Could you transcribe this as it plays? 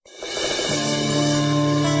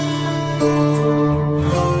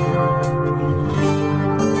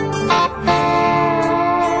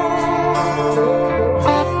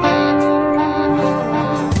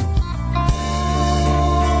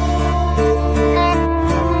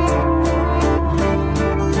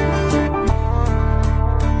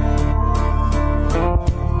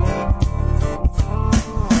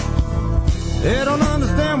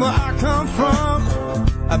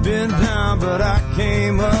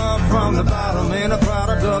from the bottom, ain't a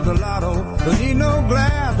product of the lotto. Don't need no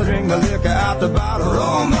glass to drink the liquor out the bottle.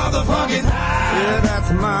 Oh, motherfuckers high. Yeah,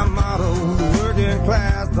 that's my motto. The working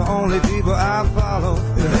class, the only people I follow.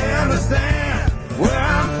 They understand where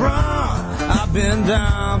I'm from. I've been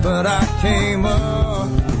down, but I came up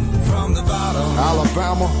from the bottom.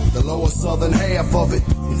 Alabama, the lower southern half of it.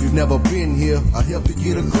 If you've never been here, I'd help you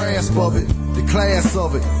get a grasp of it. The class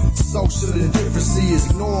of it. Social indifferency is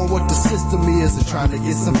ignoring what the system is and trying to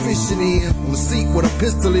get sufficient in. On the seat where the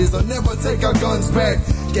pistol is, I'll never take our guns back.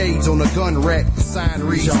 Gauge on the gun rack, the sign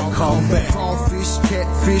reads, y'all come back. Crawfish,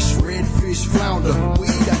 catfish, redfish, flounder. We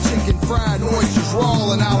eat our chicken fried, oysters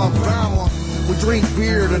raw in Alabama. We drink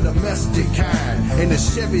beer, the domestic kind. And the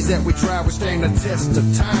Chevys that we drive will stand the test of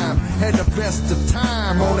time. Had the best of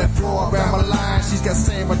time on that Florida line. She's got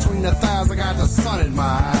sand between her thighs, I got the sun in my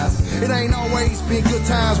eyes. It ain't always been good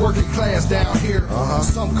times working class down here.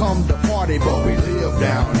 Some come to party, but we live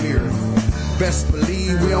down here. Best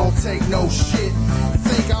believe we don't take no shit.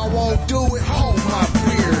 Think I won't do it? Hold my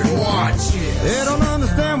beard, watch it. They don't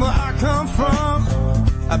understand where I come from.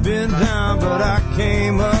 I've been down, but I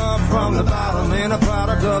came up from the bottom. Ain't a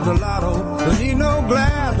product of the lotto. Don't need no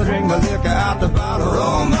glass to drink the liquor out the bottle.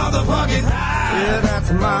 Oh, motherfuckers high. Yeah, that's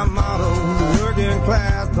my motto. The working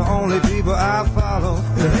class, the only people I follow.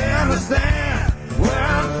 They understand where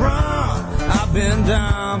I'm from. I've been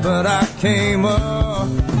down, but I came up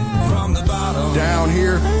from the bottom. Down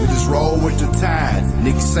here, we just roll with the tide.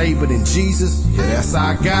 Nick Saban and Jesus, yeah, that's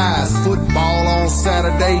our guys. Football on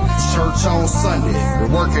Saturday, church on Sunday. We're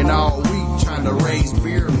working all week trying to raise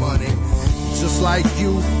beer money. Just like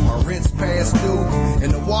you, our rent's past due.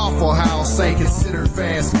 And the Waffle House ain't considered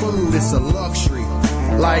fast food, it's a luxury.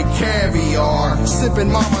 Like caviar,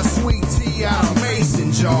 sipping mama's sweet tea out of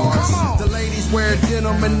mason jars. The ladies wear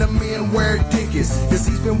denim and the men wear dickies. Cause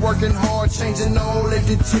he's been working hard changing the old at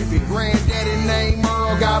the tippy. Granddaddy named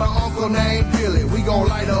Merle, got an uncle named Billy. We gon'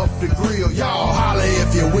 light up the grill, y'all holla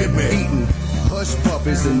if you're with me. Eating hush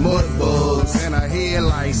puppies and mud bugs, and our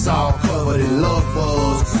headlights all covered in love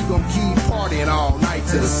bugs. We gon' keep partying all night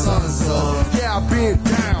till the sun's up. Yeah, I've been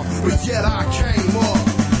down, but yet I came up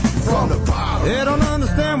from the bottom. They don't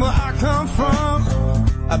understand where I come from.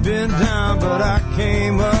 I've been down, but I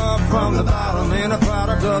came up from the bottom. Ain't a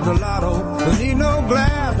product of the lotto. Don't need no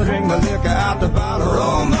glass to drink the liquor out the bottle.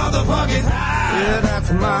 Oh, motherfuckers high. Yeah, that's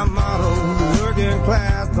my motto. The working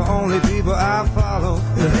class, the only people I follow.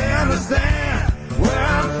 They understand where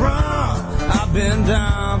I'm from. I've been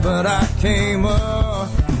down, but I came up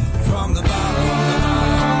from the bottom.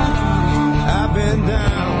 I've been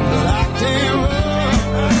down, but I came up.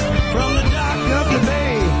 From the dock up the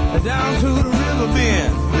bay, down to the river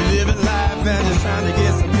bend. We living life and just trying to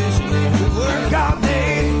get some vision. We work all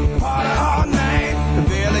day, party all night, and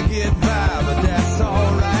barely get by, but that's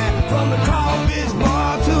alright. From the crawfish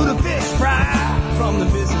bar to the fish fry, from the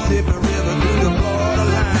Mississippi River to the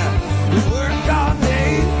borderline. We work all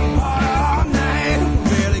day, party all night,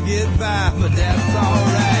 barely get by, but that's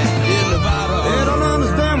alright. In the bottom, they don't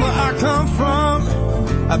understand where I come from.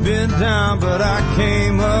 I've been down, but I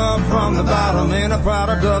came up from the bottom. Ain't a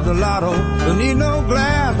product of the lotto. Don't need no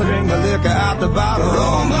glass to drink the liquor out the bottle.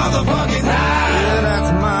 Oh, motherfuckers high. Yeah,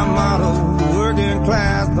 that's my motto. The working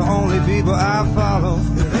class, the only people I follow.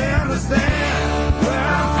 They understand where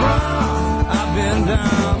I'm from. I've been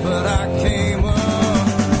down, but I came up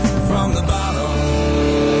from the bottom.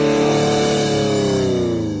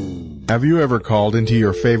 Have you ever called into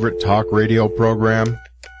your favorite talk radio program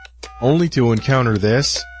only to encounter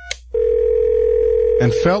this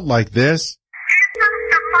and felt like this?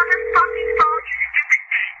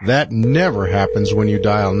 That never happens when you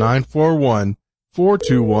dial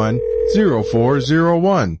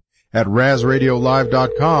 941-421-0401. At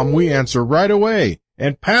RazRadioLive.com, we answer right away.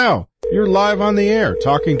 And pow, you're live on the air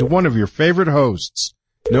talking to one of your favorite hosts.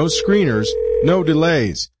 No screeners, no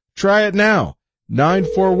delays. Try it now.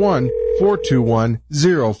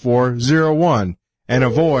 941-421-0401 and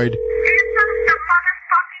avoid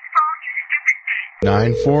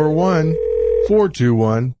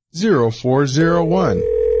 941-421-0401.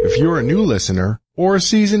 If you're a new listener or a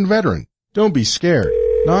seasoned veteran, don't be scared.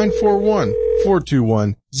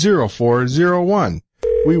 941-421-0401.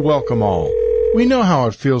 We welcome all. We know how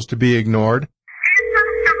it feels to be ignored.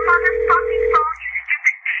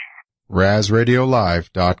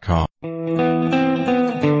 RazRadioLive.com.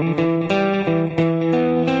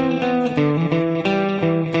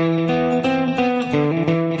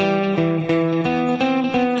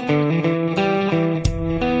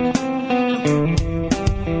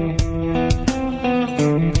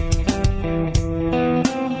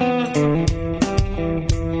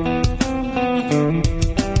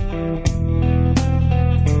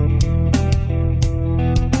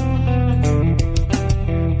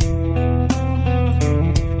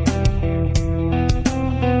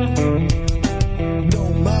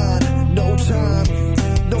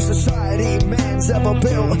 that man's ever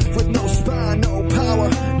built. With no spine, no power,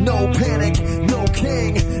 no panic, no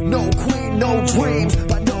king, no queen, no dreams.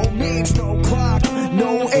 By no means, no clock,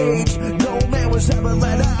 no age. No man was ever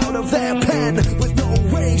let out of their pen. With no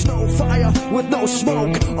rage, no fire, with no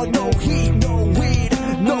smoke, or no heat, no weed,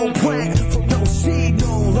 no plant, from no seed,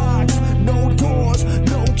 no locks, no doors,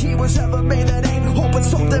 no key was ever made that ain't hoping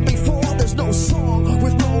something before. There's no song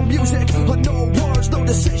with no music or no words, no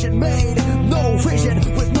decision made, no vision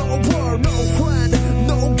with no word, no friend,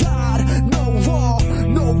 no God, no law,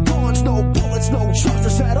 no guns, no bullets, no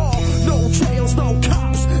justice at all, no jails, no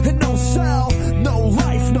cops, and no cell, no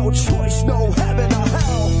life, no choice, no heaven or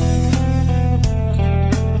hell.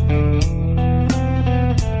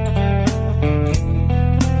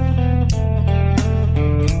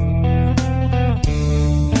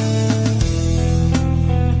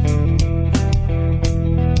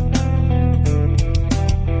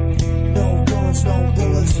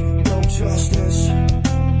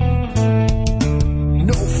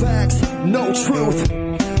 No truth,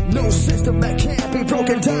 no system that can't be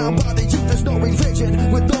broken down by the youth. There's no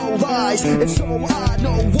religion with no lies. It's so odd,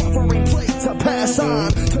 no offering plate to pass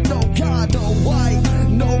on to no God, no white,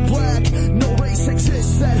 no black, no race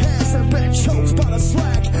exists that hasn't been choked by the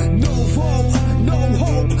slack. No vote, no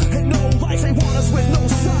hope, and no life. They want us with no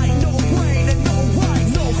sight, no brain, and no right,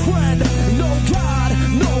 no friend, no God,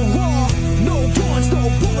 no law, no guns, no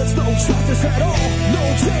bullets, no justice at all,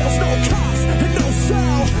 no jails, no cops, and no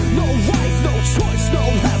cell, no life, no choice, no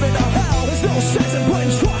heaven or hell. There's no sense in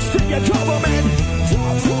putting trust in your government.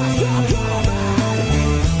 Don't trust your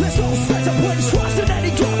government. There's no sense in putting trust in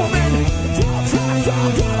any government. Don't trust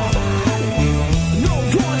your government. No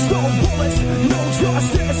guns, no bullets, no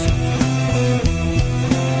justice.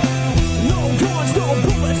 No guns, no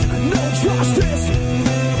bullets, no justice.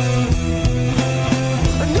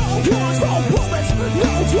 No guns, no bullets,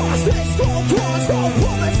 no justice. No guns, no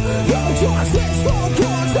bullets, no justice. No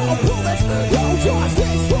guns, no bullets, no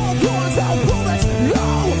justice. No guns, no bullets, no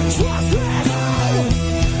justice.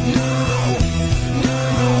 No,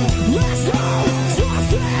 let's go,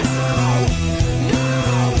 justice.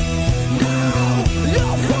 No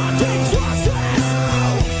fucking justice.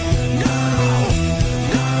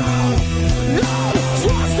 No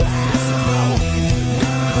justice.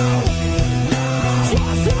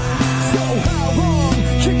 So how long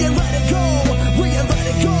can you let it go? Will you let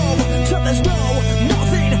it go till there's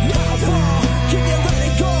nothing? How far can you let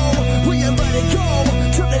it go? Will you let it go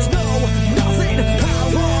till there's nothing? How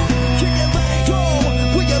long can you let it go?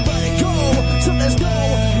 Will you let it go till there's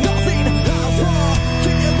nothing? How far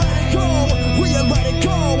can you let it go? Will you let it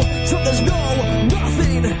go till there's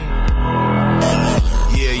nothing?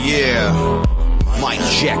 Yeah. Mic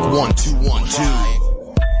check 1 2 1 2.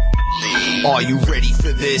 Are you ready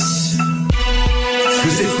for this?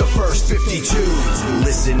 Cause it's the first 52.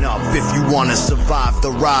 Listen up if you wanna survive the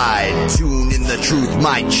ride. Tune in, the truth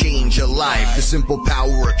might change your life. The simple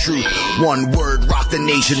power of truth. One word, rock the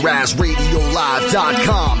nation.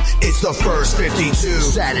 RazRadioLive.com. It's the first 52.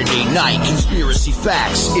 Saturday night conspiracy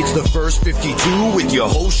facts. It's the first 52 with your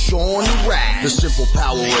host Sean Raz. The simple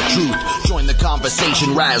power of truth. Join the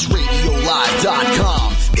conversation.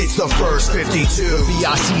 RazRadioLive.com. It's the first 52. The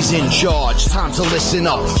VIC's in charge. Time to listen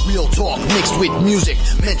up. Real talk mixed with music,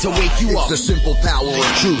 meant to wake you up. It's the simple power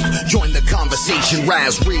of truth. Join the conversation.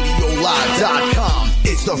 RazRadioLive.com.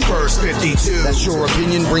 It's the first 52. That's your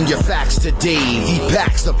opinion. Bring your facts to Dave. He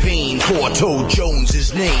packs the pain. Foretold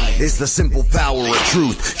Jones' name. It's the simple power of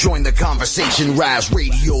truth. Join the conversation.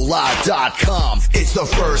 RazRadioLive.com. It's the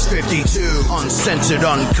first 52. Uncensored,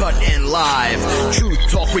 uncut, and live. Truth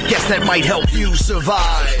talk with guests that might help you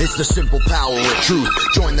survive. It's the simple power of truth.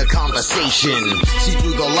 Join the conversation. See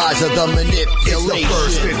through the lies of the manipulation. It's the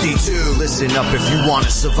first 52. Listen up if you want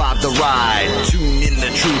to survive the ride. Tune in,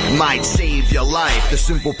 the truth might save your life. The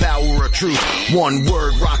simple power of truth. One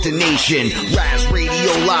word, rock the nation.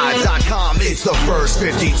 RazRadioLive.com. It's the first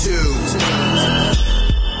 52.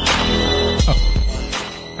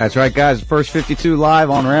 That's right, guys. First 52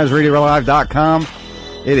 live on RazRadioLive.com.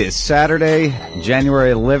 It is Saturday,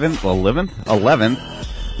 January 11th,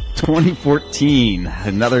 2014.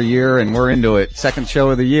 Another year, and we're into it. Second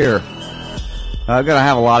show of the year. Going to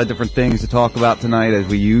have a lot of different things to talk about tonight, as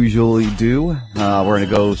we usually do. We're going to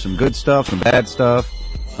go some good stuff, some bad stuff.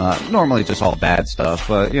 Normally just all bad stuff,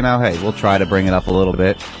 but, you know, hey, we'll try to bring it up a little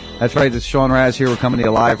bit. That's right, this is Sean Raz here. We're coming to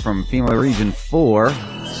you live from FEMA Region 4,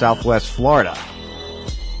 Southwest Florida.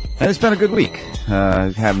 And it's been a good week.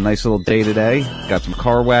 Had a nice little day today. Got some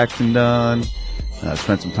car waxing done.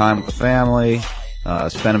 Spent some time with the family.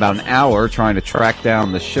 Spent about an hour trying to track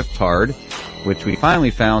down the shift hard, which we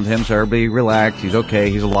finally found him, so everybody relax. He's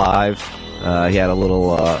okay. He's alive. He had a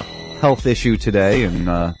little health issue today and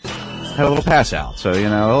had a little pass out. So,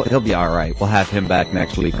 he'll be all right. We'll have him back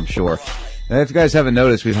next week, I'm sure. And if you guys haven't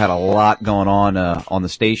noticed, we've had a lot going on the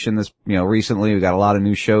station recently. We've got a lot of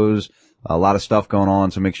new shows, a lot of stuff going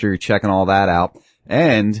on, so make sure you're checking all that out.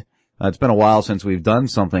 And it's been a while since we've done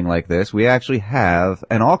something like this. We actually have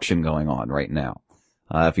an auction going on right now.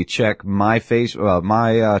 If you check my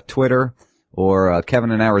Twitter or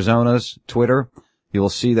Kevin in Arizona's Twitter, you will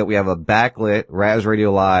see that we have a backlit Raz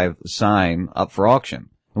Radio Live sign up for auction.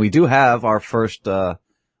 We do have our first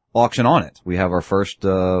auction on it. We have our first,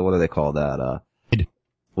 what do they call that? Bid.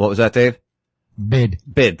 What was that, Dave? Bid.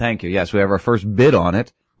 Thank you. Yes, we have our first bid on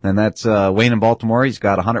it. And that's, Wayne in Baltimore. He's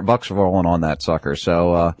got $100 rolling on that sucker.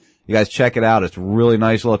 So, you guys check it out. It's really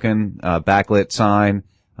nice looking, backlit sign.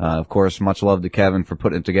 Of course, much love to Kevin for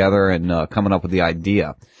putting it together and, coming up with the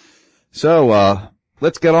idea. So,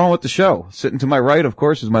 let's get on with the show. Sitting to my right, of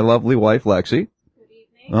course, is my lovely wife, Lexi.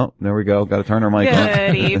 Oh, there we go. Got to turn our mic on.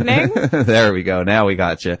 Good evening. There we go. Now we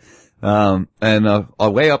got you. And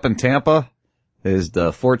way up in Tampa is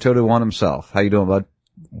the 421 himself. How you doing, bud?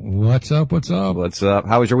 What's up? What's up?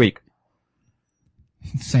 How was your week?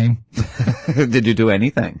 Same. Did you do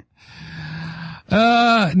anything?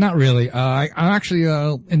 Not really. I'm actually,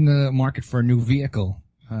 in the market for a new vehicle.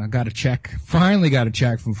 Finally got a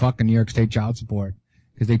check from fucking New York State Child Support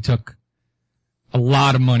because they took a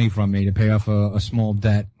lot of money from me to pay off a small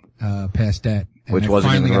debt, past debt. Which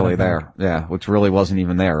wasn't even really there. Yeah, which really wasn't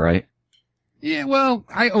even there, right? Yeah, well,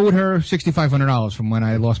 I owed her $6,500 from when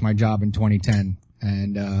I lost my job in 2010.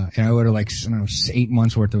 And I owed her 8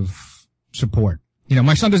 months worth of support.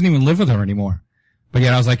 My son doesn't even live with her anymore. But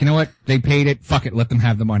yet I was like, you know what? They paid it. Fuck it. Let them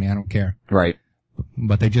have the money. I don't care. Right.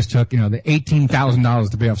 But they just took, the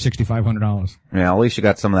 $18,000 to pay off $6,500. Yeah, at least you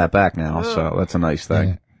got some of that back now. So that's a nice thing.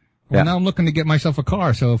 Yeah. Well, now I'm looking to get myself a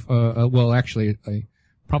car. So,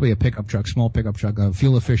 probably a pickup truck, small pickup truck, a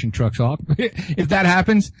fuel efficient truck. So if that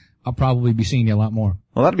happens, I'll probably be seeing you a lot more.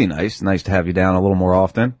 Well, that'd be nice. Nice to have you down a little more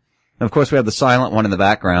often. And of course, we have the silent one in the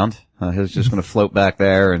background. He's just going to float back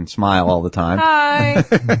there and smile all the time. Hi.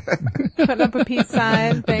 Putting up a peace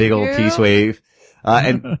sign. Thank Big old peace wave.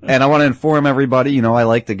 And I want to inform everybody, I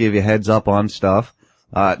like to give you heads up on stuff.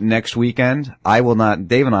 Next weekend, Dave and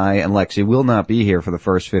I and Lexi will not be here for the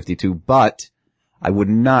first 52, but I would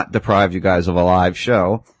not deprive you guys of a live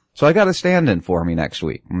show. So I got a stand-in for me next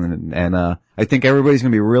week. And I think everybody's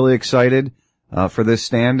going to be really excited, for this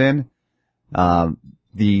stand-in.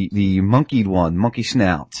 The monkeyed one, Monkey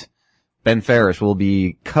Snout. Ben Ferris will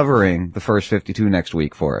be covering the first 52 next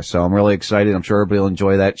week for us. So I'm really excited. I'm sure everybody will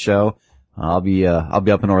enjoy that show. I'll be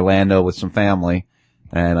up in Orlando with some family.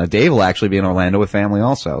 And Dave will actually be in Orlando with family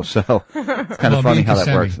also. So it's kind of funny how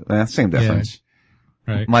that works. Same difference.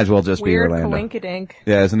 Yeah. Right. Might as well just Weird be Orlando. Coinkydink.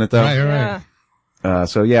 Yeah, isn't it though? Right. Yeah.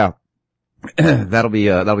 So yeah. that'll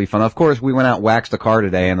be fun. Of course, we went out and waxed a car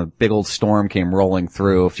today and a big old storm came rolling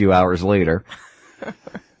through a few hours later.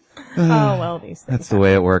 Oh, well, these things. That's the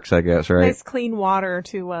way it works, I guess, right? Nice clean water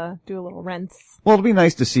to do a little rinse. Well, it'll be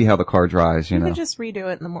nice to see how the car dries, you know. You can just redo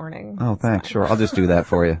it in the morning. Oh, thanks. Sure. I'll just do that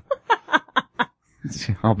for you.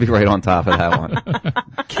 I'll be right on top of that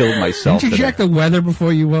one. Killed myself. Didn't you check the weather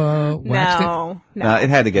before you waxed it? No. It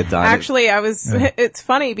had to get done. Actually, it's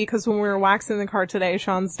funny because when we were waxing the car today,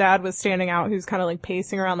 Sean's dad was standing out, who's kind of like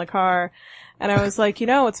pacing around the car. And I was like,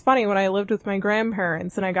 it's funny, when I lived with my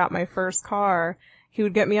grandparents and I got my first car, he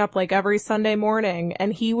would get me up like every Sunday morning,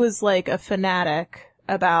 and he was like a fanatic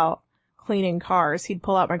about cleaning cars. He'd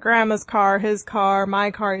pull out my grandma's car, his car, my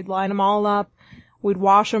car, he'd line them all up. We'd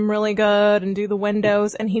wash them really good and do the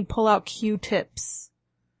windows, and he'd pull out Q-tips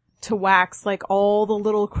to wax like all the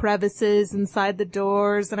little crevices inside the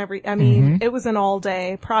doors and it was an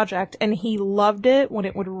all-day project, and he loved it when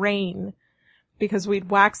it would rain because we'd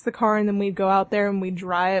wax the car and then we'd go out there and we'd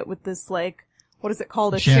dry it with this like, what is it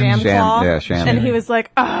called? A sham cloth? Sham. And he was like,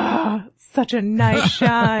 such a nice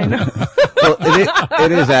shine. Well,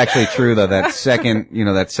 it is actually true though, that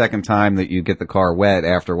second time that you get the car wet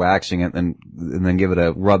after waxing it and then give it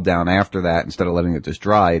a rub down after that instead of letting it just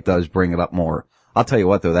dry, it does bring it up more. I'll tell you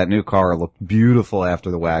what though, that new car looked beautiful after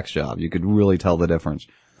the wax job. You could really tell the difference.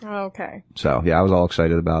 Okay. So yeah, I was all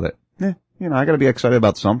excited about it. I gotta be excited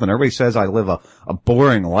about something. Everybody says I live a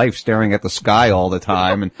boring life staring at the sky all the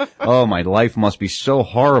time and, oh, my life must be so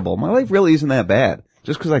horrible. My life really isn't that bad.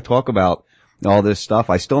 Just because I talk about all this stuff,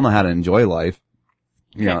 I still know how to enjoy life.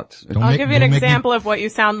 I'll give you an example of what you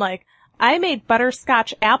sound like. I made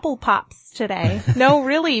butterscotch apple pops today. No,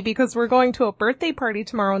 really, because we're going to a birthday party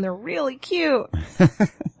tomorrow and they're really cute.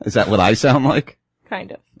 Is that what I sound like?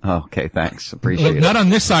 Kind of. Oh, okay, thanks. Appreciate it. Not on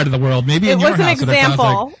this side of the world. Maybe in your house. It was an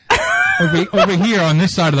example. over here on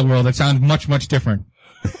this side of the world, it sounds much, much different.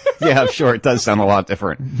 Yeah, I'm sure it does sound a lot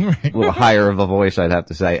different. Right. A little higher of a voice, I'd have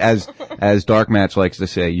to say. As Dark Match likes to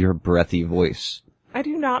say, your breathy voice. I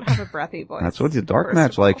do not have a breathy voice. That's what the Dark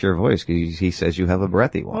Match likes your voice. He says you have a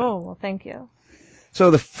breathy one. Oh, well, thank you.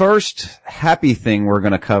 So the first happy thing we're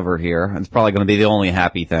going to cover here, and it's probably going to be the only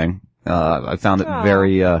happy thing. I found it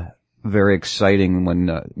very exciting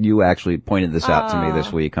when you actually pointed this out to me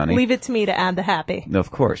this week, honey. Leave it to me to add the happy.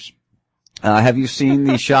 Of course. Have you seen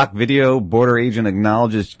the shock video? Border agent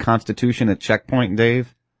acknowledges Constitution at checkpoint,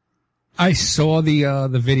 Dave? I saw the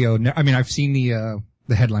video. I mean, I've seen the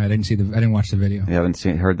headline. I didn't watch the video. You haven't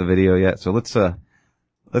heard the video yet. So let's.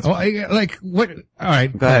 Like what? All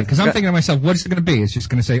right. Go ahead. Because I'm thinking to myself, what is it going to be? It's just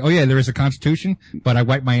going to say, oh yeah, there is a Constitution, but I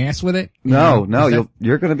wipe my ass with it? No,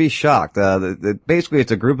 you're going to be shocked. Basically,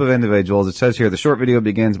 it's a group of individuals. It says here, the short video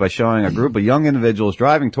begins by showing a group of young individuals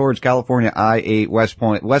driving towards California I-8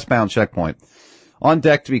 westbound checkpoint. On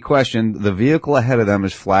deck to be questioned, the vehicle ahead of them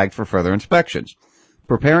is flagged for further inspections.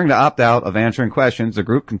 Preparing to opt out of answering questions, the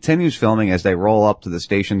group continues filming as they roll up to the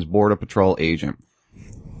station's Border Patrol agent.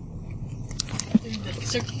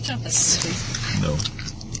 No.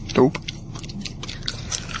 Nope.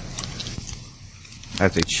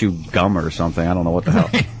 That's a chew gum or something. I don't know what the hell.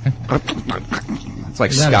 It's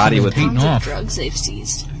like Scotty with beating off. Drugs they've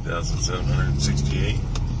seized. 2,768.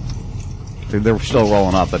 They're still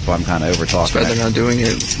rolling up. That's why I'm kind of over talking. They're not doing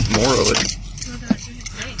it, more of it.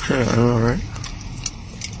 All right.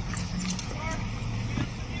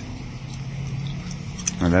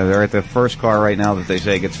 And they're at the first car right now that they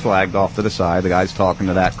say gets flagged off to the side. The guy's talking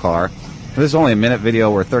to that car. This is only a minute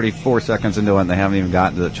video. We're 34 seconds into it, and they haven't even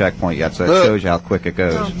gotten to the checkpoint yet, so it shows you how quick it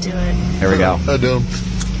goes. Don't do it. Here we go. I do.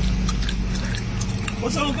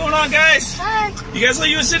 What's all going on, guys? Hi. You guys are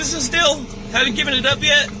U.S. citizens still? Haven't given it up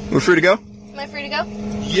yet? We're free to go? Am I free to go?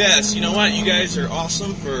 Yes. You know what? You guys are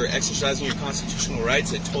awesome for exercising your constitutional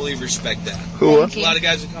rights. I totally respect that. Cool. Thank A you. lot of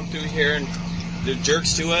guys who come through here and they're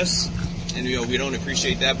jerks to us, and we don't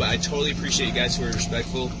appreciate that. But I totally appreciate you guys who are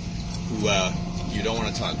respectful, who you don't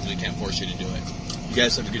want to talk because we can't force you to do it. You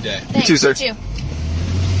guys have a good day. Thanks. too, sir. You too.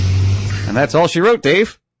 And that's all she wrote,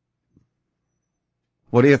 Dave.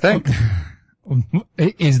 What do you think?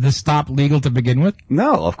 Is the stop legal to begin with?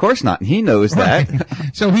 No, of course not. He knows that. Right.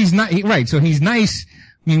 So he's not, right. So he's nice.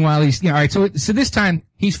 Meanwhile, he's, all right. So this time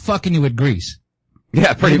he's fucking you with grease.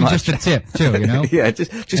 Yeah, pretty Maybe much. just a tip too, you know? Yeah,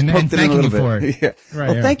 just and poked it in a thanking little you bit. for it. Yeah. Right,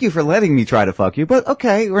 Well, yeah. thank you for letting me try to fuck you, but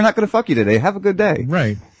okay, we're not going to fuck you today. Have a good day.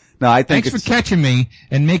 Right. No, I think Thanks for catching me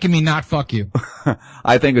and making me not fuck you.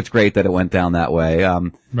 I think it's great that it went down that way.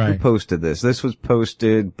 Who Right. posted this? This was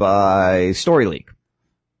posted by StoryLeak.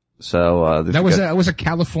 So, That was a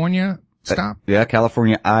California stop? yeah,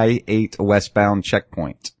 California I-8 westbound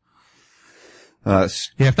checkpoint. Yeah,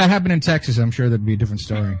 if that happened in Texas, I'm sure that'd be a different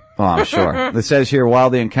story. Oh, I'm sure. It says here, while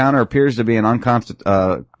the encounter appears to be at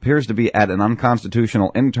an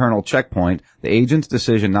unconstitutional internal checkpoint, the agent's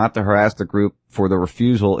decision not to harass the group for the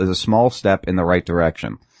refusal is a small step in the right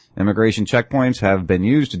direction. Immigration checkpoints have been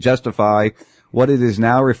used to justify what it is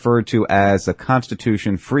now referred to as the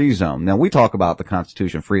Constitution Free Zone. Now, we talk about the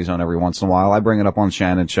Constitution Free Zone every once in a while. I bring it up on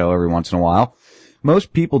Shannon's show every once in a while.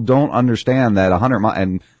 Most people don't understand that 100 miles,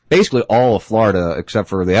 and basically all of Florida, except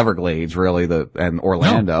for the Everglades, really, and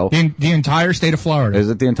Orlando. No, the entire state of Florida. Is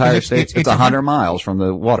it the entire state? It's 100 miles from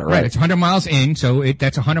the water, right? Right, it's 100 miles in, so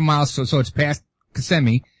that's 100 miles, so it's past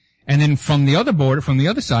Kissimmee. And then from the other border, from the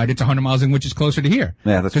other side, it's 100 miles in, which is closer to here.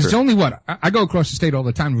 Yeah, that's Because it's true. only I go across the state all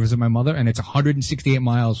the time to visit my mother, and it's 168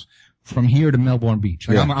 miles from here to Melbourne Beach.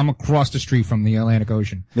 Like, Yeah. I'm across the street from the Atlantic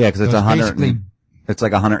Ocean. Yeah, because it's So 100. basically- It's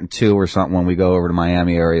like 102 or something when we go over to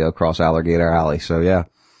Miami area across Alligator Alley. So yeah,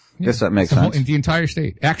 guess that makes sense. In the entire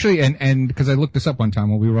state. Actually, and because I looked this up one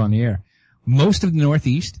time when we were on the air, most of the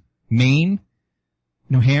Northeast, Maine,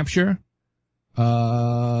 New Hampshire,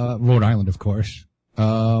 Rhode Island, of course,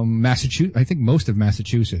 Massachusetts, I think most of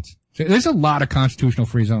Massachusetts. So there's a lot of constitutional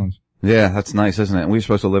free zones. Yeah, that's nice, isn't it? We're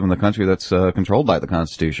supposed to live in the country that's controlled by the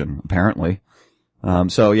Constitution, apparently.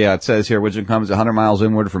 So yeah, it says here, which comes 100 miles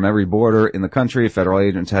inward from every border in the country, federal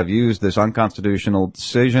agents have used this unconstitutional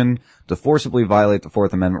decision to forcibly violate the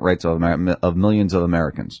Fourth Amendment rights of millions of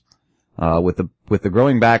Americans. With the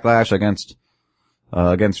growing backlash against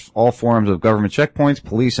all forms of government checkpoints,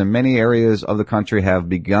 police in many areas of the country have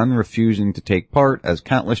begun refusing to take part as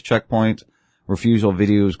countless checkpoint refusal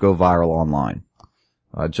videos go viral online.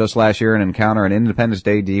 Just last year, an encounter at Independence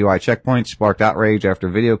Day DUI checkpoint sparked outrage after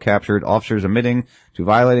video captured officers admitting to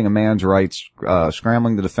violating a man's rights,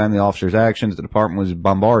 scrambling to defend the officer's actions. The department was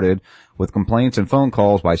bombarded with complaints and phone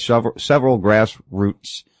calls by several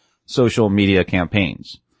grassroots social media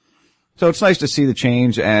campaigns. So it's nice to see the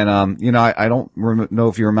change. And, you know, I don't know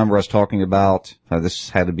if you remember us talking about,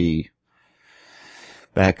 this had to be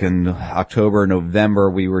back in October, November,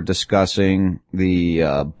 we were discussing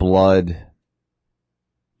the, blood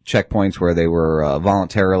checkpoints where they were,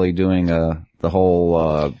 voluntarily doing, the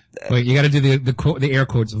whole, Wait, you gotta do the air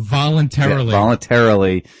quotes, voluntarily. Yeah,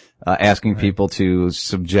 voluntarily, asking people to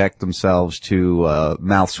subject themselves to,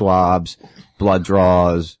 mouth swabs, blood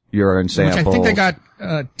draws, urine samples. Which I think they got,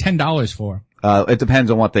 $10 for. It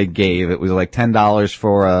depends on what they gave. It was like $10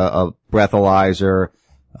 for a breathalyzer,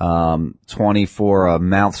 20 for a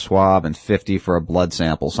mouth swab, and 50 for a blood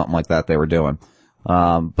sample, something like that they were doing.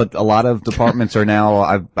 But a lot of departments are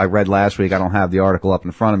now, I read last week, I don't have the article up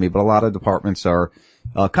in front of me, but a lot of departments are,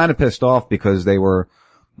 kind of pissed off because they were,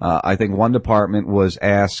 I think one department was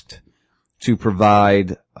asked to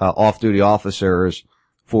provide, off-duty officers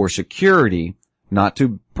for security, not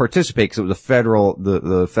to participate, because it was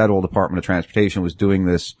the Federal Department of Transportation was doing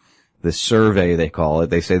this survey, they call it.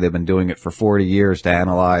 They say they've been doing it for 40 years to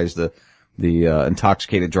analyze the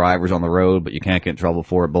intoxicated drivers on the road, but you can't get in trouble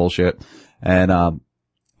for it, bullshit. And,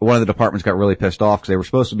 one of the departments got really pissed off because they were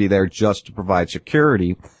supposed to be there just to provide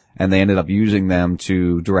security, and they ended up using them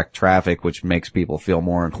to direct traffic, which makes people feel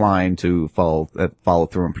more inclined to follow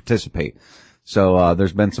through and participate. So,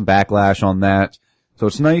 there's been some backlash on that. So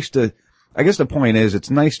it's nice I guess the point is, it's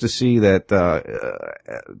nice to see that,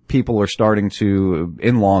 people are starting to,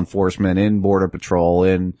 in law enforcement, in border patrol,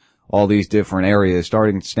 in all these different areas,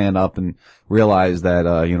 starting to stand up and realize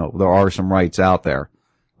that, you know, there are some rights out there.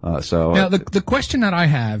 Now, the question that I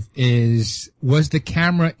have is, was the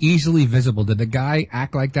camera easily visible? Did the guy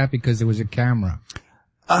act like that because there was a camera?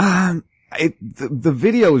 The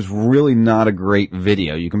video is really not a great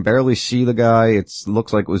video. You can barely see the guy. It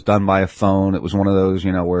looks like it was done by a phone. It was one of those,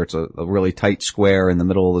 you know, where it's a really tight square in the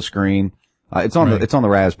middle of the screen. It's on the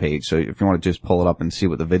Raz page. So if you want to just pull it up and see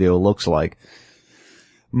what the video looks like.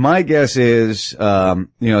 My guess is, you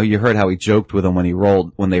know, you heard how he joked with him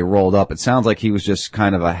when they rolled up. It sounds like he was just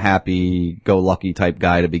kind of a happy-go-lucky type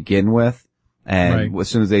guy to begin with. And as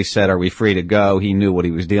soon as they said, "Are we free to go?" he knew what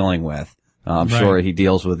he was dealing with. I'm sure he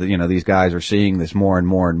deals with, you know, these guys are seeing this more and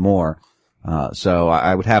more and more. So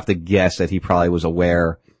I would have to guess that he probably was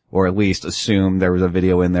aware, or at least assumed there was a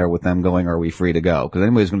video in there with them going, "Are we free to go?" Because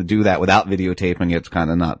anybody's going to do that without videotaping, it's kind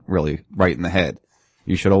of not really right in the head.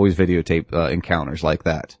 You should always videotape encounters like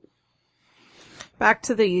that. Back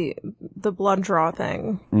to the blood draw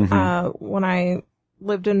thing. Mm-hmm. When I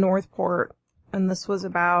lived in Northport, and this was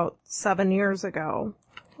about 7 years ago,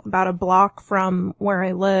 about a block from where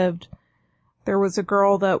I lived, there was a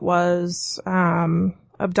girl that was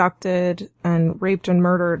abducted and raped and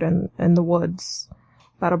murdered in the woods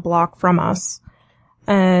about a block from us.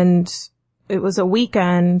 And it was a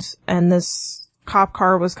weekend, and this cop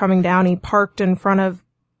car was coming down. He parked in front of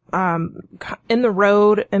in the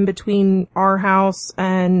road in between our house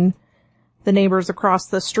and the neighbors across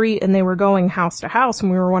the street, and they were going house to house,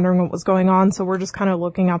 and we were wondering what was going on. So we're just kind of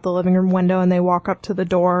looking out the living room window, and they walk up to the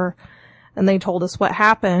door, and they told us what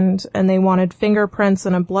happened, and they wanted fingerprints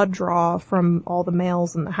and a blood draw from all the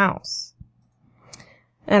males in the house.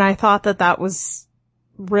 And I thought that was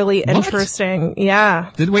really interesting.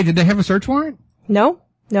 Yeah. Did they have a search warrant? Nope.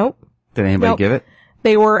 Did anybody give it?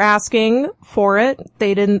 They were asking for it.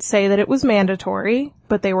 They didn't say that it was mandatory,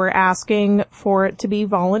 but they were asking for it to be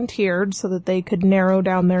volunteered so that they could narrow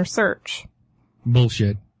down their search.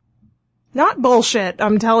 Bullshit. Not bullshit.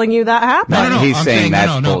 I'm telling you that happened. No. He's saying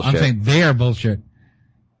that's bullshit. I'm saying they're bullshit.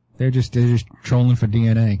 They're just trolling for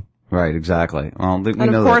DNA. Right, exactly. Well, we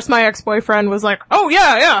and of course my ex-boyfriend was like, "Oh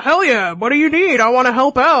yeah, hell yeah, what do you need? I want to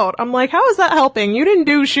help out." I'm like, "How is that helping? You didn't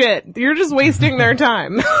do shit. You're just wasting their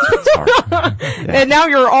time." And now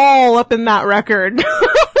you're all up in that record.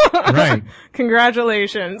 Right.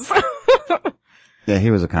 Congratulations. Yeah, he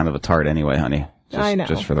was a kind of a tart anyway, honey. I know.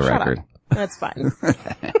 Just for the Shut record. up. That's fine.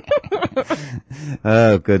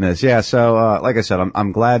 Oh goodness. Yeah, so, like I said,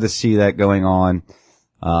 I'm glad to see that going on.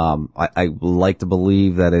 I like to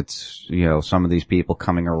believe that it's, you know, some of these people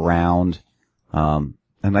coming around. And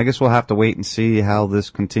I guess we'll have to wait and see how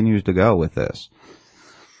this continues to go with this.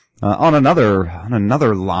 On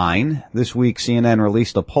another line, this week CNN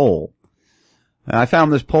released a poll. And I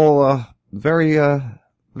found this poll,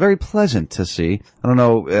 very pleasant to see. I don't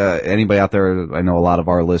know, anybody out there, I know a lot of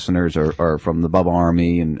our listeners are from the Bubba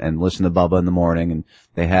Army and listen to Bubba in the morning, and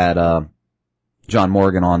they had, John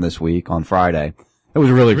Morgan on this week, on Friday. It was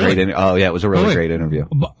a really great it was a really great interview.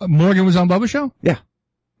 Morgan was on Bubba's show? Yeah.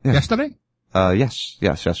 Yesterday? Yes,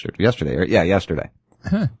 yesterday. Yeah, yesterday.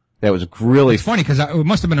 Huh. That was really It's funny because it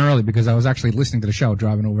must have been early because I was actually listening to the show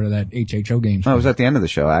driving over to that HHO game. No, it was at the end of the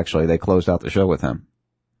show, actually. They closed out the show with him.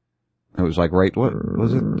 It was like what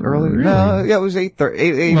was it early? Really? No, yeah, it was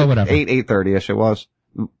 8:30, Well, whatever. 8:30ish it was.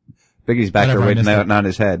 Biggie's back Whatever, I there waiting missed it. on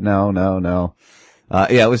his head. No.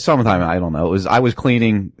 Yeah, it was summertime. I don't know. I was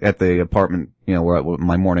cleaning at the apartment, where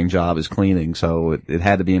my morning job is cleaning. So it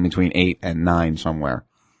had to be in between 8 and 9 somewhere.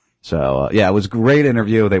 So, yeah, it was a great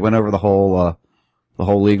interview. They went over the whole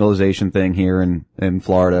legalization thing here in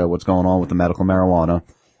Florida, what's going on with the medical marijuana.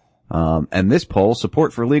 And this poll,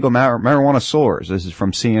 support for legal marijuana soars. This is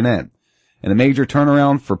from CNN. In a major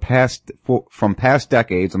turnaround from past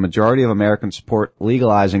decades, a majority of Americans support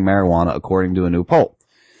legalizing marijuana, according to a new poll.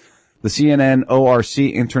 The CNN ORC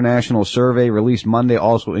International Survey released Monday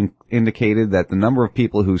also indicated that the number of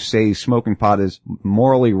people who say smoking pot is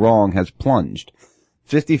morally wrong has plunged.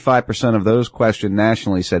 55% of those questioned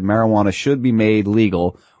nationally said marijuana should be made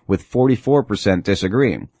legal, with 44%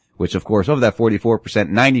 disagreeing. Which, of course, of that 44%,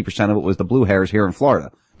 90% of it was the blue hairs here in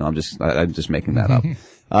Florida. No, I'm just making that up.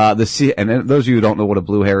 And those of you who don't know what a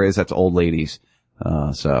blue hair is, that's old ladies.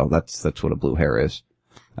 So that's what a blue hair is.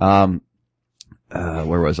 Where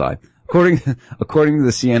was I? According to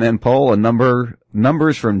the CNN poll,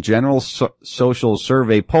 numbers from General Social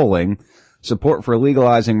Survey polling, support for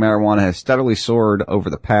legalizing marijuana has steadily soared over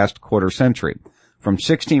the past quarter century, from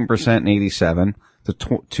 16% in 87 to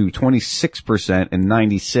 26% in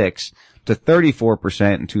 96 to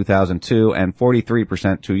 34% in 2002 and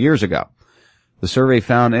 43% 2 years ago. The survey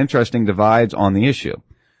found interesting divides on the issue.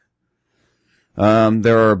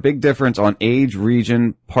 There are a big difference on age,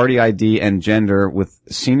 region, party ID, and gender, with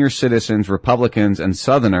senior citizens, Republicans, and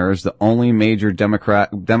Southerners the only major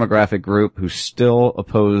demographic group who still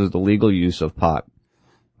oppose the legal use of pot.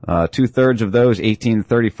 2/3 of those 18 to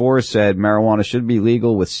 34 said marijuana should be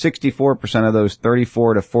legal, with 64% of those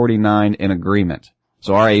 34 to 49 in agreement.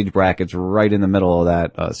 So our age bracket's right in the middle of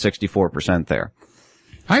that 64% there.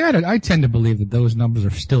 I tend to believe that those numbers are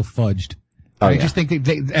still fudged. I just think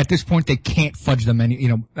they at this point they can't fudge them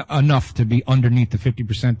enough to be underneath the 50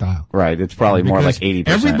 percentile. Right. It's probably more like 80%.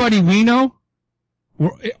 Everybody we know,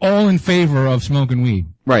 we're all in favor of smoking weed.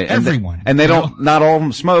 Right. Everyone. And they not all of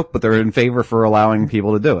them smoke, but they're in favor for allowing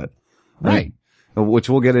people to do it. Right. Which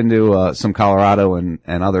we'll get into, some Colorado and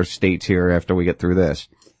other states here after we get through this.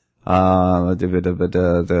 The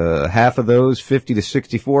half of those, 50 to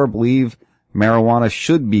 64, believe marijuana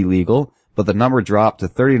should be legal, but the number dropped to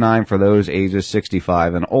 39 for those ages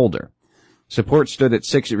 65 and older. Support stood at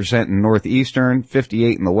 60% in Northeastern,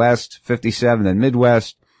 58 in the West, 57 in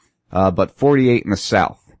Midwest, but 48 in the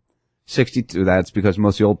South. 62, that's because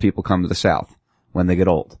most of the old people come to the South when they get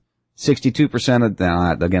old. 62% of,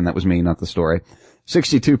 again, that was me, not the story.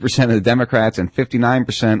 62% of the Democrats and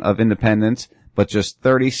 59% of independents, but just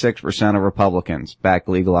 36% of Republicans backed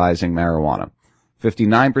legalizing marijuana.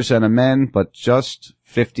 59% of men, but just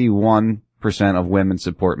 51% of women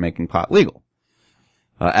support making pot legal.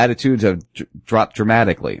 Attitudes have dropped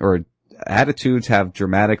dramatically, or attitudes have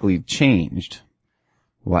dramatically changed.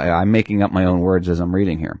 Well, I'm making up my own words as I'm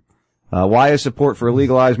reading here. Why has support for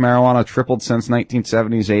legalized marijuana tripled since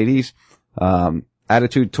 1970s, 80s?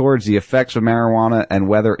 Attitude towards the effects of marijuana and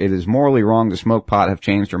whether it is morally wrong to smoke pot have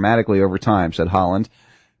changed dramatically over time, said Holland.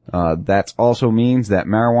 That also means that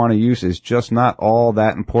marijuana use is just not all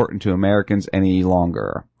that important to Americans any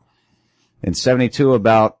longer. In 72,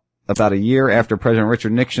 about a year after President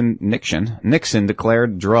Richard Nixon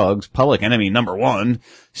declared drugs public enemy number one,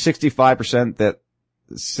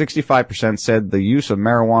 65% said the use of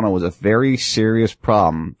marijuana was a very serious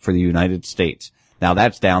problem for the United States. Now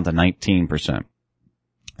that's down to 19%.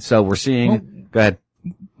 So we're seeing, go ahead.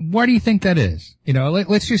 Why do you think that is?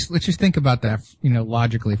 Let's just think about that,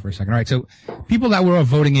 logically for a second. All right. So people that were of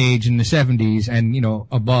voting age in the 70s and,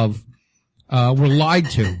 above, were lied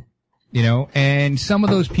to, and some of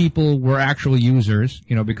those people were actual users,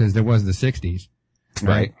 because there was the 60s.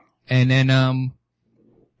 Right. And then,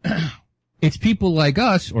 it's people like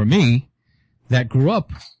us or me that grew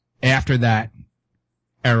up after that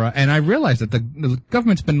era, and I realized that the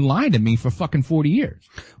government's been lying to me for fucking 40 years.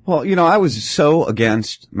 Well, I was so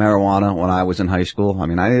against marijuana when I was in high school. I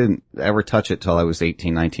mean, I didn't ever touch it till I was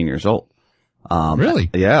 18, 19 years old.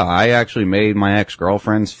 Really? Yeah, I actually made my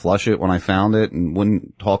ex-girlfriends flush it when I found it and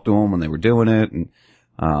wouldn't talk to them when they were doing it. And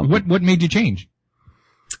what made you change?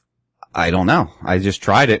 I don't know. I just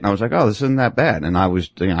tried it and I was like, oh, this isn't that bad. And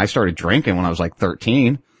I started drinking when I was like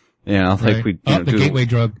 13. Right. The gateway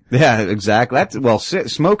drug. Yeah, exactly.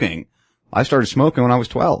 Smoking. I started smoking when I was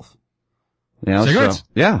 12. Cigarettes? So,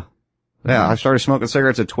 yeah. Yeah, I started smoking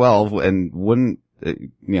cigarettes at 12 and wouldn't,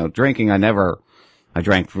 drinking, I never I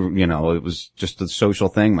drank, it was just a social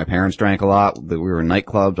thing. My parents drank a lot. We were in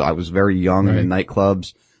nightclubs. I was very young and in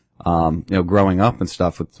nightclubs, growing up and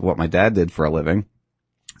stuff with what my dad did for a living.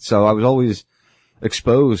 So I was always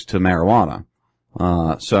exposed to marijuana.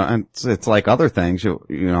 And it's like other things,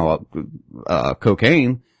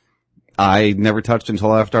 cocaine, I never touched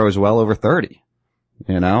until after I was well over 30.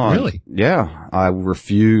 Really? Yeah. I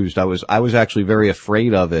refused. I was actually very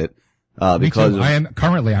afraid of it. Because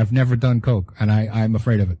I've never done coke and I'm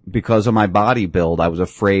afraid of it. Because of my body build, I was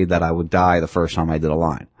afraid that I would die the first time I did a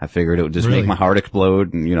line. I figured it would just make my heart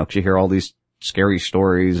explode and, 'cause you hear all these scary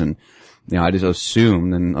stories and, I just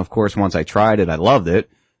assumed. And of course, once I tried it, I loved it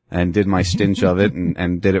and did my stint of it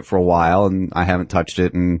and did it for a while, and I haven't touched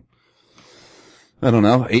it in, I don't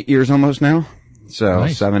know, 8 years almost now. So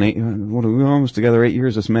nice. 7, 8, what are we almost together 8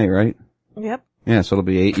 years this May, right? Yep. Yeah, so it'll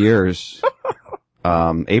be 8 years,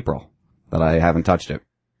 April that I haven't touched it.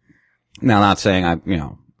 Now, not saying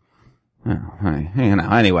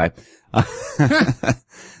anyway.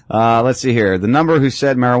 Let's see here. The number who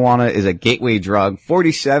said marijuana is a gateway drug,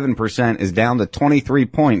 47% is down to 23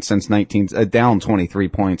 points down 23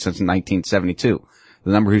 points since 1972.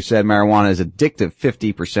 The number who said marijuana is addictive,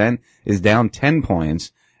 50%, is down 10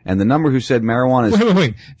 points. And the number who said marijuana is...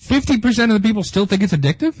 Wait. 50% of the people still think it's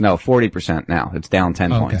addictive? No, 40% now. It's down 10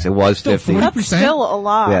 points. It was still 50. 40%? That's still a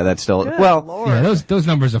lot. Yeah, that's still... Good well, Lord. Yeah, those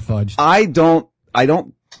numbers are fudged. I don't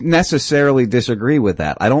necessarily disagree with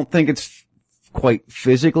that. I don't think it's quite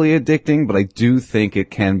physically addicting, but I do think it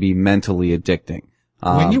can be mentally addicting.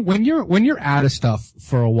 When you're out of stuff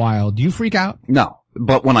for a while, do you freak out? No,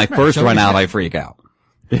 but when I first run out, I freak out.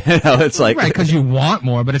 It's like... Right, because you want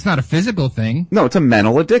more, but it's not a physical thing. No, it's a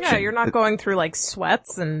mental addiction. Yeah, you're not going through like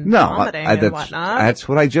sweats and No, vomiting and whatnot. That's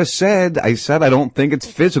what I just said. I said I don't think it's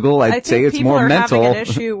physical. I'd say it's more mental. I think people are having an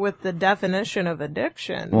issue with the definition of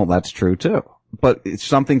addiction. Well, that's true too. But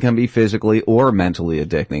something can be physically or mentally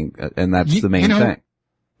addicting, and that's the main thing.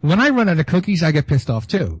 When I run out of cookies, I get pissed off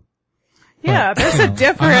too. Yeah, there's a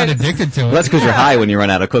difference. I'm not addicted to it. Well, that's because you're high when you run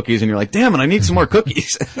out of cookies and you're like, damn it, I need some more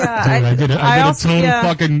cookies. Yeah, I did a total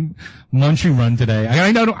fucking munchie run today.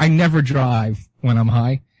 I never drive when I'm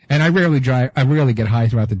high, and I rarely drive. I rarely get high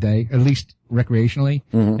throughout the day, at least recreationally.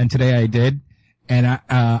 Mm-hmm. And today I did, and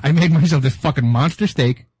I made myself this fucking monster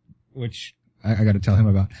steak, which I got to tell him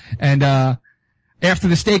about. And after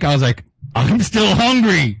the steak, I was like, I'm still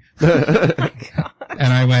hungry,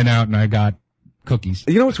 and I went out and I got cookies.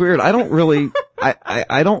 You know what's weird? I don't really,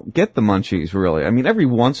 I don't get the munchies really. I mean, every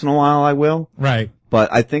once in a while I will. Right.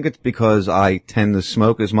 But I think it's because I tend to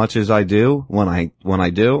smoke as much as I do when I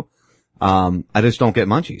do. I just don't get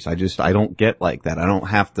munchies. I don't get like that. I don't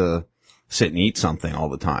have to sit and eat something all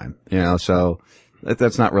the time, so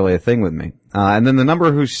that's not really a thing with me. And then the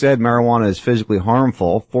number who said marijuana is physically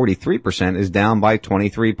harmful, 43%, is down by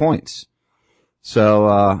 23 points.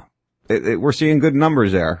 So, we're seeing good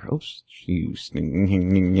numbers there. Oops.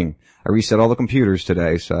 I reset all the computers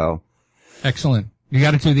today, so. Excellent. You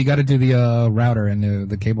gotta do the router and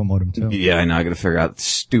the cable modem too. Yeah, I know. I gotta figure out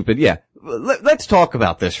stupid. Yeah. Let's talk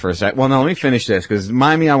about this for a sec. Well, no, let me finish this, cause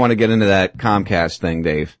mind me, I want to get into that Comcast thing,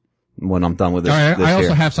 Dave, when I'm done with this. All right, I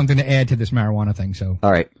also have something to add to this marijuana thing, so.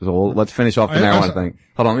 All right. So let's finish off the marijuana thing.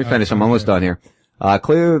 Hold on, let me finish. I'm almost done here.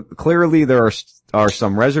 Clearly there are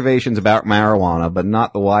some reservations about marijuana, but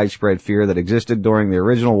not the widespread fear that existed during the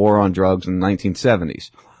original war on drugs in the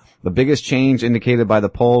 1970s. The biggest change indicated by the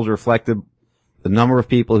polls reflected the number of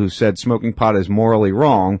people who said smoking pot is morally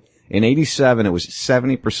wrong. In 87, it was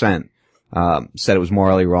 70%, said it was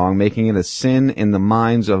morally wrong, making it a sin in the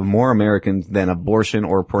minds of more Americans than abortion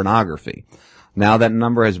or pornography. Now that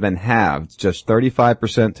number has been halved. Just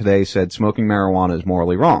 35% today said smoking marijuana is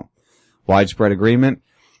morally wrong. Widespread agreement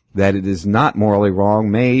that it is not morally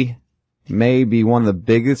wrong may be one of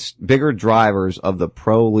the bigger drivers of the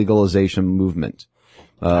pro-legalization movement.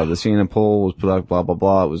 The CNN poll was put up, blah, blah,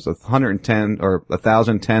 blah. It was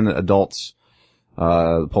 1,010 adults.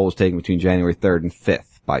 The poll was taken between January 3rd and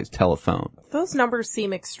 5th by telephone. Those numbers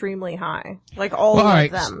seem extremely high. Like all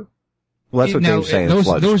of them. Well, that's what Dave's saying.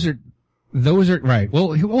 Those are right.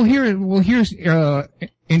 Well, here's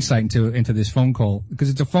insight into this phone call, because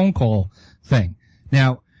it's a phone call thing.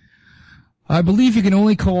 Now, I believe you can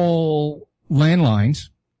only call landlines,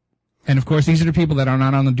 and of course these are the people that are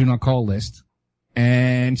not on the do not call list.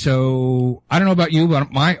 And so I don't know about you, but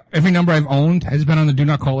every number I've owned has been on the do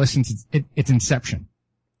not call list since its inception.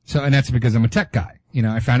 So, and that's because I'm a tech guy.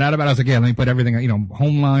 I found out about it. I was like, yeah, let me put everything,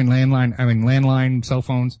 home line, landline, cell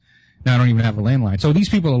phones. Now I don't even have a landline. So these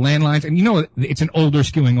people are landlines, and it's an older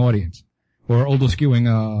skewing audience, or older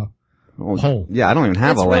skewing, Whole. Yeah, I don't even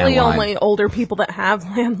have It's a really landline. only older people that have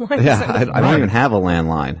landlines. Yeah, I don't even have a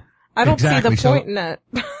landline. I don't Exactly. see the point in it.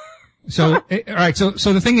 So, all right. So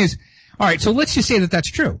the thing is, all right. So let's just say that that's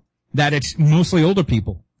true. That it's mostly older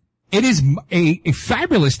people. It is a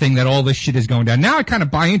fabulous thing that all this shit is going down. Now I kind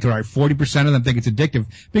of buy into it. Right? 40% of them think it's addictive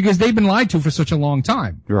because they've been lied to for such a long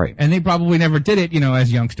time. Right. And they probably never did it,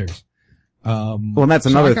 as youngsters. Well, and that's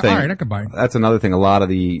another thing. All right, I could buy it. That's another thing. A lot of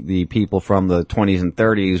the people from the 20s and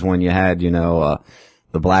 30s, when you had,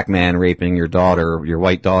 the black man raping your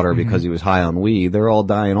white daughter because he was high on weed, they're all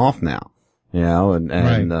dying off now. And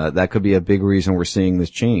that could be a big reason we're seeing this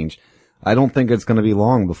change. I don't think it's going to be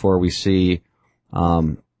long before we see,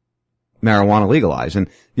 marijuana legalized. And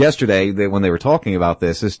yesterday, when they were talking about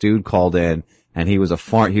this dude called in and he was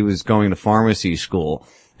going to pharmacy school.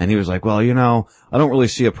 And he was like, well, I don't really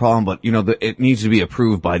see a problem, but, it needs to be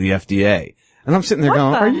approved by the FDA. And I'm sitting there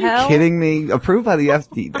going, are you kidding me? Approved by the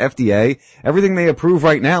FDA? Everything they approve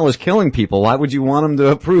right now is killing people. Why would you want them to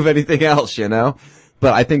approve anything else,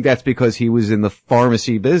 But I think that's because he was in the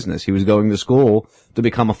pharmacy business. He was going to school to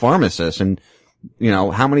become a pharmacist. And,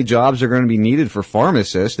 how many jobs are going to be needed for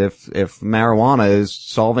pharmacists if marijuana is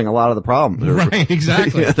solving a lot of the problems? Right,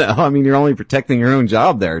 exactly. You're only protecting your own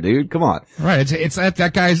job there, dude. Come on. Right. It's like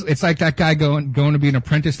that guy going to be an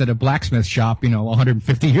apprentice at a blacksmith shop,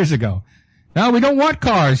 150 years ago. No, we don't want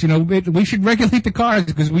cars. We should regulate the cars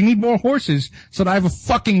because we need more horses so that I have a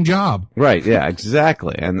fucking job. Right. Yeah,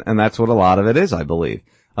 exactly. And that's what a lot of it is, I believe.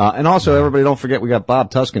 And also, everybody, don't forget we got Bob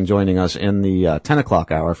Tuskin joining us in the 10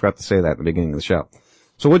 o'clock hour. I forgot to say that at the beginning of the show.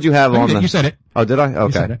 So what'd you have on the... You said it. Oh, did I? Okay.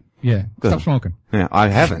 You said it. Yeah. Good. Stop smoking. Yeah, I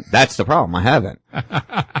haven't. That's the problem. I haven't.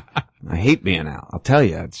 I hate being out. I'll tell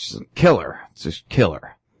you, it's just killer. It's just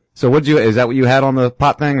killer. So is that what you had on the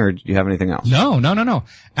pot thing, or do you have anything else? No.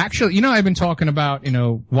 Actually, I've been talking about,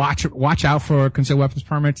 watch out for concealed weapons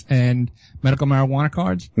permits and medical marijuana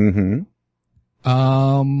cards. Mm-hmm.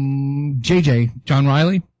 JJ, John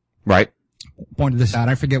Riley. Right. Pointed this out.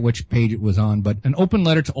 I forget which page it was on, but an open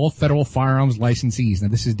letter to all federal firearms licensees. Now,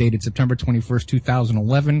 this is dated September 21st,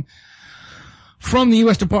 2011 from the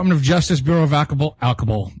U.S. Department of Justice, Bureau of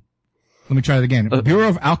Alcohol. Let me try it again. Bureau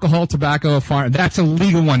of Alcohol, Tobacco, Fire. That's a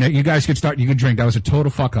legal one that you guys could drink. That was a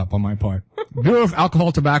total fuck up on my part. Bureau of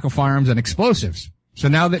Alcohol, Tobacco, Firearms, and Explosives. So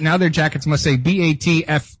now their jackets must say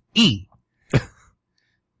BATFE.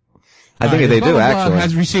 I think they do, actually.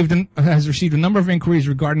 Has received a number of inquiries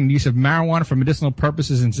regarding the use of marijuana for medicinal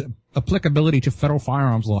purposes and its applicability to federal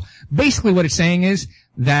firearms law. Basically, what it's saying is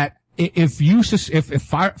that if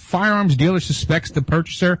firearms dealer suspects the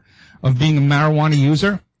purchaser of being a marijuana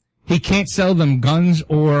user, he can't sell them guns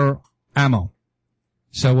or ammo.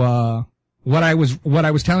 So, what I was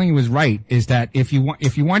telling you was right, is that if you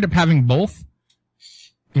wind up having both,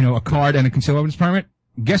 a card and a concealed weapons permit,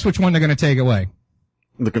 guess which one they're going to take away?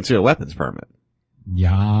 The concealed weapons permit.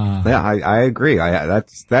 Yeah. Yeah, I agree.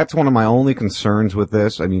 That's one of my only concerns with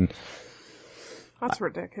this. That's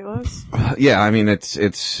ridiculous. Yeah,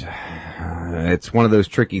 it's one of those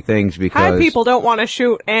tricky things because high people don't want to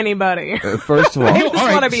shoot anybody. First of all, they just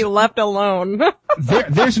want to be left alone.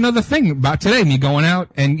 There's another thing about today, me going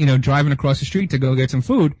out and, driving across the street to go get some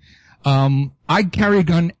food. I carry a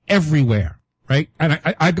gun everywhere, right? And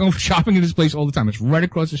I go shopping at this place all the time. It's right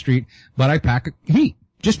across the street, but I pack heat.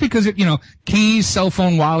 Just because keys, cell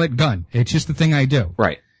phone, wallet, gun. It's just the thing I do.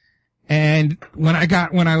 Right. And when I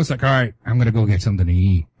was like, all right, I'm going to go get something to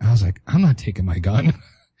eat, I was like, I'm not taking my gun.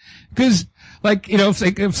 Cause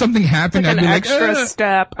if something happened, like I'd be an extra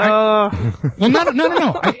step. Well,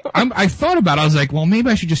 no. I thought about it. I was like, well,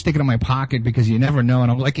 maybe I should just stick it in my pocket because you never know.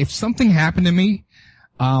 And I'm like, if something happened to me,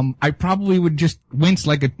 I probably would just wince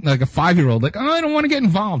like a 5-year-old. Like, I don't want to get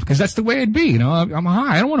involved because that's the way it'd be. I'm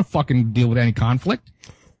high. I don't want to fucking deal with any conflict.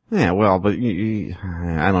 Yeah, well, but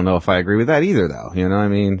I don't know if I agree with that either, though. You know what I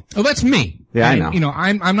mean? Oh, that's me. Yeah, and, I know.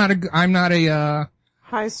 I'm not a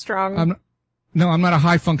high strung. I'm not a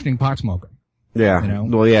high functioning pot smoker. Yeah.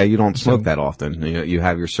 Well, yeah, you don't smoke that often. You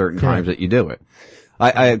have your certain times that you do it.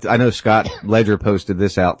 I know Scott Ledger posted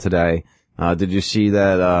this out today. Did you see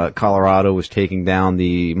that Colorado was taking down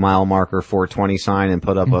the mile marker 420 sign and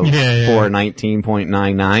put up a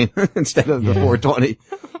 419.99 instead of the 420?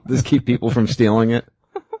 Just keep people from stealing it.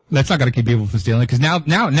 That's not going to keep people from stealing because now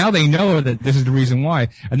they know that this is the reason why,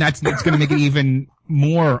 and it's going to make it even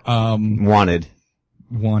more wanted.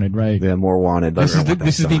 Wanted, right? Yeah, more wanted.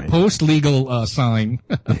 This is the post legal sign.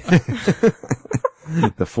 The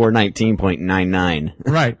 419.99.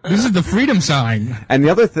 Right. This is the freedom sign. And the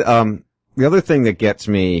other thing that gets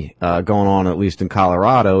me going on, at least in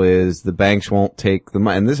Colorado, is the banks won't take the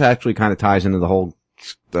money. And this actually kind of ties into the whole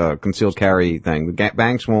concealed carry thing. The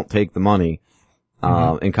banks won't take the money,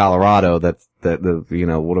 in Colorado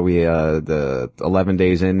what are we, the 11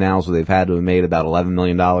 days in now, so they've had to have made about $11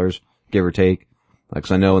 million, give or take. Like,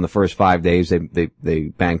 'cause I know in the first 5 days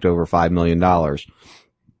they banked over $5 million.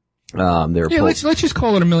 Let's just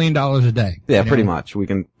call it $1 million a day. Yeah, pretty much. We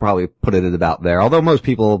can probably put it at about there. Although most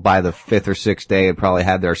people by the 5th or 6th day had probably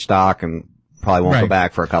had their stock and probably won't go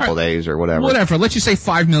back for a couple of days or whatever. Whatever. Let's just say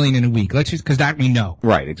 $5 million in a week. Cause that we know.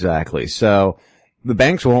 Right, exactly. So the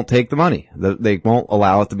banks won't take the money. They won't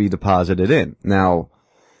allow it to be deposited in. Now,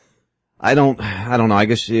 I don't know. I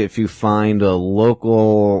guess if you find a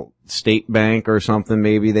local state bank or something,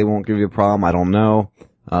 maybe they won't give you a problem. I don't know.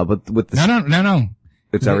 But with the No.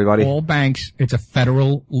 It's everybody? All banks. It's a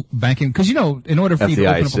federal banking, cause in order for you to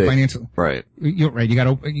open up a financial, right. You're right. You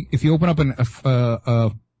gotta, if you open up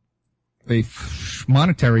a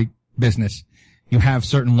monetary business, you have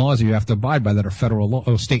certain laws that you have to abide by that are federal law,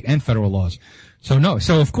 or state and federal laws. So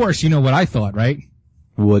of course, you know what I thought, right?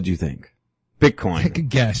 What'd you think? Bitcoin. Take a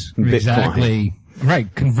guess. Bitcoin. Exactly.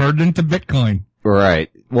 Right. Converted into Bitcoin.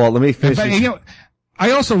 Right. Well, let me finish. Okay,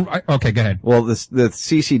 go ahead. Well, the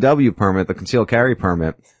CCW permit, the concealed carry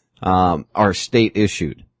permit, are state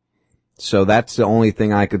issued. So that's the only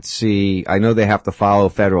thing I could see. I know they have to follow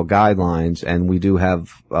federal guidelines, and we do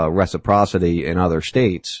have reciprocity in other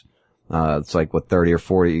states. It's like 30 or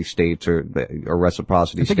 40 states or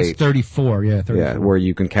reciprocity states. I think it's 34, yeah, 34. Yeah, where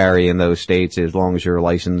you can carry in those states as long as you're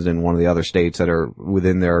licensed in one of the other states that are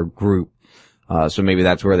within their group. So maybe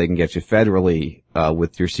that's where they can get you federally,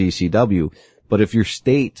 with your CCW. But if your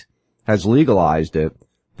state has legalized it,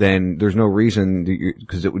 then there's no reason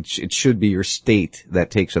because it should be your state that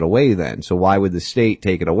takes it away then. So why would the state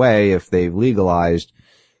take it away if they've legalized?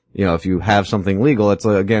 If you have something legal, it's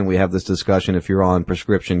again, we have this discussion if you're on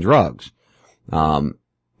prescription drugs.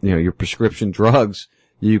 Your prescription drugs,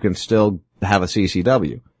 you can still have a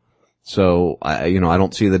CCW. So I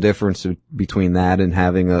don't see the difference between that and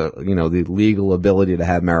having the legal ability to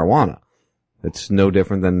have marijuana. It's no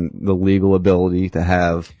different than the legal ability to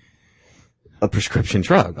have a prescription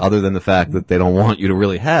drug, other than the fact that they don't want you to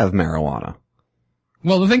really have marijuana.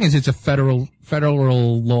 Well, the thing is, it's a federal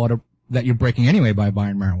law that you're breaking anyway by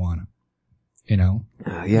buying marijuana.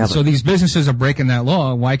 Yeah. So these businesses are breaking that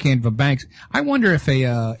law. Why can't the banks? I wonder if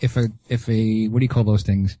a what do you call those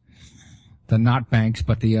things? The not banks,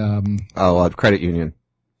 but the credit union.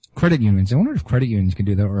 Credit unions. I wonder if credit unions can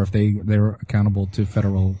do that, or if they're accountable to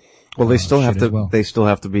federal. Well, they still have to. They still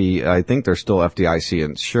have to be. I think they're still FDIC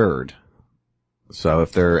insured. So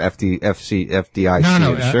if they're FDIC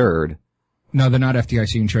insured. No, they're not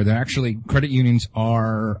FDIC insured. They're actually, credit unions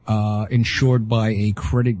are, insured by a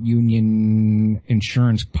credit union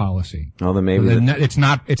insurance policy. Oh, then maybe. It's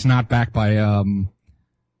not backed by,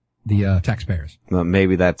 the taxpayers. Well,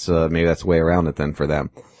 maybe that's the way around it then for them.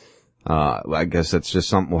 I guess that's just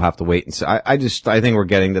something we'll have to wait and see. I think we're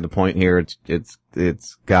getting to the point here.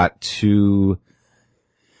 It's gotten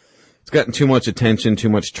too much attention, too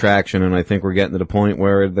much traction, and I think we're getting to the point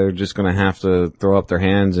where they're just going to have to throw up their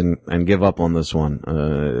hands and give up on this one.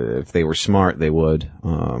 If they were smart, they would.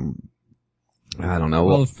 I don't know.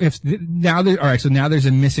 Well, now there's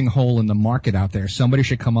a missing hole in the market out there. Somebody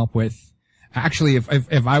should come up with. Actually,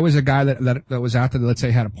 if I was a guy that was out there, that, let's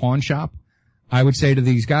say, had a pawn shop, I would say to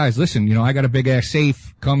these guys, listen, I got a big ass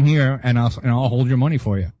safe. Come here, and I'll hold your money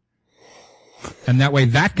for you. And that way,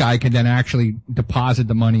 that guy could then actually deposit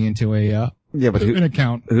the money into an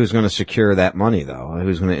account. Who's going to secure that money, though?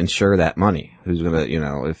 Who's going to insure that money? Who's going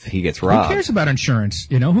to, if he gets robbed? Who cares about insurance?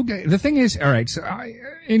 The thing is, all right, so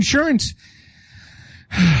insurance.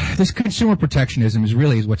 This consumer protectionism is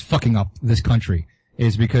what's fucking up this country.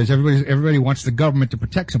 Is because everybody wants the government to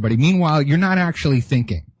protect somebody. Meanwhile, you're not actually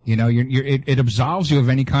thinking. It absolves you of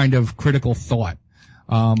any kind of critical thought.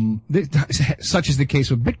 Such is the case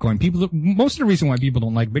with Bitcoin. Most of the reason why people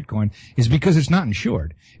don't like Bitcoin is because it's not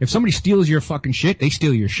insured. If somebody steals your fucking shit, they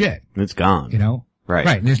steal your shit. It's gone. Right.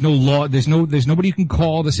 Right. There's no law, there's nobody you can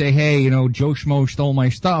call to say, hey, Joe Schmo stole my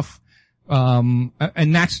stuff. And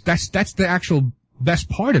that's the actual best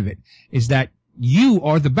part of it, is that you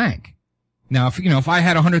are the bank. Now, if I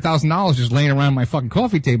had $100,000 just laying around my fucking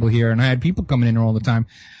coffee table here and I had people coming in there all the time,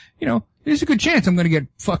 there's a good chance I'm going to get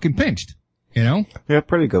fucking pinched. Yeah,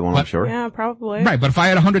 pretty good one, I'm sure. Yeah, probably. Right, but if I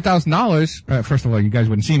had $100,000, first of all, you guys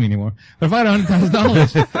wouldn't see me anymore. But if I had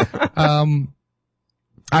 $100,000,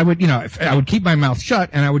 I would keep my mouth shut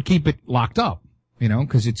and I would keep it locked up,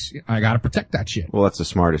 cause I gotta protect that shit. Well, that's the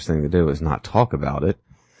smartest thing to do, is not talk about it.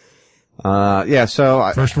 Yeah,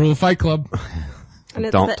 so. First rule of Fight Club. And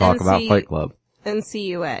it's don't talk about Fight Club.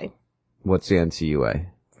 NCUA. What's the NCUA?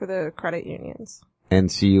 For the credit unions.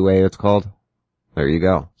 NCUA, it's called. There you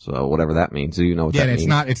go. So whatever that means, do you know what that means?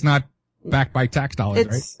 Yeah, it's not backed by tax dollars,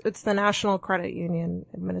 right? It's the National Credit Union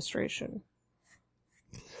Administration.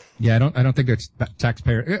 Yeah, I don't think it's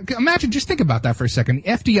taxpayer. Imagine, just think about that for a second.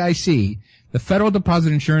 The FDIC, the Federal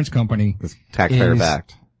Deposit Insurance Company, It's taxpayer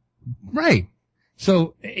backed. Right.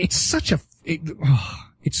 So it's such a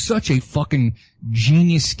fucking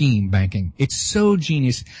genius scheme, banking. It's so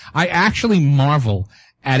genius. I actually marvel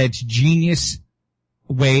at its genius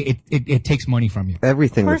way it takes money from you.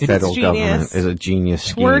 Everything the federal government is a genius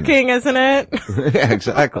scheme. It's working, isn't it? Yeah,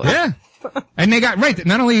 exactly. Yeah. And they got, right,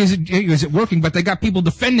 not only is it working, but they got people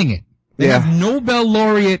defending it. They Yeah. have Nobel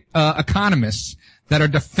laureate economists that are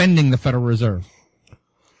defending the Federal Reserve.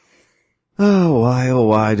 Oh,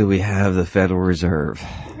 why do we have the Federal Reserve?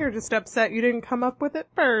 You're just upset you didn't come up with it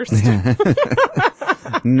first.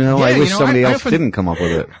 No, Yeah, I wish somebody else often didn't come up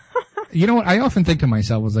with it. You know what? I often think to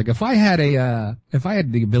myself, was like, if I had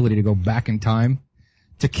the ability to go back in time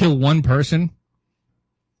to kill one person,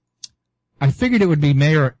 I figured it would be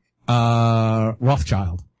Mayor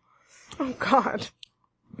Rothschild. Oh God.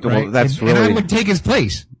 Right? Well, that's and I would take his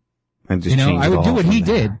place. And just I would all do what from he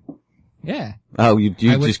there. did. Yeah. Oh, you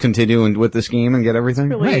just continue with the scheme and get everything?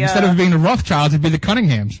 Really, Right. Instead of being the Rothschilds, it'd be the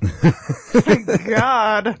Cunninghams.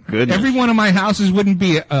 God. Goodness. Every one of my houses wouldn't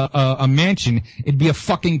be a mansion. It'd be a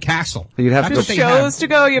fucking castle. You'd have Just to. shows to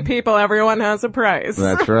go, you people. Everyone has a price.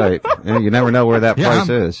 That's right. Yeah, you never know where that Yeah, price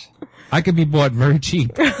is. I could be bought very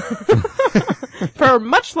cheap. For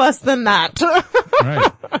much less than that.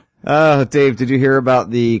 Right. Dave, did you hear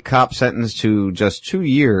about the cop sentenced to just 2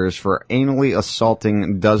 years for anally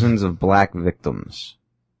assaulting dozens of black victims?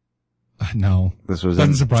 No. This was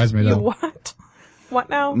Doesn't surprise me, You though. what? What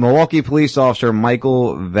now? Milwaukee police officer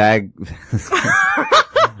Michael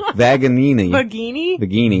Vaganini.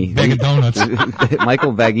 Bagini? Bag of donuts.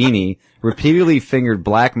 Michael Vaghini repeatedly fingered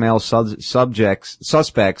black male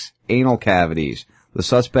suspects' anal cavities. The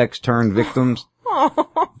suspects turned victims.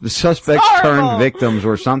 The suspects turned victims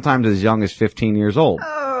were sometimes as young as 15 years old.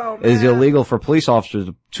 Oh, It is illegal for police officers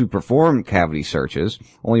to perform cavity searches.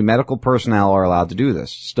 Only medical personnel are allowed to do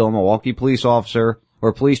this. Still, Milwaukee police officer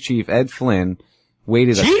or police chief Ed Flynn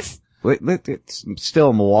waited.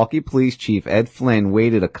 Still, Milwaukee police chief Ed Flynn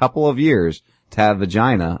waited a couple of years to have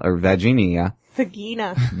vagina or vaginia.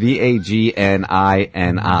 Vagina.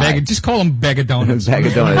 Vaginini. Just call them bag of donuts. Bag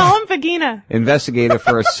of donuts. Call him Vagina. Investigated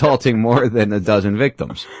for assaulting more than a dozen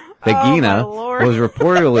victims. Vagina Lord. was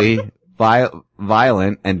reportedly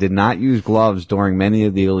violent and did not use gloves during many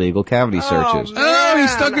of the illegal cavity searches. Oh, he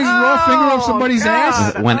stuck his raw finger up somebody's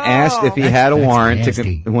ass. When asked if he had a That's warrant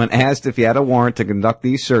nasty. when asked if he had a warrant to conduct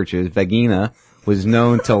these searches, Vagina was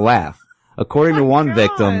known to laugh. According to one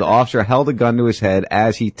victim, the officer held a gun to his head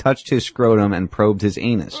as he touched his scrotum and probed his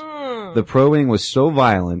anus. The probing was so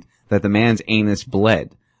violent that the man's anus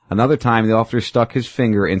bled. Another time, the officer stuck his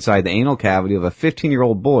finger inside the anal cavity of a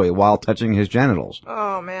 15-year-old boy while touching his genitals.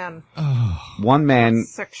 Oh, man. One man,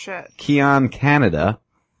 Sick shit. Keon Canada.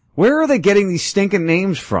 Where are they getting these stinking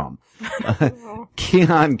names from?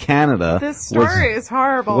 Keon Canada. This story is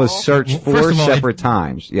horrible. Was searched Well, first 4 of all, separate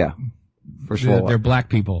times. Yeah. First of all, They're black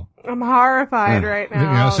people. I'm horrified right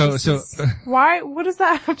now. You know, Why? What does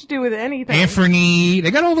that have to do with anything? Anthony,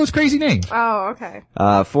 they got all those crazy names. Oh, okay.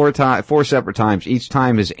 4 separate times. Each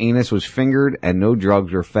time his anus was fingered and no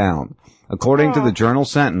drugs were found. According to the Journal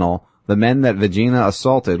Sentinel, the men that Vagina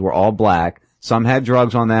assaulted were all black. Some had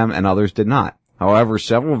drugs on them and others did not. However,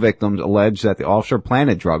 several victims alleged that the officer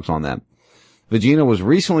planted drugs on them. Vagina was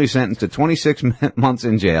recently sentenced to 26 months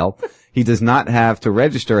in jail. He does not have to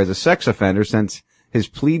register as a sex offender since his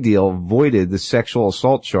plea deal voided the sexual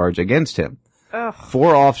assault charge against him. Ugh.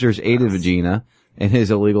 4 officers aided Vagina in his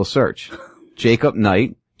illegal search. Jacob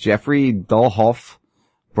Knight, Jeffrey Dulhoff,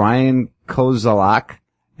 Brian Kozalak,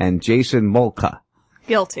 and Jason Molka.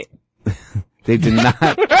 Guilty. They did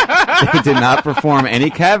not perform any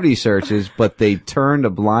cavity searches, but they turned a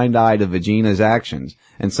blind eye to Vagina's actions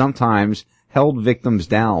and sometimes held victims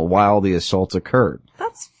down while the assaults occurred.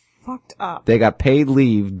 That's fucked up. They got paid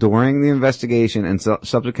leave during the investigation and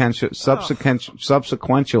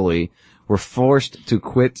subsequently were forced to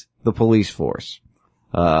quit the police force.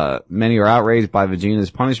 Many are outraged by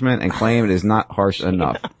Vagina's punishment and claim it is not harsh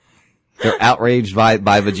enough. They're outraged by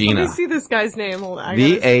Vagina. Let me see this guy's name. Hold on.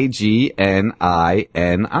 Vagini.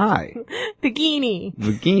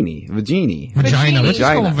 Vagini. Vagini. Vagina. Let's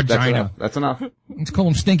just call him vagina. That's enough. Let's call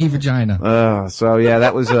him stinky vagina. So yeah,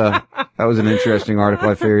 that was an interesting article.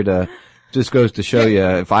 I figured, just goes to show you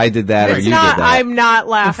if I did that or you did that. I'm not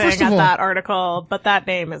laughing Well, first of at all- that article, but that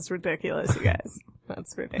name is ridiculous, you guys.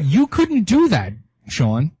 That's ridiculous. You couldn't do that,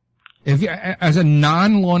 Sean. If you, as a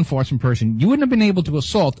non-law enforcement person, you wouldn't have been able to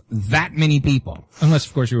assault that many people, unless,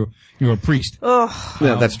 of course, you're a priest. Ugh.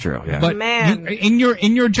 Yeah, that's true. Yeah. But Man. in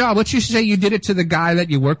your job, let's just say you did it to the guy that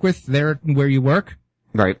you work with there where you work.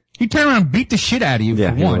 Right. He'd turn around and beat the shit out of you Yeah,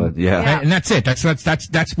 for he one. would, yeah. And that's it. That's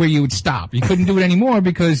where you would stop. You couldn't do it anymore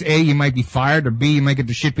because A, you might be fired, or B, you might get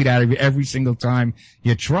the shit beat out of you every single time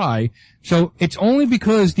you try. So it's only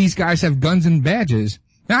because these guys have guns and badges.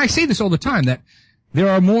 Now I say this all the time, that there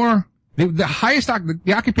are more,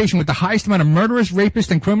 the occupation with the highest amount of murderers,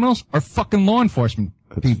 rapists, and criminals are fucking law enforcement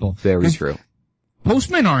people. Very true.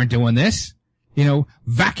 Postmen aren't doing this. You know,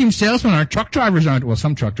 vacuum salesmen aren't, truck drivers aren't, well,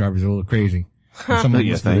 some truck drivers are a little crazy. Some of them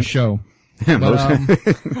listen to the show. But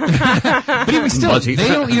even still, they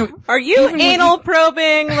don't, you know. Are you anal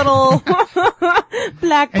probing little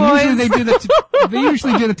black boys? And usually they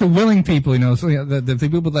usually do that to willing people, you know, so, you know, the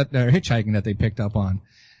people that are hitchhiking that they picked up on.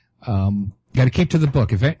 Gotta keep to the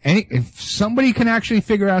book. If somebody can actually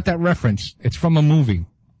figure out that reference, it's from a movie.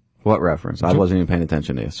 What reference? I wasn't even paying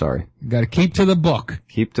attention to you. Sorry. Gotta keep to the book.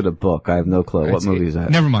 Keep to the book. I have no clue. What movie is that?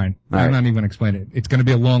 Never mind. All I'm right. not even gonna explain it. It's gonna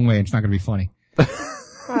be a long way. It's not gonna be funny.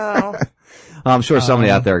 Oh, I'm sure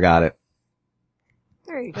somebody out there got it.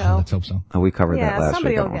 there you go. Let's hope so. Oh, we covered Yeah, that last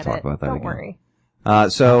somebody week. I will don't want get to talk it. about that Don't again. worry.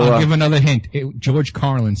 I'll give another hint. George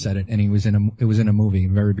Carlin said it, and it was in a movie,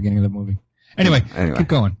 the very beginning of the movie. Anyway. Keep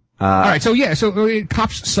going. All right, so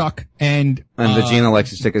cops suck, and Vagina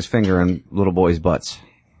likes to stick his finger in little boys' butts.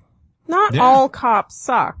 Not all cops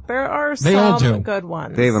suck. There are They all some do. good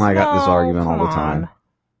ones. Dave and I got this argument all the come time. on.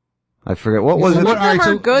 I forget what was Some it. of them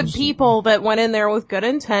are good people that went in there with good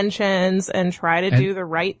intentions and try to And- do the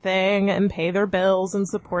right thing and pay their bills and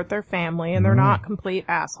support their family, and they're not complete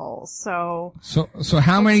assholes. So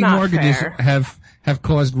how many not mortgages fair. have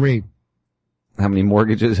caused rape? How many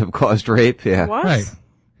mortgages have caused rape? Yeah. what? Right.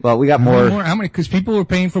 Well, we got more. How many? Because people were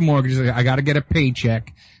paying for mortgages. I got to get a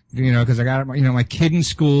paycheck, you know, because I got, you know, my kid in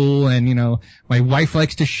school, and you know, my wife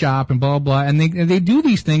likes to shop and blah blah. And they do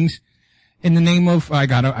these things in the name of I'm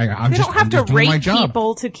They don't have just to doing my rape job.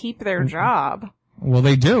 people to keep their job. Well,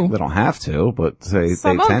 they do. They don't have to, but they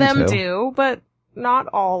Some of tend them to. do, but not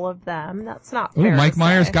all of them. That's not Ooh, fair. Mike to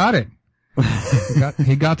Myers say. got it.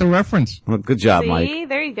 he got the reference. Well, good job, See, Mike.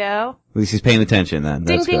 there you go. At least he's paying attention then.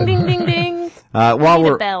 Ding, That's ding, good. ding, ding, ding. While Need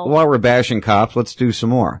a we're bell. bashing cops, let's do some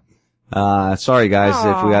more. Sorry guys,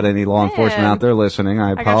 if we got any law enforcement man. out there listening,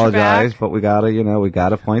 I got your apologize, back. but we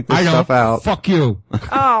gotta point this I don't. stuff out. Fuck you.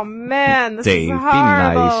 Oh man, this Dave, is be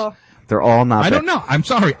horrible. nice. They're all not. I don't know. I'm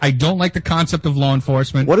sorry. I don't like the concept of law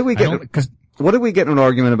enforcement. What did we I get? don't- 'cause What did we get in an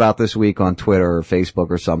argument about this week on Twitter or Facebook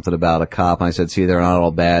or something about a cop? And I said, see, they're not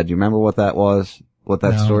all bad. Do you remember what that was? What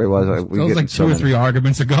that No. story was? That was like two or three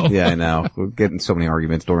arguments ago. Yeah, I know. We're getting so many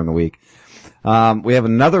arguments during the week. We have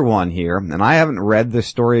another one here, and I haven't read this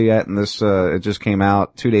story yet, and this, it just came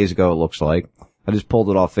out 2 days ago, it looks like. I just pulled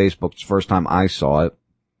it off Facebook. It's the first time I saw it.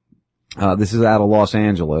 This is out of Los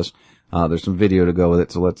Angeles. There's some video to go with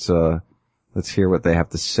it, so let's hear what they have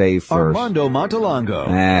to say first. Armando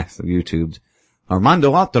Montalongo. So YouTube's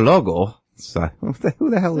Armando Montalongo. Who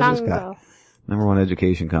the hell is this guy? Longo. Number one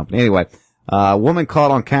education company. Anyway, a woman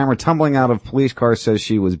caught on camera tumbling out of a police car says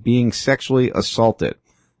she was being sexually assaulted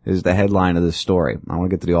is the headline of this story. I want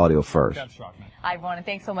to get to the audio first. Hi, everyone, and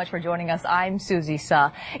thanks so much for joining us. I'm Susie Suh.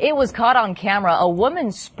 It was caught on camera. A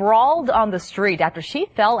woman sprawled on the street after she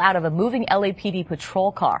fell out of a moving LAPD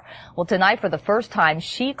patrol car. Well, tonight, for the first time,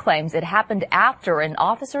 she claims it happened after an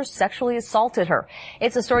officer sexually assaulted her.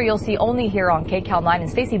 It's a story you'll see only here on KCAL 9, and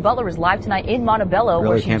Stacey Butler is live tonight in Montebello, Really?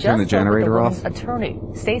 where she Can't just turn the spoke with the generator woman's off? attorney.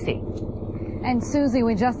 Stacey. And Susie,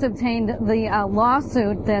 we just obtained the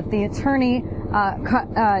lawsuit that the attorney,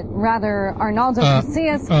 Arnaldo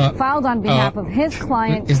Casillas, filed on behalf of his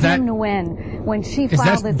client, is that- Kim Nguyen, when she is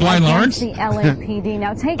filed that this Blind against Lawrence? the LAPD.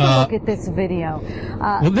 Now take a look at this video.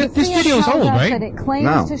 Well, this Casillas video is tells old, us right? that it claims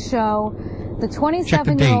No. to show the Check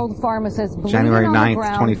the 27-year-old pharmacist bleeding January on 9th, the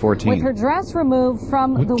ground 2014. with her dress removed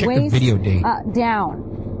from the Check the waist video date. down.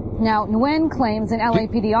 Now, Nguyen claims an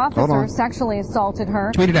LAPD officer on. sexually assaulted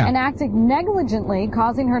her Tweet it out. and acted negligently,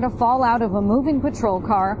 causing her to fall out of a moving patrol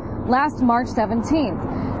car last March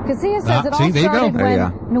 17th. Casillas says it all see, there you go. started There you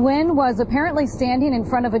when Nguyen was apparently standing in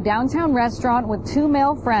front of a downtown restaurant with two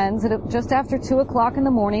male friends at just after 2 o'clock in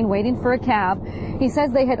the morning waiting for a cab. He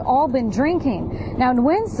says they had all been drinking. Now,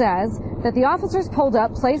 Nguyen says that the officers pulled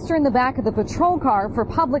up, placed her in the back of the patrol car for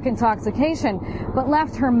public intoxication, but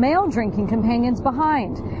left her male drinking companions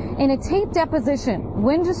behind. In a taped deposition,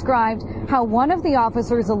 Nguyen described how one of the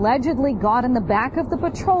officers allegedly got in the back of the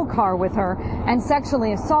patrol car with her and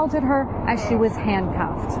sexually assaulted her as she was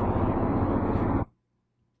handcuffed.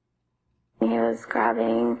 He was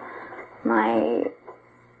grabbing my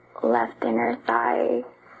left inner thigh,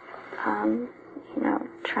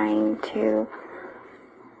 trying to,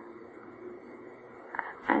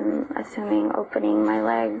 I'm assuming opening my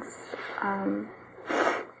legs,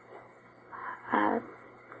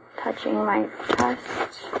 touching my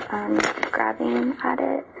chest, grabbing at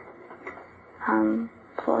it,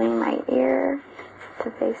 pulling my ear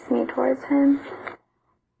to face me towards him.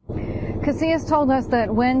 Casillas told us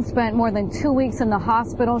that Wynn spent more than 2 weeks in the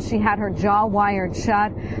hospital. She had her jaw wired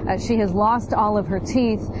shut. She has lost all of her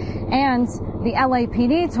teeth. And the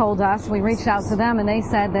LAPD told us, we reached out to them, and they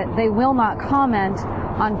said that they will not comment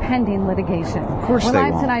on pending litigation. Of course We're they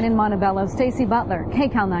live won't. tonight in Montebello. Stacey Butler,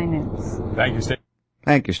 KCAL 9 News. Thank you, Stacey.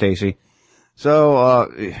 Thank you, Stacey. So,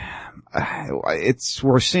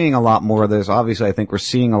 we're seeing a lot more of this. Obviously, I think we're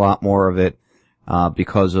seeing a lot more of it,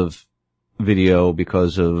 because of video,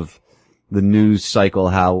 because of the news cycle,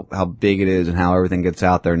 how big it is and how everything gets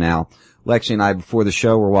out there now. Lexi and I, before the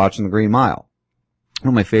show, were watching The Green Mile. One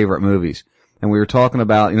of my favorite movies. And we were talking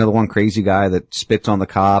about, the one crazy guy that spits on the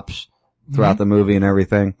cops throughout the movie and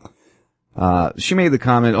everything. She made the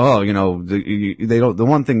comment, the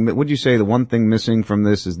one thing, what'd you say, the one thing missing from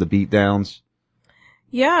this is the beatdowns?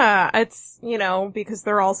 Yeah, it's, because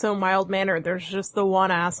they're all so mild-mannered. There's just the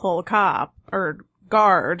one asshole cop, or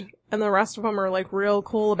guard, and the rest of them are, real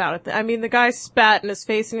cool about it. I mean, the guy spat in his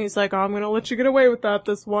face, and he's like, I'm gonna let you get away with that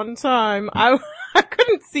this one time. I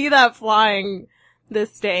couldn't see that flying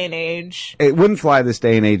this day and age. It wouldn't fly this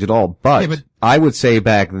day and age at all, but I would say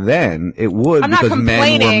back then it would, I'm not because men were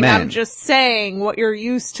complaining, men. I'm just saying what you're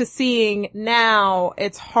used to seeing now,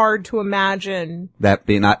 it's hard to imagine That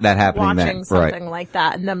happening watching then, something right. like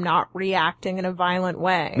that and them not reacting in a violent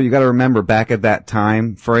way. But you gotta remember, back at that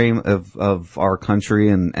time frame of our country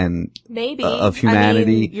and Maybe. of humanity. I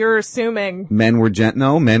mean, you're assuming. Men were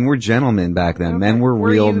gentlemen back then. Okay. Men were Were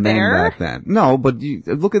real you men there? back then. No, but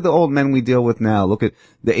look at the old men we deal with now. Look at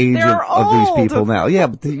the age of these people now. Yeah,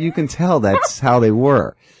 but you can tell that's how they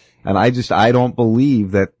were. And I don't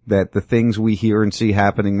believe that the things we hear and see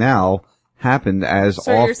happening now happened as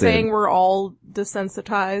So often. you're saying we're all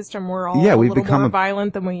desensitized and we're all Yeah, a we've little become more a-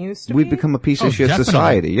 violent than we used to We've be? become a piece of shit definitely.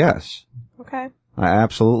 society, yes. Okay. I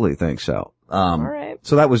absolutely think so. All right.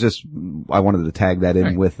 So that was just, I wanted to tag that in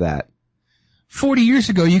Right. with that. 40 years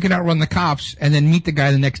ago, you could outrun the cops and then meet the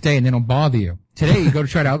guy the next day and they don't bother you. Today, you go to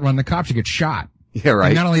try to outrun the cops, you get shot. Yeah, right.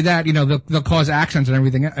 And not only that, they'll cause accidents and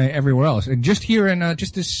everything everywhere else. And just here in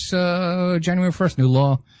just this January 1st,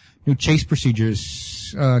 new chase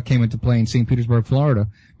procedures came into play in St. Petersburg, Florida,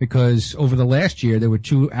 because over the last year there were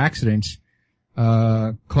 2 accidents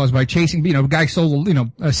caused by chasing. A guy sold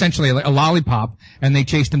essentially a lollipop, and they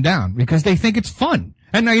chased him down because they think it's fun.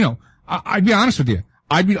 And now I'd be honest with you.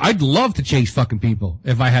 I'd love to chase fucking people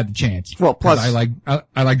if I had the chance. Well, plus 'Cause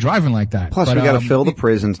I like driving like that. Plus, But, we got to fill the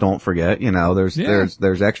prisons. Don't forget,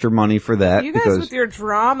 there's extra money for that. You guys because with your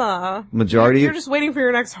drama. majority- You're just waiting for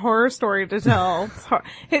your next horror story to tell. It's hard.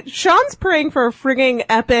 Sean's praying for a frigging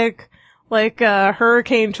epic,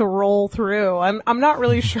 hurricane to roll through. I'm not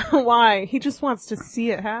really sure why. He just wants to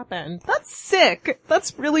see it happen. That's sick.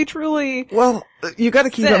 That's really, truly. Well, you got to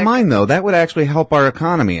keep sick. in mind though, that would actually help our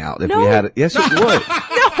economy out if No. we had it. Yes, it would. No,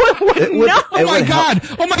 it would It would- not. it Oh my would help.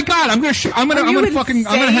 God! Oh my God! I'm gonna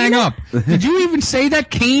you hang up. Did you even say that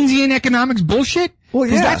Keynesian economics bullshit? Well,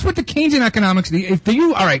 'Cause yeah. that's what the Keynesian economics.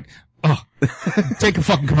 All right. Oh, take a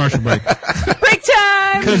fucking commercial break. Break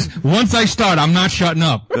time! Because once I start, I'm not shutting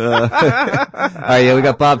up. All right, yeah, we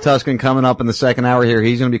got Bob Tuscan coming up in the second hour here.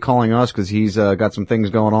 He's going to be calling us because he's got some things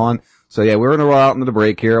going on. So yeah, we're going to roll out into the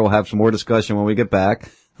break here. We'll have some more discussion when we get back.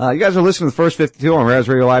 You guys are listening to the First 52 on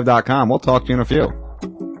RazRadioLive.com. We'll talk to you in a few.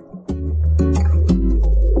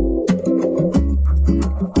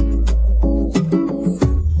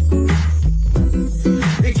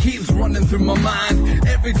 It keeps running through my mind.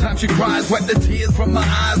 Every time she cries, wipe the tears from my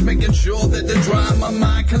eyes, making sure that they're dry. My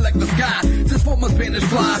mind collect the sky, just for my Spanish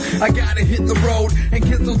fly. I gotta hit the road and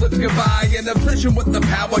kiss those lips goodbye. An obsession with the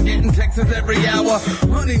power, getting texts every hour.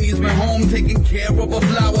 Honey needs me home, taking care of a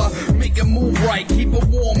flower. Make it move right, keep it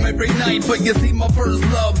warm every night. But you see, my first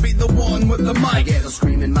love be the one with the mic. I get her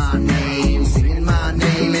screaming my name, singing my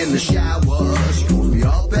name in the shower. She calls me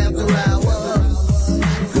up after hours,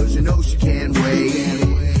 'cause you know she can't wait.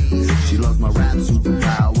 She loves my rap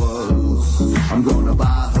superpowers. I'm gonna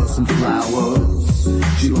buy her some flowers.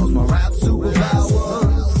 She loves my rap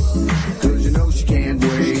superpowers, 'cause you know she can't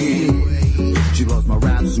wait. She loves my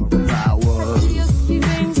rap superpowers. Dias que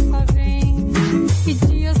vem só vem, e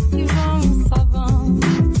dias que vão só vão.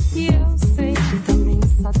 E eu sei que também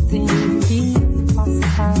só tem que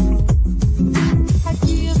passar. Há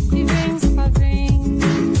dias que vem só vem,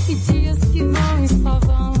 e dias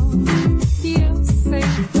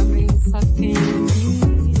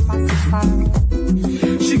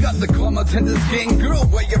skin, girl,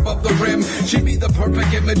 way above the rim. She be the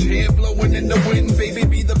perfect image, hair blowing in the wind. Baby,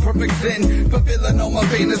 be the perfect sin, fulfilling all my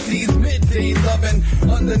fantasies. Midday loving,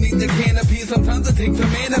 underneath the canopy. Sometimes it takes a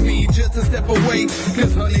man of me just to step away.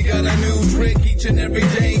 Cause honey got a new trick each and every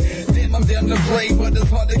day. Damn, I'm down to play, but it's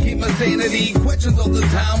hard to keep my sanity. Questions all the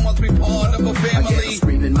time, once we part of a family. I get her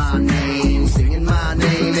screaming my name, singing my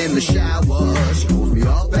name in the shower. She pulls me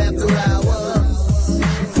up after hours,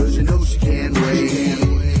 cause you know she can't wait.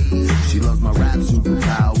 She loves my rap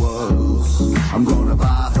superpowers. I'm gonna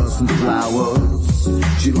buy her some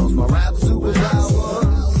flowers. She loves my rap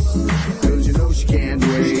superpowers, cause you know she can't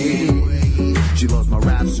wait. She loves my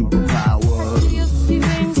rap superpowers.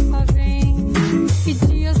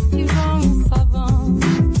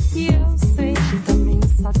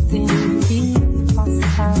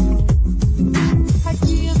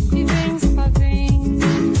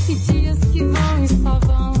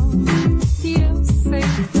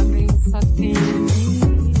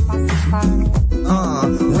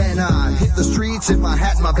 In my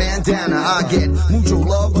hat, my bandana, I get mucho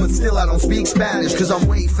love, but still I don't speak Spanish, cause I'm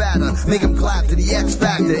way fatter, make them clap to the X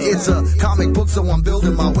Factor. It's a comic book, so I'm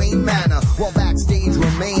building my Wayne Manor, while backstage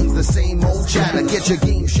remains the same old chatter. Get your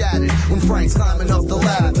game shattered when Frank's climbing up the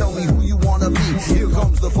ladder. Tell me who you wanna be, here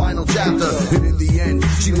comes the final chapter. And in the end,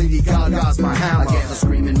 she Lady Gaga's my hammer. I get her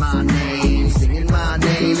screaming my name, singing my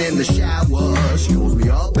name in the shower. She calls me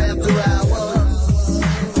up after hours,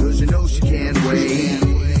 cause you know she can't wait.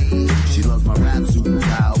 She loves my rap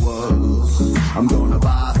superpowers. I'm gonna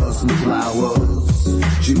buy her some flowers.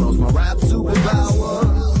 She loves my rap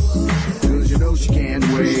superpowers, cause you know she can't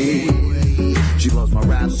wait. She loves my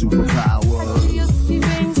rap superpowers. Dias que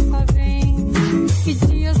vem só vem, e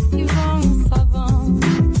dias que vão só vão.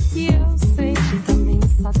 E eu sei que também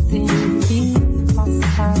só tem que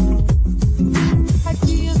passar. Há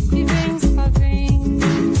dias que vem só vem,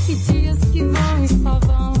 e dias que vão e só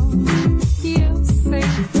vão. E eu sei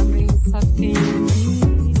que também só tem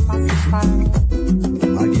que passar.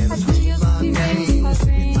 Há dias que vem só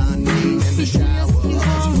vem, e dias que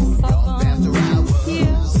vão só vão. E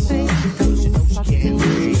eu sei que também só tem que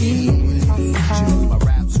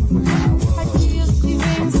passar. Há dias que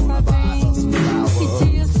vem só vem, e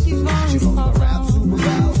dias que vão e só vão.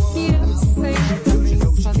 E eu sei que também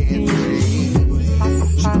só tem que passar.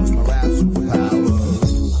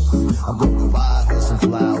 I'm gonna buy her some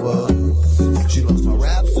flowers. She loves my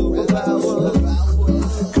rap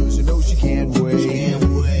superpowers, cause you know she can't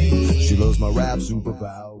wait. She loves my rap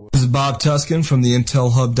superpowers. This is Bob Tuskin from the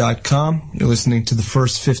IntelHub.com. You're listening to the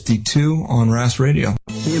First 52 on RAS Radio.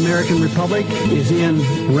 The American Republic is in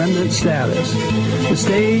remnant status. The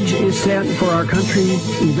stage is set for our country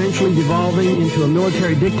eventually devolving into a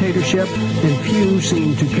military dictatorship, and few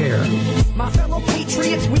seem to care. My fellow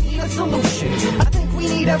patriots, we need a solution. I think we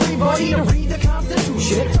need everybody to read the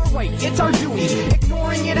Constitution. It's our right, it's our duty.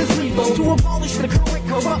 Ignoring it is lethal. To abolish the current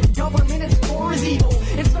corrupt government, its core is evil.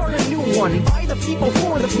 And start a new one, by the people,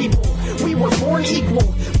 for the people. We were born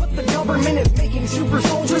equal, but the government is making super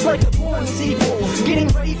soldiers like the born sequel. Getting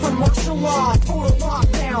ready for martial law, total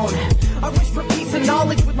lockdown. I wish for peace and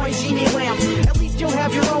knowledge with my genie lamp. At least you'll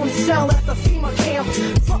have your own cell at the FEMA camp.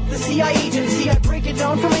 Fuck the CIA agency, I break it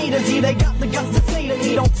down from A to Z. They got the guts to say to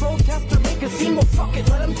me, don't protest or make a scene, well fuck it,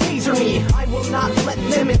 let them taser me. I will not let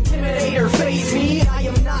them intimidate or faze me. I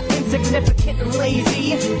am not insignificant and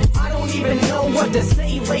lazy. I don't even know what to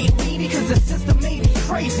say lately, because the system made me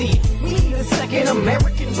crazy. We need a second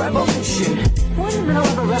American revolution. What in the hell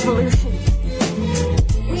of a revolution?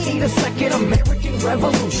 We need a second American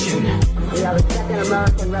revolution. We have a second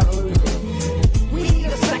American revolution. We need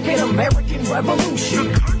a second American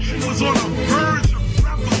revolution. The country was on the verge of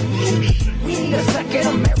revolution. We need a second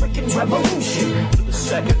American revolution. The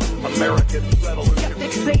second American revolution.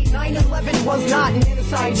 Skeptics say 9/11 was not an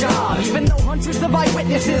inside job, even though hundreds of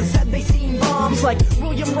eyewitnesses said they seen bombs like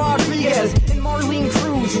William Rodriguez and Marlene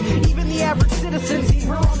Cruz. Even the average citizens seen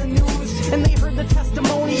her on the news, and they heard the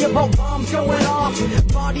testimony about bombs going off,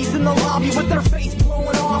 bodies in the lobby with their face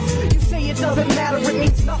blowing off. You say it doesn't matter, it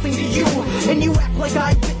means nothing to you, and you act like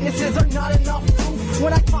eyewitnesses are not enough proof.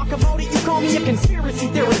 When I talk about it, you call me a conspiracy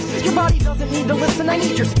theorist. Your body doesn't need to listen, I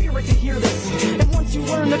need your spirit to hear this. And once you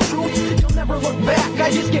learn the truth, you'll never look back. I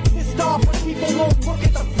just get pissed off when people won't look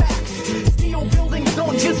at the facts. Steel buildings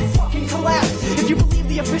don't just fucking collapse. If you believe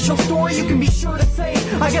the official story, you can be sure to say,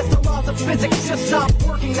 I guess the laws of physics just stopped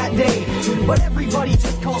working that day. But everybody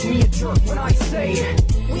just calls me a jerk when I say,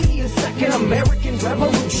 we need a second American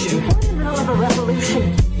revolution. What in the hell of a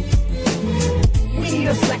revolution? We need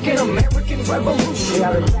a second American revolution. We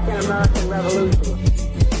have a second American revolution.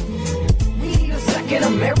 We need a second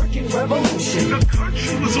American revolution. The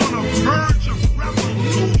country was on the verge of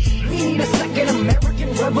We need a second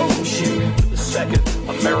American revolution. The second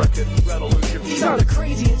American Revolution. These are the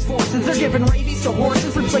craziest forces. They're giving rabies to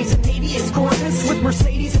horses, replacing habeas corpus with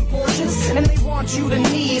Mercedes and Porsches, and they want you to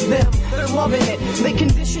need them. They're loving it. They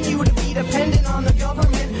condition you to be dependent on the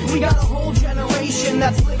government. We got a whole generation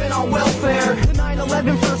that's living on welfare. The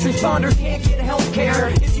 9/11 first responders can't get health care.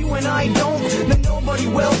 If you and I don't, then nobody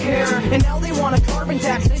will care. And now they want a carbon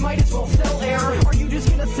tax. They might as well sell air. Are you just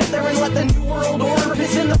gonna sit there and let the new world order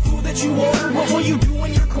piss in the food that you ordered? What will you do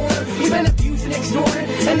when you're cornered? We've been abused and extorted,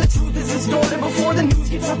 and the truth is distorted before the news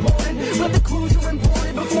gets reported. But the clues are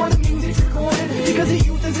important before the music's recorded, because the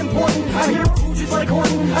youth is important. I hear hooches like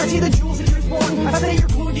Horton. I see the jewels that you're sporting. I say you're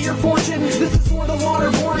glued to your fortune. This is for the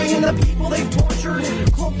waterboarding and the people they've tortured.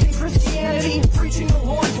 Cloaked in Christianity, preaching the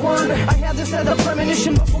Lord's word. I had this as a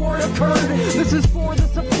premonition before it occurred. This is for the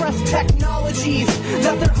suppressed technologies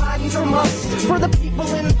that they're hiding from us. For the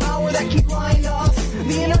people in power that keep lying to us.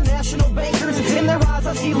 The international bankers, in their eyes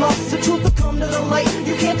I see lust. The truth will come to the light.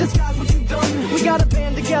 You can't disguise what you've done. We gotta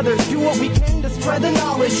band together, do what we can to spread the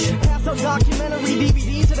knowledge. Pass out documentary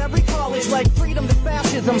DVDs at every college, like Freedom to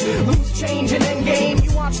Fascism, Loose Change and Endgame.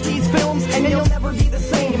 You watch these films and you'll never be the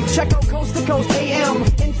same. Check out Coast to Coast AM,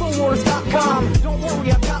 Infowars.com. Don't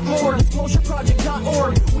worry, I've got more.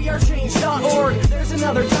 DisclosureProject.org, WeAreChange.org. There's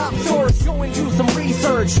another top source. Go and do some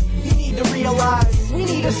research. You need to realize we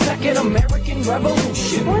need a second American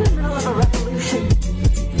revolution. We're in the middle of a revolution.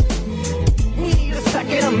 We need a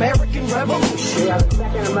second American revolution. We have a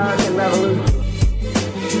second American revolution.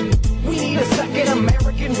 We need a second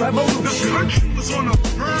American revolution. The country was on the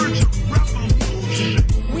verge of revolution.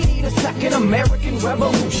 We need a second American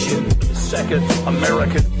revolution. The second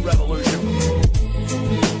American Revolution.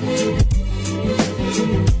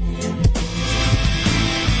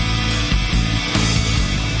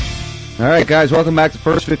 All right, guys, welcome back to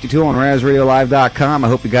First 52 on RazRadioLive.com. I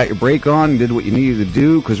hope you got your break on, did what you needed to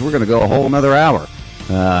do, because we're going to go a whole another hour.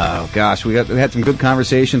 Oh, gosh, we had some good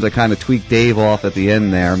conversations. I kind of tweaked Dave off at the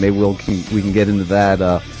end there. Maybe we can get into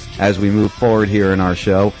that as we move forward here in our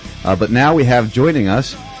show. But now we have joining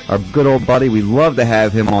us our good old buddy. We'd love to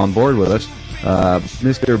have him on board with us,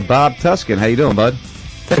 Mr. Bob Tuskin. How you doing, bud?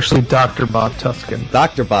 It's actually Dr. Bob Tuskin.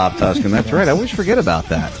 Dr. Bob Tuskin, that's right. I always forget about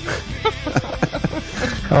that.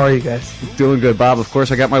 How are you guys? Doing good, Bob. Of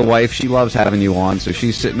course, I got my wife. She loves having you on, so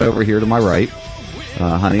she's sitting over here to my right.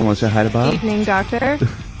 Honey, you want to say hi to Bob? Evening, Doctor.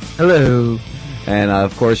 Hello. And,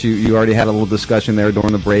 of course, you already had a little discussion there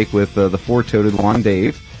during the break with the four-toed one,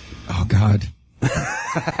 Dave. Oh, God.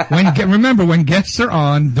 Remember, when guests are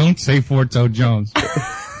on, don't say Four-Toed Jones.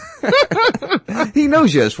 He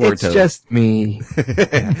knows you as Four-Toed. It's just me.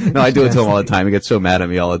 No, I do it to him all the time. He gets so mad at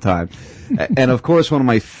me all the time. And, of course, one of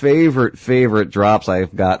my favorite drops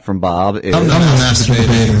I've got from Bob is... I'm a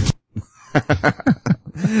masturbator.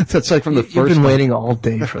 That's like from the first... You've been waiting all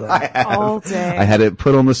day for that. All day. I had it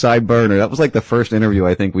put on the side burner. That was like the first interview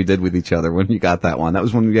I think we did with each other when you got that one. That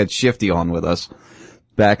was when we had Shifty on with us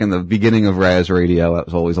back in the beginning of Raz Radio. That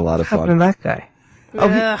was always a lot of fun. What happened to that guy?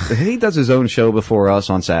 Oh, he does his own show before us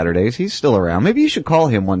on Saturdays. He's still around. Maybe you should call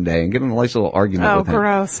him one day and get in a nice little argument with him. Oh,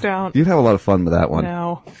 gross, don't. You'd have a lot of fun with that one.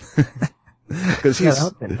 No. Because that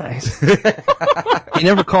would have been nice. He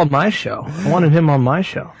never called my show. I wanted him on my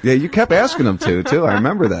show. Yeah, you kept asking him to, too. I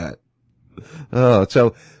remember that. Oh,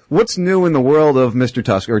 so what's new in the world of Mr.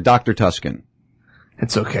 Tuskin, or Dr. Tuskin?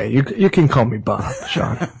 It's okay. You can call me Bob,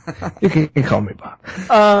 Sean. You can call me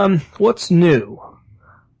Bob. What's new?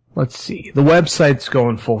 Let's see. The website's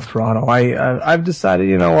going full throttle. I've decided,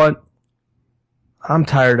 you know what? I'm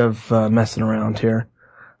tired of messing around here.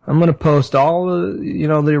 I'm going to post all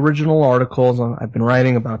the original articles. I've been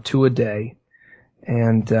writing about 2 a day.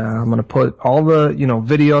 And I'm going to put all the,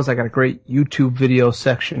 videos. I got a great YouTube video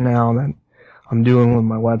section now that I'm doing with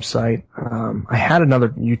my website. I had another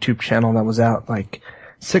YouTube channel that was out like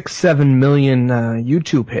 6-7 million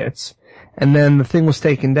YouTube hits. And then the thing was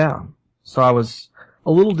taken down. So I was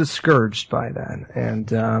a little discouraged by that.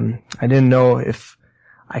 And I didn't know if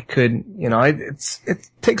I could, it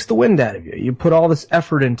takes the wind out of you. You put all this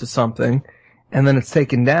effort into something, and then it's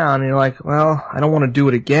taken down, and you're like, well, I don't want to do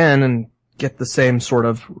it again and get the same sort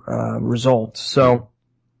of result. So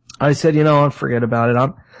I said, forget about it.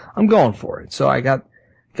 I'm going for it. So I got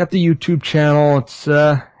the YouTube channel.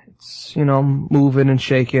 It's moving and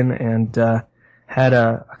shaking, and had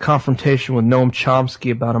a confrontation with Noam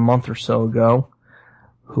Chomsky about a month or so ago,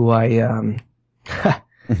 who I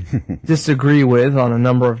disagree with on a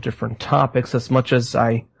number of different topics. As much as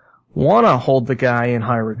I want to hold the guy in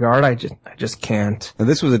high regard, I just can't. And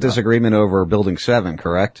this was a disagreement over Building 7,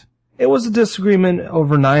 correct? It was a disagreement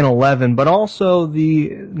over 9/11, but also the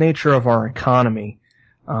nature of our economy.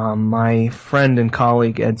 My friend and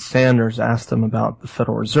colleague Ed Sanders asked him about the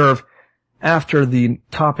Federal Reserve after the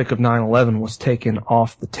topic of 9/11 was taken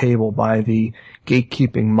off the table by the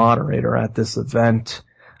gatekeeping moderator at this event.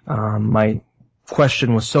 My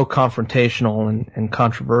question was so confrontational and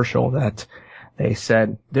controversial that they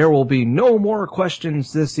said, "There will be no more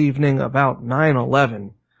questions this evening about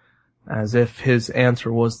 9/11," as if his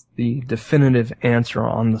answer was the definitive answer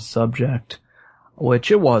on the subject, which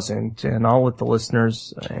it wasn't. And I'll let the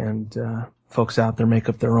listeners and folks out there make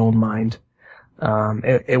up their own mind.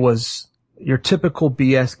 It was your typical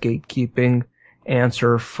BS gatekeeping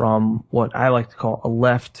answer from what I like to call a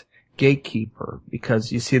left gatekeeper,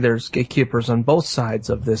 because you see there's gatekeepers on both sides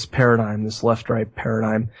of this paradigm, this left-right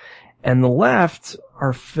paradigm, and the left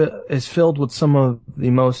is filled with some of the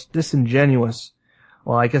most disingenuous,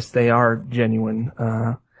 well, I guess they are genuine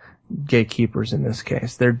gatekeepers in this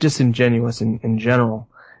case. They're disingenuous in general,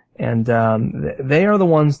 and they are the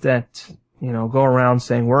ones that, you know, go around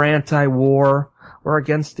saying we're anti-war, we're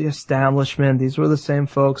against the establishment. These were the same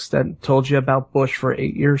folks that told you about Bush for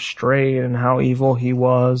 8 years straight and how evil he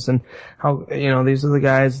was, and how, you know, these are the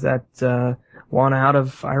guys that want out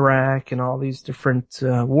of Iraq and all these different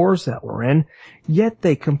wars that we're in. Yet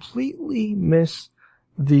they completely miss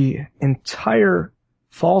the entire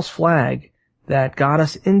false flag that got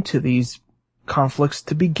us into these conflicts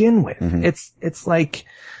to begin with. Mm-hmm. It's like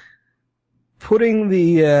putting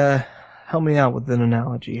the help me out with an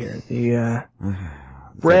analogy here. The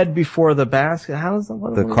bread before the basket. How is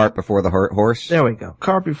that? The cart before the horse? There we go.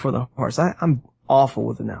 Cart before the horse. I'm awful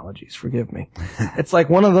with analogies. Forgive me. It's like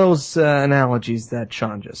one of those analogies that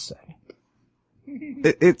Sean just said.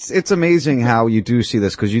 It's amazing how you do see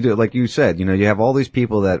this, because you do, like you said, you know, you have all these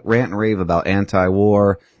people that rant and rave about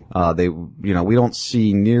anti-war. We don't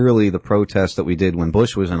see nearly the protests that we did when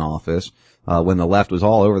Bush was in office. When the left was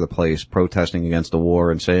all over the place protesting against the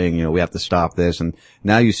war and saying, you know, we have to stop this. And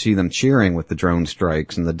now you see them cheering with the drone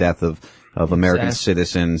strikes and the death of American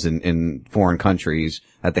citizens in foreign countries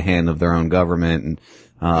at the hand of their own government. And,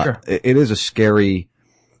 Sure. It is a scary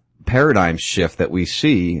paradigm shift that we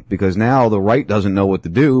see, because now the right doesn't know what to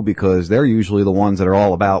do, because they're usually the ones that are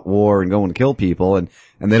all about war and going to kill people, and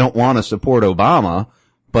they don't want to support Obama,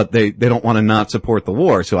 but they don't want to not support the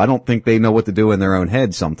war. So I don't think they know what to do in their own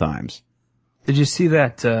head sometimes. Did you see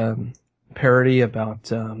that parody about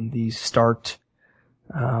the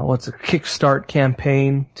Kickstart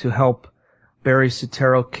campaign to help Barry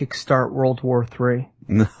Soetoro kickstart World War III?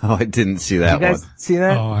 No, I didn't see that Did you guys one. see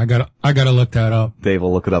that? Oh, I gotta look that up. Dave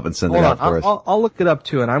will look it up and send it Hold out on, for us. I'll look it up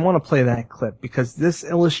too, and I want to play that clip because this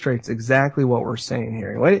illustrates exactly what we're saying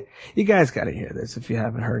here. Wait, you guys got to hear this if you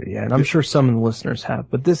haven't heard it yet, and I'm sure some of the listeners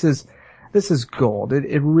have. But this is gold.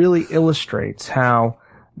 It really illustrates how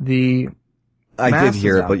the I did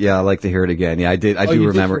hear it, but yeah, I'd like to hear it again. Yeah, I do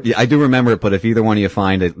remember. Yeah, I do remember it, but if either one of you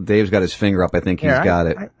find it, Dave's got his finger up. I think he's got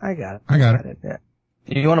it. I got it. I got it. Yeah.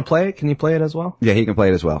 You want to play it? Can you play it as well? Yeah, he can play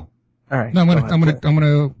it as well. All right. No, I'm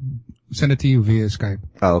gonna send it to you via Skype.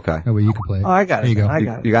 Oh, okay. That way you can play it. Oh, I got it. There you go. I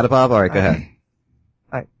got it. You got it, Bob? All right, go ahead.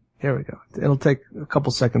 All right. Here we go. It'll take a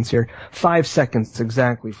couple seconds here. 5 seconds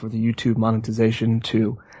exactly for the YouTube monetization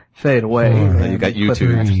to fade away. You got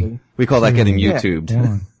YouTube. We call that getting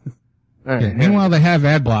YouTubed. All right, Meanwhile, they have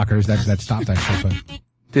ad blockers that stop that shit. But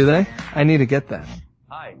do they? I need to get that.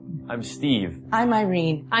 Hi, I'm Steve. I'm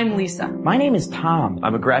Irene. I'm Lisa. My name is Tom.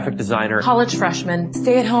 I'm a graphic designer. College freshman.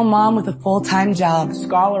 Stay-at-home mom with a full-time job.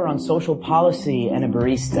 Scholar on social policy and a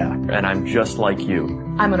barista. And I'm just like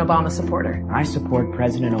you. I'm an Obama supporter. I support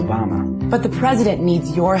President Obama. But the president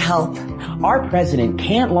needs your help. Our president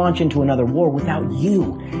can't launch into another war without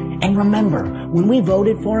you. And remember, when we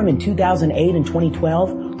voted for him in 2008 and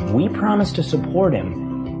 2012, we promised to support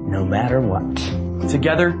him no matter what.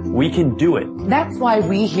 Together, we can do it. That's why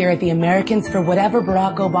we here at the Americans for Whatever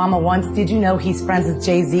Barack Obama Wants, Did You Know He's Friends with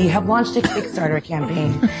Jay-Z, have launched a Kickstarter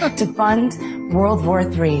campaign to fund World War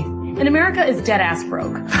III. And America is dead-ass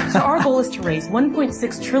broke. So our goal is to raise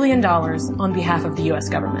 $1.6 trillion on behalf of the U.S.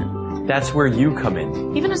 government. That's where you come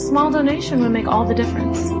in. Even a small donation would make all the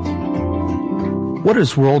difference. What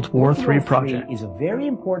is World War III Project? Is a very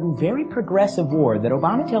important, very progressive war that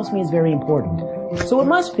Obama tells me is very important. So it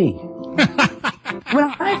must be. When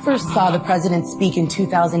I first saw the president speak in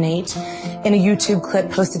 2008 in a YouTube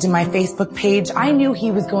clip posted to my Facebook page, I knew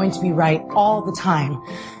he was going to be right all the time.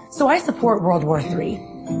 So I support World War III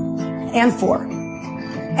and IV.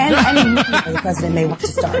 And any movement the president may want to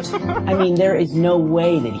start. I mean, there is no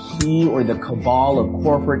way that he or the cabal of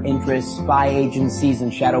corporate interests, spy agencies,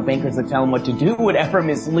 and shadow bankers that tell him what to do would ever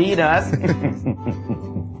mislead us.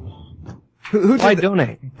 Why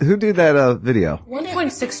donate? Who did that video? 1.6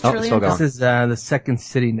 $1.6 trillion This is the Second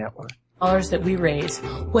City Network. that we raise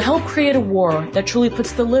will help create a war that truly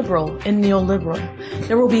puts the liberal in neoliberal.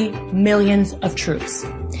 There will be millions of troops,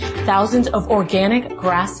 thousands of organic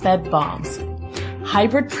grass-fed bombs,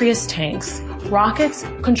 hybrid Prius tanks, rockets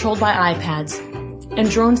controlled by iPads, and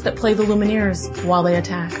drones that play the Lumineers while they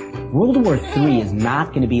attack. World War III is not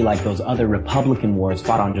going to be like those other Republican wars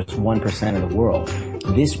fought on just 1% of the world.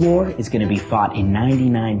 This war is going to be fought in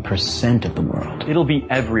 99% of the world. It'll be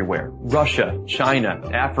everywhere. Russia, China,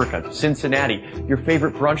 Africa, Cincinnati, your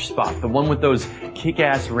favorite brunch spot, the one with those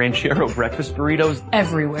kick-ass ranchero breakfast burritos.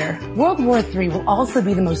 Everywhere. World War III will also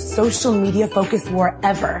be the most social media focused war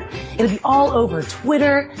ever. It'll be all over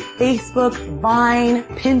Twitter, Facebook, Vine,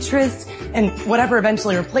 Pinterest, and whatever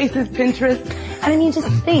eventually replaces Pinterest. And I mean, just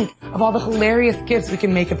think of all the hilarious gifs we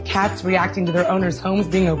can make of cats reacting to their owners' homes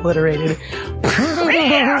being obliterated.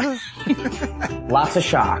 Lots of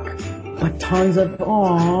shock, but tons of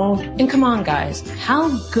aw. And come on, guys, how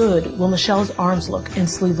good will Michelle's arms look in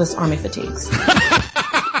sleeveless army fatigues?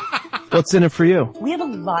 What's in it for you? We have a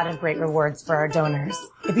lot of great rewards for our donors.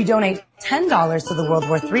 If you donate $10 to the World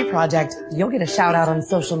War III project, you'll get a shout out on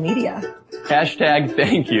social media. Hashtag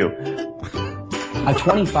thank you. A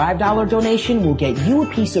 $25 donation will get you a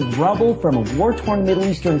piece of rubble from a war-torn Middle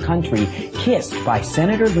Eastern country kissed by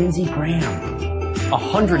Senator Lindsey Graham. A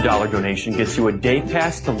 $100 donation gets you a day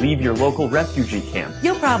pass to leave your local refugee camp.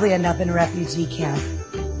 You'll probably end up in a refugee camp,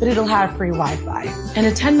 but it'll have free Wi-Fi. And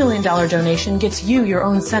a $10 million donation gets you your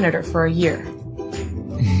own senator for a year.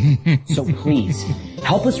 So please,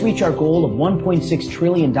 help us reach our goal of $1.6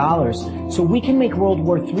 trillion so we can make World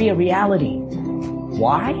War III a reality.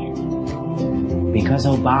 Why? Because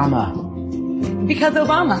Obama. Because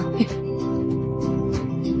Obama.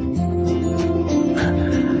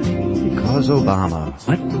 Because Obama.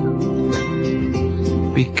 What?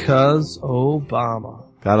 Because Obama.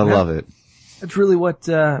 Gotta love it. That's really what,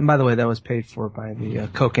 and by the way, that was paid for by the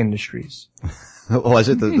Coke Industries. Was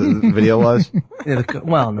it? The video was? Yeah,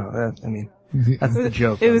 well, no, I mean, that's the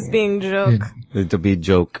joke. It was being joke. To be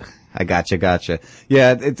joke. I gotcha.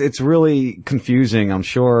 Yeah, it's really confusing. I'm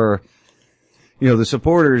sure, you know, the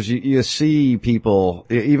supporters, you see people,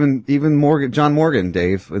 even John Morgan,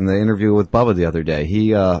 Dave, in the interview with Bubba the other day,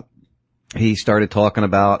 he started talking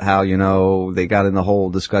about how, you know, they got in the whole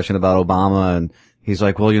discussion about Obama, and he's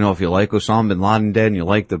like, well, you know, if you like Osama bin Laden dead, and you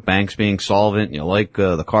like the banks being solvent, and you like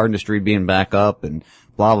the car industry being back up, and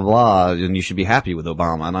blah, blah, blah, and you should be happy with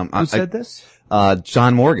Obama. And Who said this?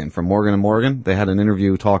 John Morgan from Morgan & Morgan. They had an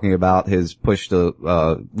interview talking about his push to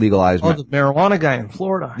legalize. The marijuana guy in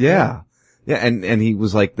Florida. Yeah. And he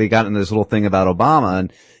was like, they got into this little thing about Obama,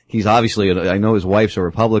 and he's obviously, I know his wife's a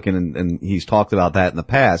Republican, and he's talked about that in the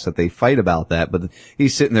past, that they fight about that, but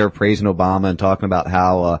he's sitting there praising Obama and talking about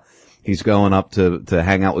how, he's going up to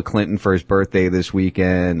hang out with Clinton for his birthday this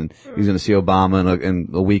weekend, and he's going to see Obama in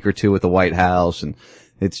a week or two at the White House, and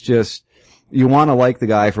it's just, you want to like the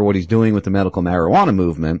guy for what he's doing with the medical marijuana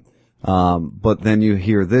movement, but then you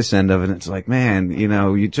hear this end of it, and it's like, man, you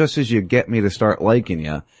know, just as you get me to start liking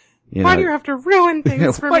you, why do you have to ruin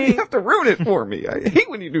things for me? Why do you have to ruin it for me? I hate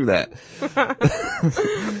when you do that.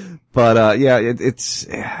 But, yeah,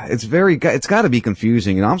 it's gotta be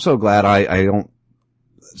confusing. And I'm so glad I don't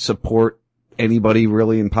support anybody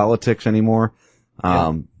really in politics anymore.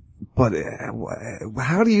 But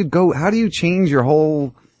how do you change your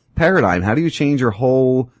whole paradigm? How do you change your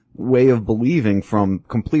whole way of believing from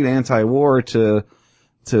complete anti-war to,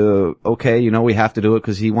 okay, you know, we have to do it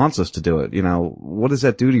because he wants us to do it. You know, what does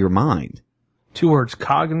that do to your mind? 2 words,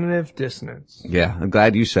 cognitive dissonance. Yeah, I'm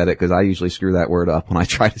glad you said it because I usually screw that word up when I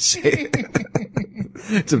try to say it.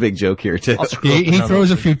 It's a big joke here too. He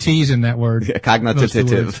throws a few T's in that word. Yeah, cognitive.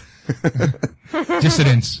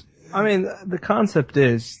 Dissonance. I mean, the concept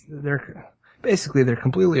is they're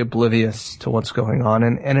completely oblivious to what's going on,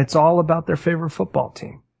 and it's all about their favorite football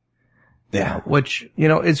team. Yeah. Which, you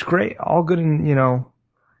know, is great. All good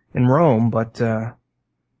in Rome, but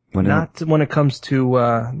not when it comes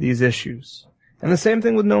to these issues. And the same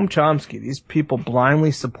thing with Noam Chomsky. These people blindly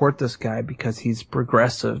support this guy because he's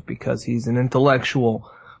progressive, because he's an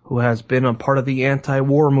intellectual who has been a part of the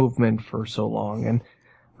anti-war movement for so long. And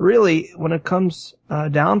really, when it comes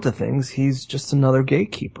down to things, he's just another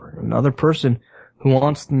gatekeeper, another person who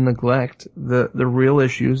wants to neglect the real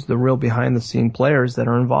issues, the real behind-the-scene players that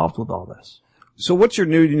are involved with all this. So what's your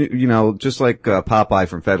new, you know, just like Popeye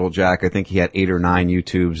from Federal Jack, I think he had 8 or 9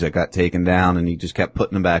 YouTubes that got taken down and he just kept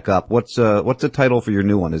putting them back up. What's the title for your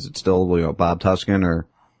new one? Is it still, you know, Bob Tuskin or?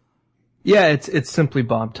 Yeah, it's simply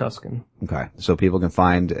Bob Tuskin. Okay. So people can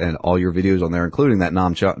find all your videos on there, including that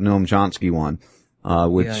Noam Chomsky one.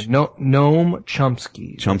 which Noam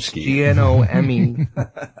Chomsky. Chomsky. G-N-O-M-E.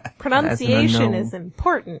 Pronunciation is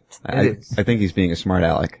important. I think he's being a smart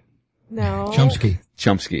aleck. No. Chomsky.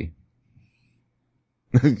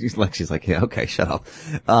 She's like, yeah, okay, shut up.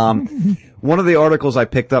 One of the articles I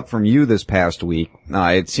picked up from you this past week,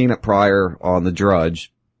 I had seen it prior on The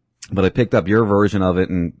Drudge, but I picked up your version of it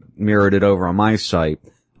and mirrored it over on my site.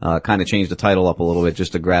 Kind of changed the title up a little bit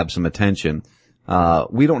just to grab some attention.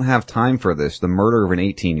 We don't have time for this. The murder of an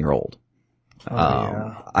 18-year-old.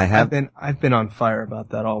 Yeah. I've been on fire about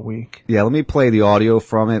that all week. Yeah, let me play the audio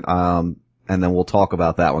from it, and then we'll talk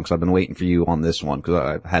about that one because I've been waiting for you on this one because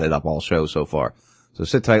I've had it up all show so far. So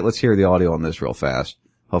sit tight. Let's hear the audio on this real fast.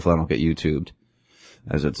 Hopefully I don't get YouTubed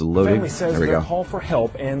as it's loading. Family says There we their go. call for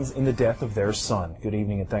help ends in the death of their son. Good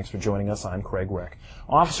evening and thanks for joining us. I'm Craig Reck.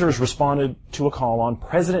 Officers responded to a call on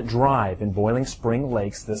President Drive in Boiling Spring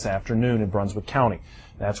Lakes this afternoon in Brunswick County.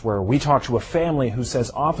 That's where we talked to a family who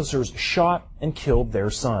says officers shot and killed their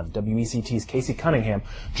son. WECT's Casey Cunningham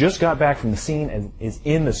just got back from the scene and is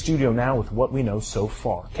in the studio now with what we know so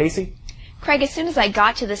far. Casey? Craig, as soon as I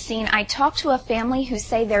got to the scene, I talked to a family who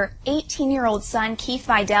say their 18-year-old son, Keith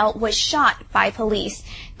Vidal, was shot by police.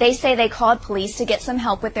 They say they called police to get some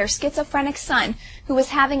help with their schizophrenic son, who was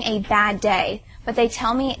having a bad day. But they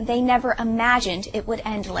tell me they never imagined it would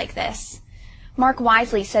end like this. Mark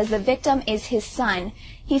Wisely says the victim is his son.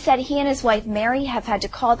 He said he and his wife Mary have had to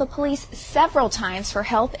call the police several times for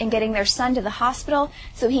help in getting their son to the hospital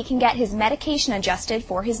so he can get his medication adjusted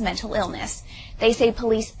for his mental illness. They say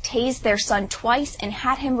police tased their son twice and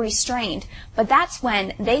had him restrained, but that's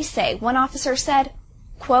when they say one officer said,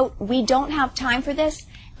 quote, "We don't have time for this,"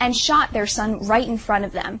 and shot their son right in front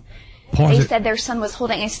of them. They said their son was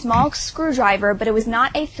holding a small screwdriver, but it was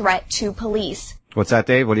not a threat to police. What's that,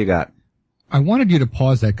 Dave? What do you got? I wanted you to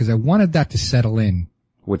pause that because I wanted that to settle in.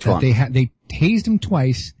 Which that one? They tased him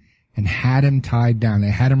twice and had him tied down. They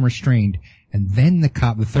had him restrained. And then the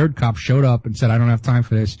third cop showed up and said, "I don't have time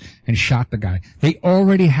for this," and shot the guy. They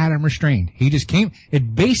already had him restrained. He just came.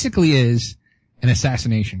 It basically is an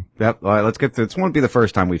assassination. Yep. All right, let's get through. This won't be the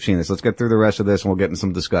first time we've seen this. Let's get through the rest of this and we'll get in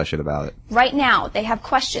some discussion about it. Right now, they have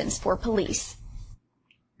questions for police.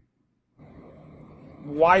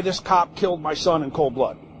 Why this cop killed my son in cold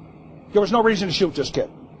blood? There was no reason to shoot this kid.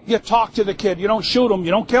 You talk to the kid. You don't shoot him.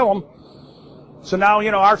 You don't kill him. So now,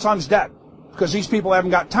 our son's dead because these people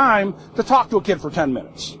haven't got time to talk to a kid for 10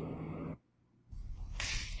 minutes.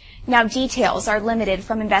 Now, details are limited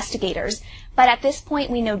from investigators, but at this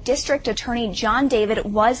point we know District Attorney John David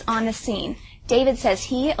was on the scene. David says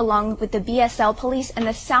he, along with the BSL police and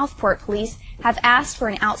the Southport police, have asked for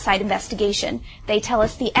an outside investigation. They tell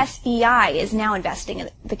us the FBI is now investigating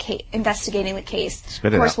the case.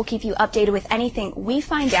 Of course, we'll keep you updated with anything we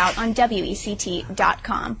find out on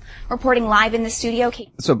WECT.com. Reporting live in the studio.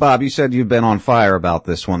 So, Bob, you said you've been on fire about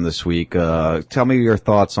this one this week. Tell me your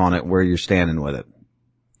thoughts on it, where you're standing with it.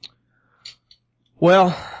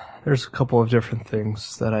 Well, there's a couple of different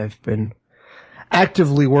things that I've been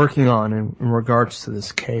actively working on in regards to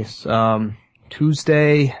this case.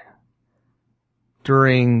 Tuesday,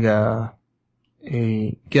 during a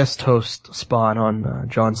guest host spot on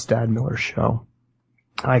John Stadmiller's show,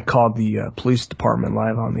 I called the police department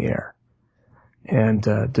live on the air and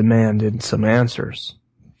demanded some answers.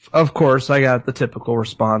 Of course, I got the typical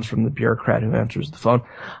response from the bureaucrat who answers the phone.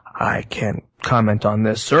 "I can't comment on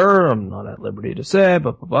this, sir. I'm not at liberty to say,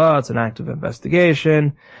 blah, blah, blah. It's an active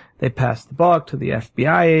investigation." They passed the buck to the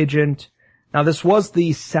FBI agent. Now, this was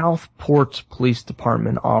the Southport Police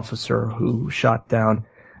Department officer who shot down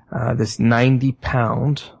this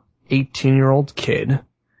 90-pound, 18-year-old kid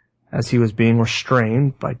as he was being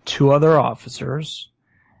restrained by two other officers,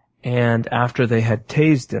 and after they had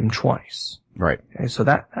tased him twice. Right. Okay, so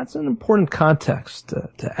that's an important context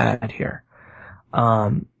to add here.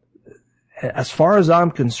 As far as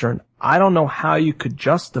I'm concerned, I don't know how you could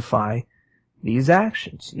justify these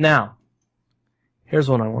actions. Now, here's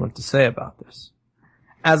what I wanted to say about this.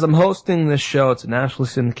 As I'm hosting this show, it's a nationally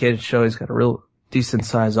syndicated show. He's got a real decent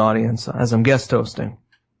sized audience. As I'm guest hosting,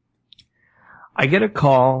 I get a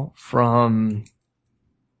call from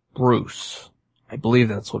Bruce. I believe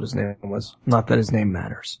that's what his name was. Not that his name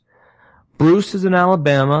matters. Bruce is in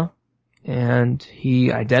Alabama, and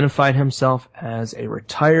he identified himself as a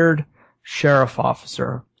retired sheriff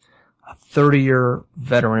officer, a 30-year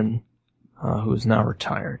veteran who is now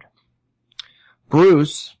retired.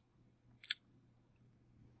 Bruce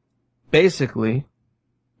basically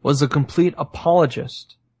was a complete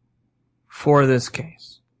apologist for this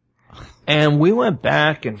case. And we went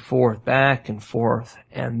back and forth,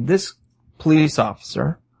 and this police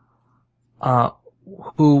officer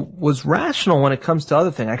who was rational when it comes to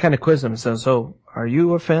other things. I kind of quizzed him and said, so are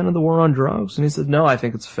you a fan of the war on drugs? And he said, no, I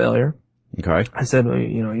think it's a failure. Okay. I said, well,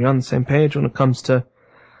 you're on the same page when it comes to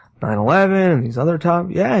 9/11 and these other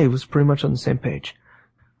topics. Yeah, he was pretty much on the same page.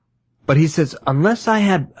 But he says, unless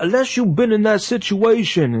you've been in that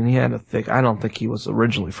situation, and he had I don't think he was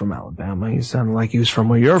originally from Alabama. He sounded like he was from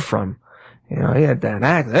where you're from. He had that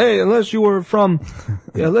accent. Hey, unless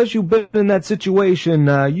you've been in that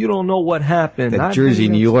situation, you don't know what happened. That Jersey,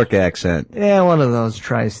 New York accent. Yeah, one of those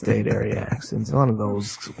tri-state area accents. One of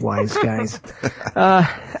those wise guys.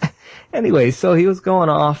 Anyway, so he was going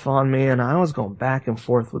off on me, and I was going back and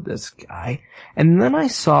forth with this guy. And then I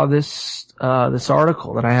saw this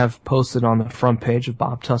article that I have posted on the front page of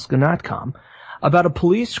BobTuscan.com about a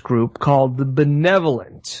police group called the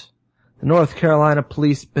Benevolent, the North Carolina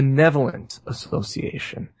Police Benevolent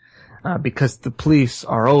Association, because the police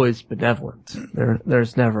are always benevolent.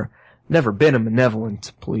 There's never been a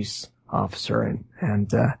malevolent police officer,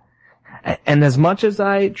 and as much as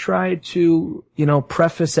I try to,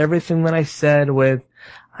 preface everything that I said with,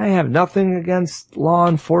 I have nothing against law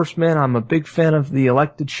enforcement. I'm a big fan of the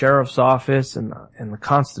elected sheriff's office and the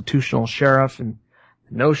constitutional sheriff and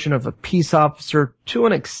the notion of a peace officer to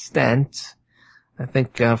an extent. I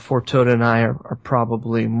think Fortota and I are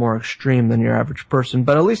probably more extreme than your average person,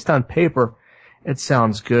 but at least on paper, it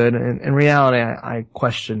sounds good. And in reality, I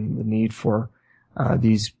question the need for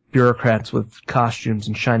these bureaucrats with costumes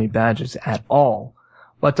and shiny badges at all.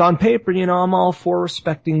 But on paper, I'm all for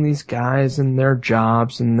respecting these guys and their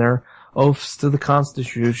jobs and their oaths to the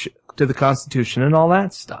Constitution and all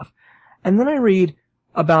that stuff. And then I read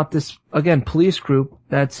about this, again, police group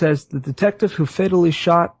that says the detective who fatally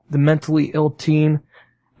shot the mentally ill teen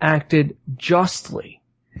acted justly.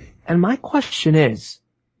 And my question is,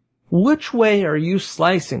 which way are you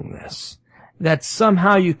slicing this that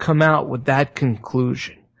somehow you come out with that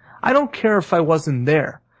conclusion? I don't care if I wasn't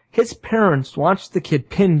there. His parents watched the kid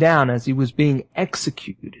pinned down as he was being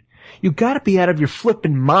executed. You gotta be out of your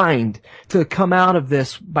flippin' mind to come out of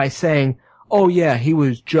this by saying, oh yeah, he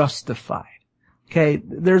was justified. Okay,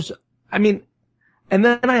 and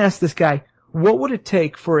then I asked this guy, what would it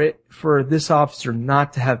take for this officer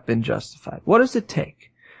not to have been justified? What does it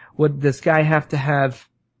take? Would this guy have to have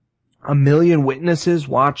 1 million witnesses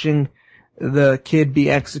watching the kid be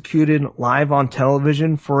executed live on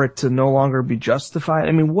television for it to no longer be justified?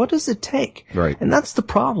 I mean, what does it take? Right. And that's the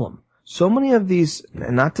problem. So many of these,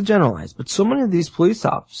 and not to generalize, but so many of these police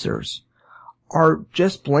officers are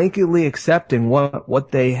just blanketly accepting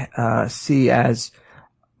what they see as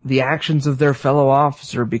the actions of their fellow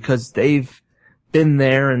officer because they've been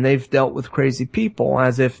there and they've dealt with crazy people,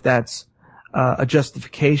 as if that's a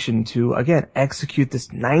justification to, again, execute this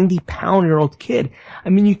 90-pound-year-old kid. I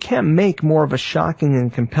mean, you can't make more of a shocking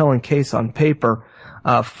and compelling case on paper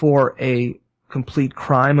for a complete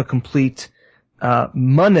crime, a complete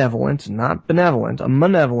malevolent, not benevolent, a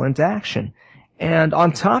malevolent action. And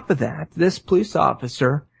on top of that, this police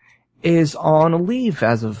officer is on leave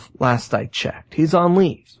as of last I checked. He's on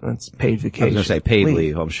leave. That's paid vacation. I was going to say paid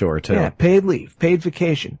leave, I'm sure, too. Yeah, paid leave, paid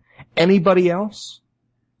vacation. Anybody else?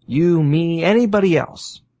 You, me, anybody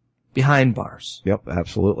else behind bars. Yep,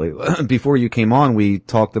 absolutely. Before you came on, we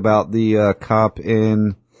talked about the cop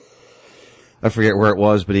in, I forget where it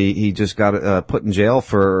was, but he just got put in jail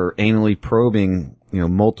for anally probing,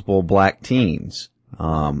 multiple black teens.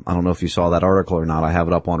 I don't know if you saw that article or not. I have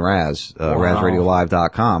it up on Raz,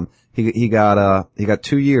 RazRadioLive.com. He got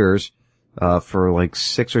 2 years, for like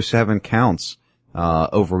 6 or 7 counts,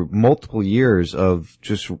 over multiple years of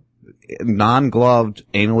just non-gloved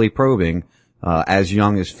anally probing, as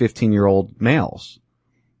young as 15-year-old males.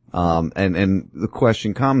 And the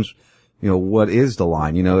question comes, what is the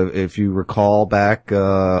line? If you recall back,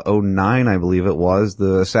 2009, I believe it was,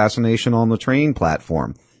 the assassination on the train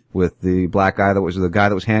platform with the black guy that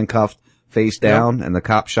was handcuffed face down, and the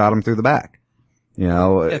cop shot him through the back.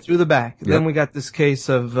 Yeah, through the back. Yep. Then we got this case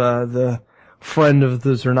of, the friend of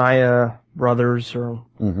the Zernaya brothers or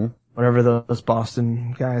whatever those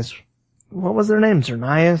Boston guys. What was their name?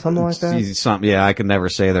 Zernaya, something like that? Yeah, I could never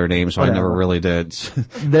say their name, so whatever. I never really did.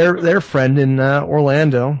 Their friend in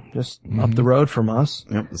Orlando, just up the road from us.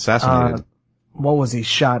 Yep, assassinated. What was he,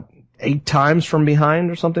 shot 8 times from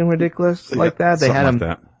behind or something ridiculous like that? They had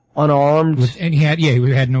him unarmed. And he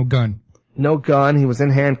had no gun. No gun. He was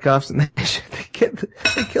in handcuffs, and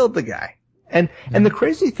they killed the guy. And the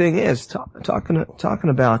crazy thing is, talking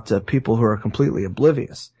about people who are completely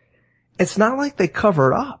oblivious, it's not like they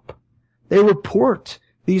cover it up. They report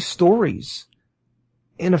these stories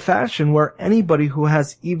in a fashion where anybody who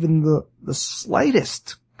has even the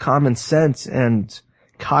slightest common sense and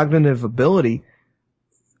cognitive ability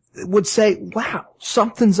would say, wow,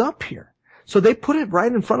 something's up here. So they put it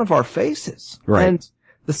right in front of our faces. Right. And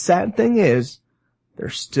the sad thing is,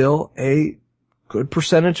 there's still a good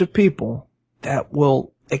percentage of people that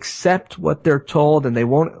will accept what they're told, and they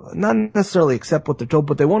won't, not necessarily accept what they're told,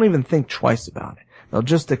 but they won't even think twice about it. They'll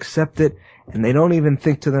just accept it, and they don't even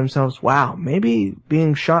think to themselves, wow, maybe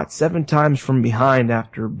being shot 7 times from behind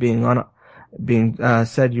after being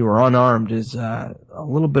said you were unarmed is a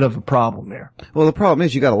little bit of a problem there. Well, the problem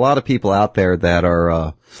is you got a lot of people out there that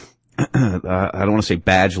are I don't want to say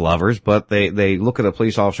badge lovers, but they look at a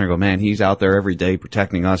police officer and go, man, he's out there every day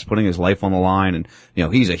protecting us, putting his life on the line, and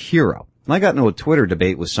he's a hero. And I got into a Twitter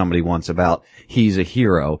debate with somebody once about he's a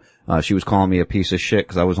hero. She was calling me a piece of shit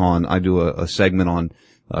because I do a segment on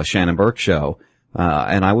Shannon Burke's show,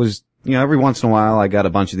 and I was, every once in a while I got a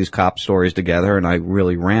bunch of these cop stories together and I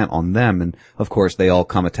really rant on them, and of course they all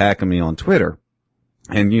come attacking me on Twitter.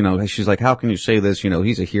 And she's like, how can you say this?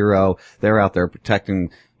 He's a hero. They're out there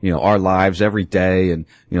protecting our lives every day, and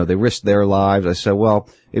they risk their lives. I said, well,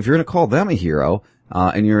 if you're going to call them a hero,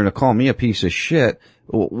 and you're going to call me a piece of shit,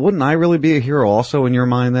 wouldn't I really be a hero also in your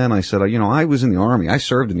mind then? I said, I was in the Army. I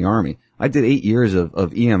served in the Army. I did 8 years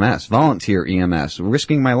of EMS, volunteer EMS,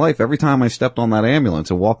 risking my life every time I stepped on that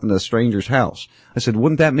ambulance and walked into a stranger's house. I said,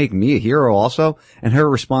 wouldn't that make me a hero also? And her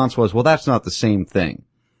response was, well, that's not the same thing.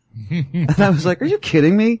 And I was like, are you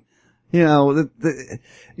kidding me?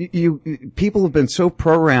 People have been so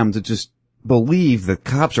programmed to just believe that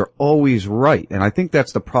cops are always right. And I think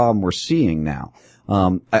that's the problem we're seeing now.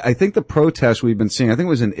 I think the protests we've been seeing, I think it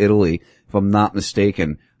was in Italy, if I'm not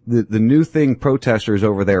mistaken, the new thing protesters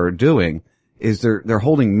over there are doing is they're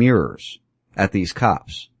holding mirrors at these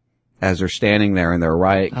cops as they're standing there in their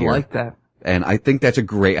riot gear. I like that. And I think that's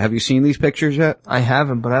have you seen these pictures yet? I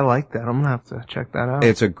haven't, but I like that. I'm gonna have to check that out.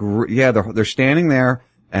 It's they're standing there,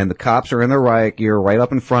 and the cops are in their riot gear right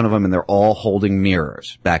up in front of them, and they're all holding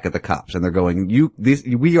mirrors back at the cops, and they're going,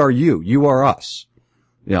 we are you are us.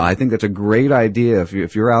 I think that's a great idea.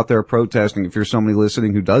 If you're out there protesting, if you're somebody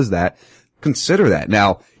listening who does that, consider that.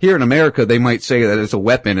 Now, here in America, they might say that it's a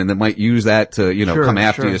weapon and they might use that to, come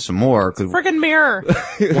after you some more. Friggin' mirror.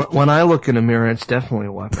 When I look in a mirror, it's definitely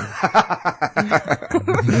a weapon.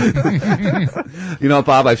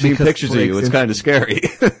 Bob, I've seen pictures of you. It's kind of scary.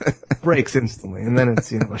 Breaks instantly, and then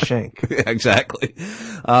it's, a shank. Yeah, exactly.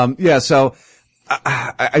 So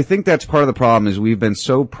I think that's part of the problem is we've been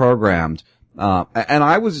so programmed. And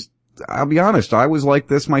I'll be honest, I was like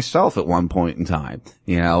this myself at one point in time.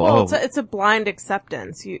 It's a blind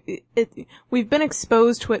acceptance. We've been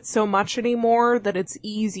exposed to it so much anymore that it's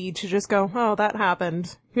easy to just go, oh, that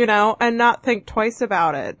happened, and not think twice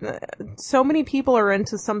about it. So many people are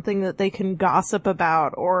into something that they can gossip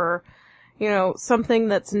about or, something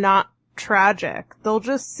that's not tragic. They'll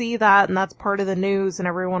just see that and that's part of the news and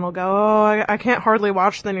everyone will go, oh, I can't hardly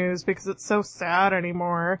watch the news because it's so sad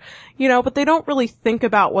anymore. But they don't really think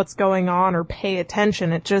about what's going on or pay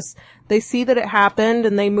attention. They see that it happened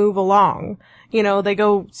and they move along. They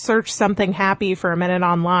go search something happy for a minute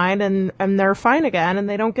online and they're fine again and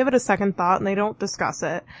they don't give it a second thought and they don't discuss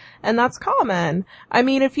it. And that's common. I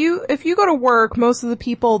mean, if you go to work, most of the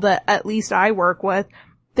people that at least I work with,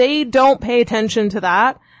 they don't pay attention to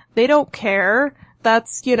that. They don't care.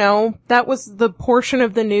 That's, that was the portion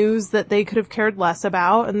of the news that they could have cared less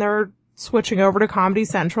about, and they're switching over to Comedy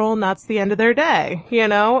Central, and that's the end of their day.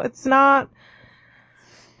 It's not...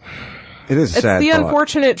 It is sad. It's the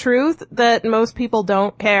unfortunate truth that most people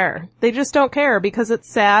don't care. They just don't care because it's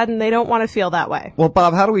sad and they don't want to feel that way. Well,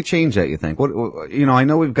 Bob, how do we change that, you think? I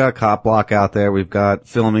know we've got Cop Block out there. We've got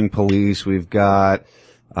Filming Police. We've got...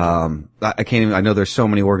 I know there's so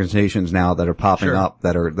many organizations now that are popping up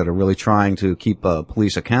that are really trying to keep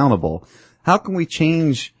police accountable. How can we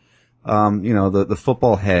change, the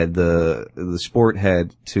football head, the sport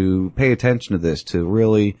head to pay attention to this, to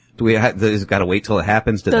really, is it gotta wait till it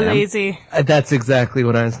happens to them? Lazy. That's exactly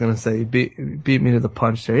what I was gonna say. Beat me to the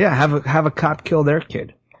punch there. Yeah, have a cop kill their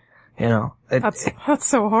kid. That's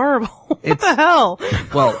so horrible. What the hell?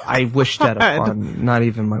 Well, I wish that upon not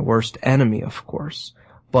even my worst enemy, of course.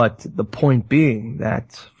 But the point being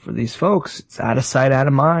that for these folks, it's out of sight, out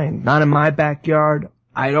of mind. Not in my backyard.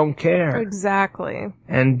 I don't care. Exactly.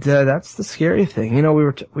 And that's the scary thing.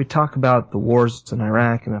 We talk about the wars in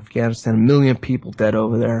Iraq and Afghanistan, 1 million people dead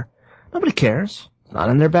over there. Nobody cares. It's not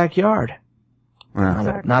in their backyard.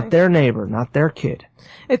 Exactly. Not their neighbor, not their kid.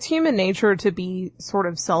 It's human nature to be sort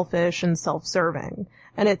of selfish and self-serving.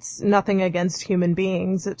 And it's nothing against human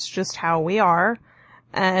beings. It's just how we are.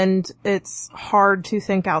 And it's hard to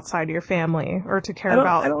think outside your family or to care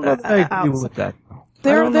about. I don't know if I agree with that.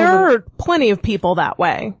 There are plenty of people that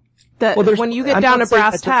way. That Well, when you get I'm down not to saying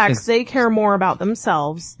brass that just tacks, they care more about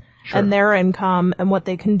themselves and their income and what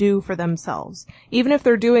they can do for themselves. Even if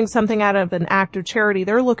they're doing something out of an act of charity,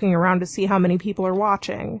 they're looking around to see how many people are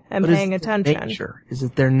watching and But paying is it attention. Nature? Is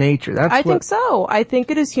it their nature? I think so. I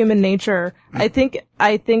think it is human nature. I think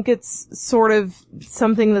it's sort of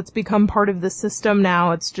something that's become part of the system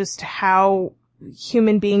now. It's just how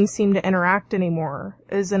human beings seem to interact anymore,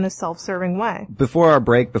 is in a self-serving way. Before our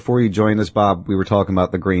break, before you joined us, Bob, we were talking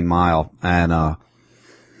about the Green Mile, and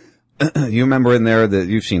you remember in there that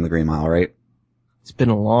you've seen the Green Mile, right? It's been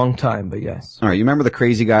a long time, but yes. All right, you remember the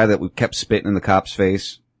crazy guy that kept spitting in the cop's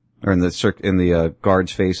face, or in the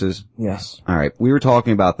guards' faces? Yes. All right, we were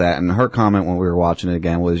talking about that, and her comment when we were watching it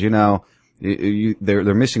again was,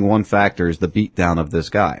 they're missing one factor, is the beatdown of this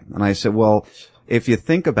guy. And I said, well, if you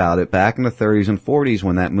think about it, back in the 30s and 40s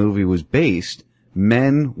when that movie was based,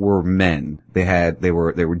 men were men. They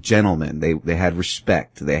were gentlemen. They had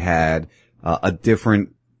respect. They had a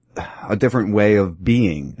different way of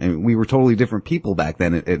being. And we were totally different people back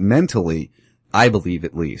then. It mentally, I believe,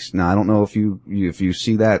 at least. Now, I don't know if you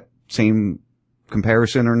see that same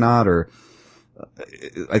comparison or not, or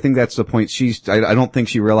I think that's the point. I don't think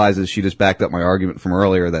she realizes she just backed up my argument from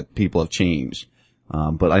earlier that people have changed.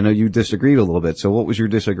 But I know you disagreed a little bit. So what was your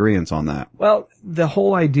disagreement on that? Well, the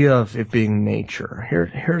whole idea of it being nature,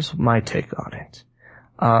 here's my take on it.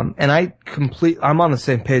 And I'm on the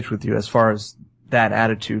same page with you as far as that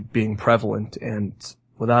attitude being prevalent and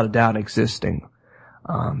without a doubt existing.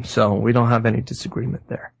 So we don't have any disagreement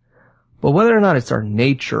there. But whether or not it's our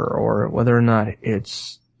nature or whether or not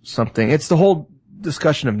it's something, it's the whole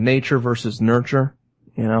discussion of nature versus nurture,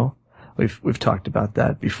 you know? We've talked about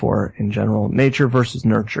that before in general. Nature versus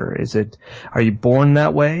nurture. Are you born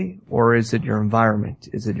that way, or is it your environment?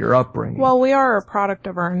 Is it your upbringing? Well, we are a product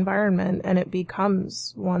of our environment, and it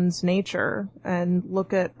becomes one's nature. And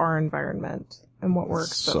look at our environment and what we're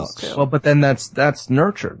exposed to. Well, but then that's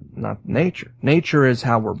nurture, not nature. Nature is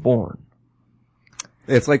how we're born.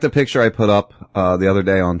 It's like the picture I put up the other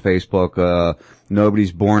day on Facebook.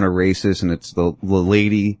 Nobody's born a racist, and it's the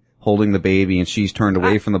lady holding the baby, and she's turned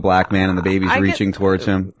away from the black man, and the baby's reaching towards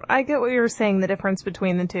him. I get what you're saying, the difference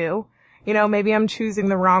between the two. You know, maybe I'm choosing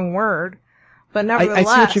the wrong word, but nevertheless.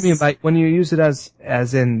 I see what you mean by when you use it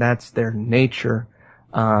as in that's their nature,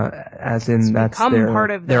 as in that's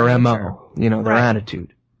part of their MO, you know, their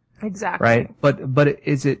attitude. Exactly. Right? But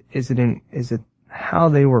is it how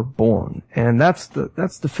they were born? And that's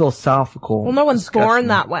the philosophical. Well, no one's born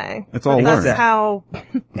that way. It's all learned. That's how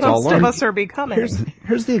most of us are becoming.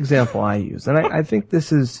 Here's the example I use, and I think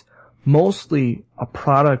this is mostly a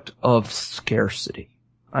product of scarcity.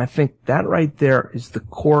 I think that right there is the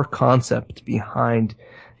core concept behind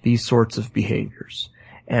these sorts of behaviors.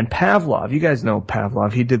 And Pavlov, you guys know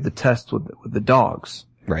Pavlov, he did the test with the dogs.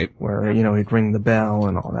 Right. Where, you know, he'd ring the bell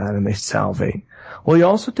and all that, and they salivate. Well, he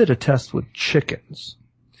also did a test with chickens,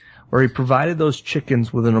 where he provided those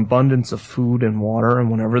chickens with an abundance of food and water, and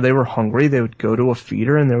whenever they were hungry, they would go to a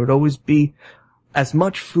feeder, and there would always be as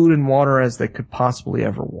much food and water as they could possibly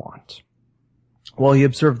ever want. Well, he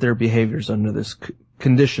observed their behaviors under this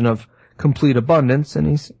condition of complete abundance,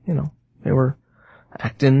 and they were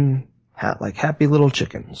acting like happy little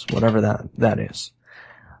chickens, whatever that is.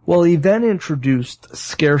 Well, he then introduced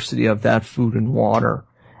scarcity of that food and water,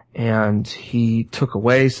 and he took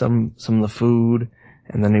away some of the food,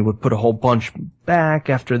 and then he would put a whole bunch back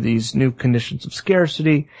after these new conditions of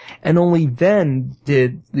scarcity, and only then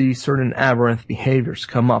did the certain aberrant behaviors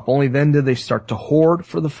come up. Only then did they start to hoard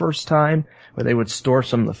for the first time, where they would store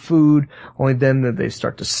some of the food. Only then did they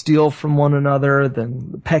start to steal from one another. Then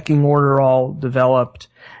the pecking order all developed.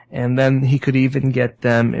 And then he could even get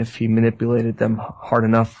them, if he manipulated them hard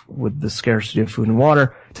enough with the scarcity of food and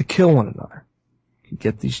water, to kill one another. He could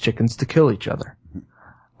get these chickens to kill each other.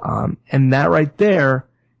 And that right there,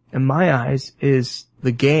 in my eyes, is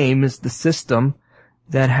the game, is the system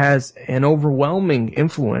that has an overwhelming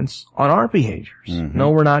influence on our behaviors. Mm-hmm. No,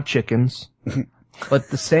 we're not chickens. But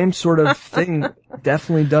the same sort of thing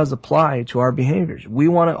definitely does apply to our behaviors.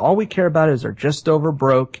 All we care about is are just over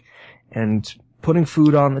broke and putting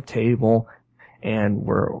food on the table, and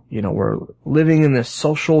we're living in this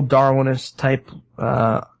social Darwinist type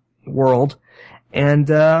world, and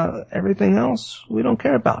everything else we don't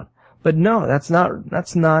care about. But no, that's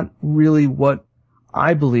not really what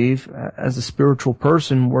I believe as a spiritual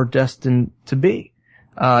person we're destined to be.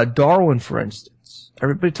 Darwin, for instance.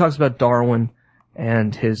 Everybody talks about Darwin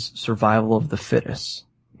and his survival of the fittest,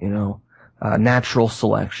 natural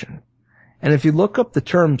selection. And if you look up the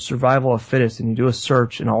term survival of fittest and you do a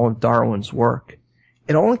search in all of Darwin's work,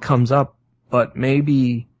 it only comes up but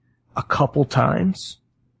maybe a couple times.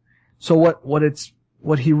 So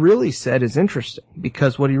what he really said is interesting,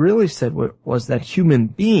 because what he really said was that human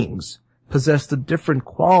beings possessed a different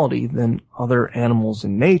quality than other animals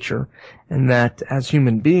in nature, and that as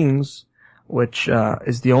human beings, which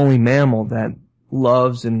is the only mammal that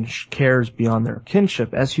loves and cares beyond their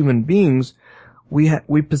kinship, as human beings,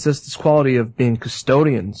 we possess this quality of being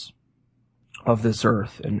custodians of this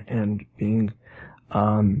earth and being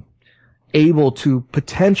able to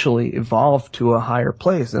potentially evolve to a higher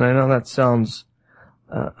place. And I know that sounds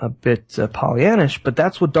a bit Pollyannish, but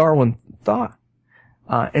that's what Darwin thought.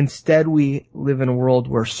 Instead, we live in a world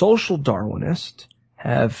where social Darwinists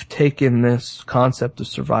have taken this concept of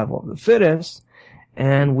survival of the fittest,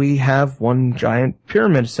 and we have one giant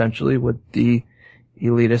pyramid, essentially, with the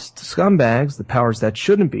elitist scumbags, the powers that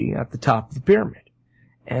shouldn't be, at the top of the pyramid.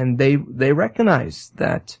 And they recognize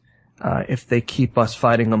that if they keep us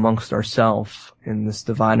fighting amongst ourselves in this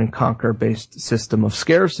divide and conquer based system of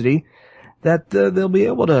scarcity, that they'll be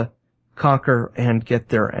able to conquer and get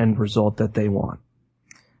their end result that they want.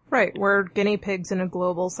 Right, we're guinea pigs in a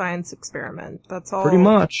global science experiment. That's all. Pretty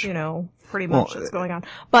much. Pretty much that's going on.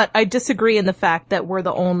 But I disagree in the fact that we're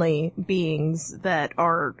the only beings that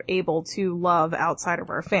are able to love outside of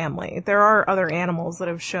our family. There are other animals that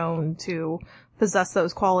have shown to possess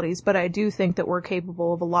those qualities, but I do think that we're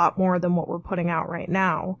capable of a lot more than what we're putting out right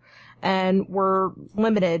now. And we're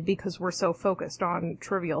limited because we're so focused on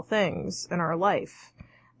trivial things in our life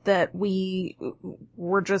that we're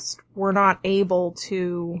not able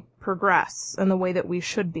to progress in the way that we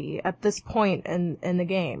should be at this point in the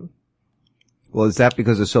game. Well, is that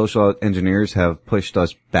because the social engineers have pushed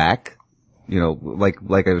us back?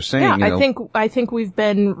 Like I was saying. Yeah, I think we've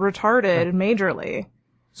been retarded majorly.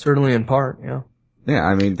 Certainly in part, yeah. Yeah,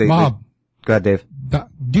 I mean, Bob, go ahead, Dave.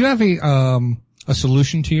 Do you have a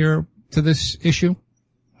solution to this issue?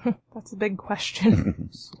 That's a big question.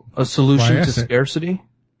 A solution to scarcity?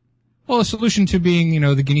 Well, a solution to being,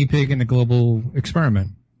 the guinea pig in a global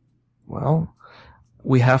experiment. Well,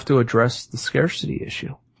 we have to address the scarcity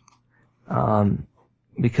issue.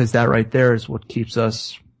 Because that right there is what keeps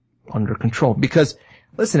us under control. Because,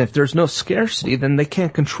 listen, if there's no scarcity, then they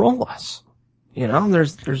can't control us.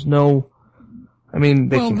 There's no, they can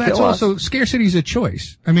kill us. Well, that's also, scarcity is a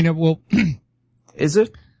choice. Is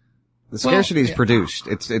it? The scarcity is produced.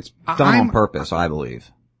 It's done on purpose, I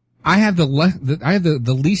believe. I have the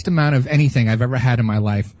least amount of anything I've ever had in my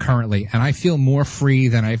life currently, and I feel more free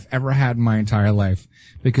than I've ever had in my entire life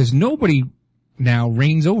because nobody now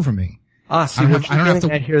reigns over me. See, what you're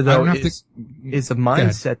getting at here, though, is a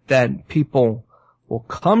mindset that people will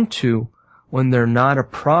come to when they're not a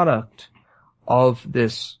product of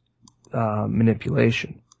this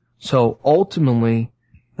manipulation. So ultimately,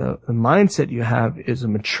 the mindset you have is a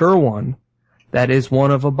mature one that is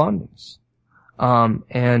one of abundance.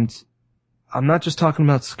 And I'm not just talking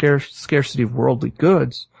about scarcity of worldly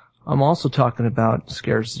goods. I'm also talking about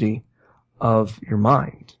scarcity of your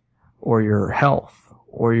mind or your health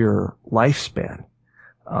or your lifespan.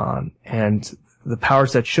 And the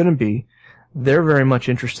powers that shouldn't be, they're very much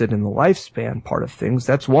interested in the lifespan part of things.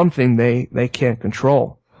 That's one thing they can't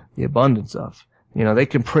control the abundance of. They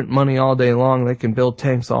can print money all day long. They can build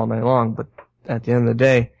tanks all day long. But at the end of the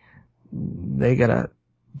day, they gotta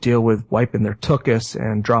deal with wiping their tuchus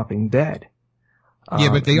and dropping dead. Yeah,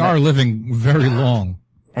 but they are living very long.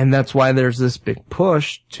 And that's why there's this big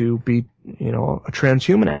push to be, a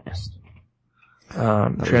transhumanist.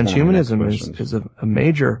 Transhumanism is a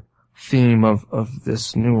major theme of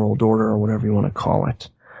this New World Order or whatever you want to call it.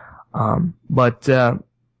 But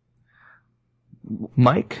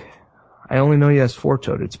Mike, I only know you as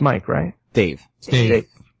Four-Toed. It's Mike, right? Dave.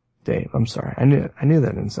 Dave. I'm sorry. I knew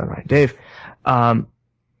that didn't sound right. Dave.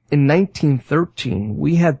 In 1913,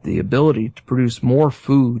 we had the ability to produce more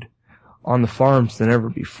food on the farms than ever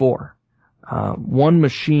before. One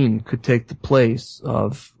machine could take the place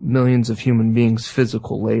of millions of human beings'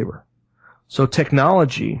 physical labor. So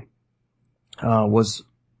technology was,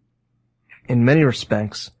 in many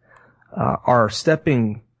respects, our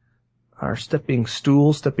stepping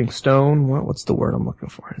stone. What's the word I'm looking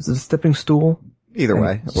for? Is it a stepping stool? Either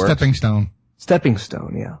way, it works. Stepping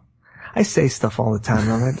stone, yeah. I say stuff all the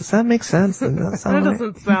time. I'm like, does that make sense? Does that sound right?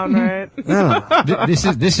 Doesn't sound right. No.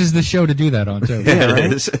 This is the show to do that on too. Yeah, right?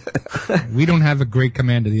 It is. We don't have a great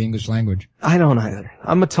command of the English language. I don't either.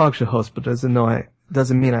 I'm a talk show host, but doesn't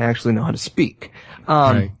mean I actually know how to speak.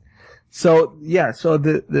 Right. So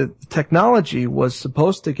the technology was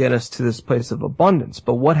supposed to get us to this place of abundance,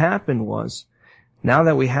 but what happened was, now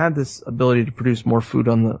that we had this ability to produce more food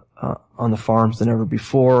on the farms than ever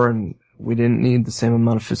before, and we didn't need the same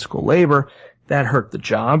amount of physical labor, that hurt the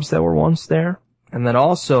jobs that were once there, and that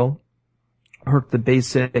also hurt the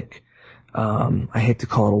basic, I hate to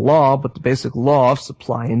call it a law, but the basic law of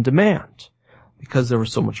supply and demand. Because there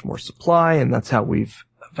was so much more supply, and that's how we've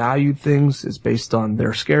valued things, is based on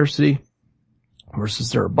their scarcity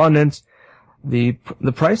versus their abundance. The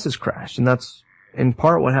prices crashed, and that's in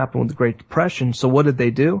part what happened with the Great Depression. So what did they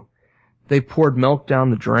do? They poured milk down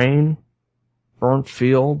the drain, burnt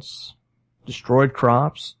fields, destroyed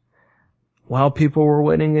crops, while people were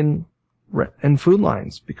waiting in food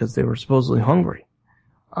lines because they were supposedly hungry.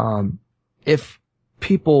 If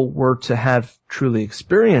people were to have truly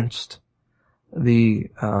experienced the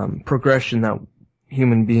progression that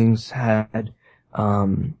human beings had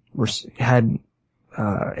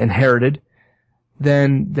inherited,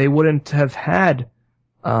 then they wouldn't have had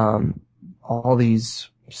all these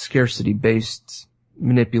scarcity-based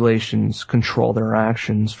manipulations control their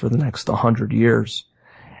actions for the next 100 years.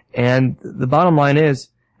 And the bottom line is,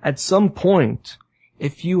 at some point,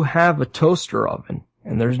 if you have a toaster oven,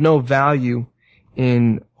 and there's no value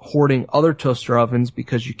in hoarding other toaster ovens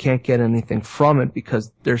because you can't get anything from it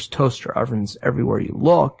because there's toaster ovens everywhere you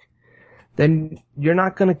look, then you're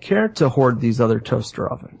not going to care to hoard these other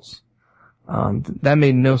toaster ovens. That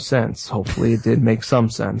made no sense. Hopefully it did make some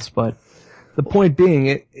sense, but the point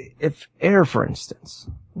being, if air, for instance,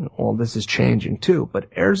 well, this is changing too, but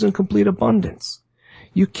air's in complete abundance.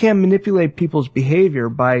 You can't manipulate people's behavior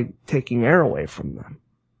by taking air away from them.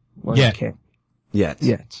 Well, you can't. Yet.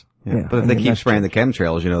 Yeah. But if they keep spraying the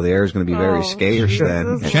chemtrails, the air is going to be very scarce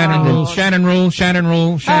then. Shannon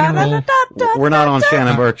rule. We're not on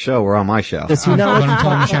Shannon Burke's show. We're on my show. Does he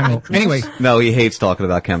not? Anyway. No, he hates talking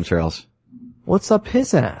about chemtrails. What's up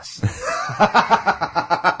his ass?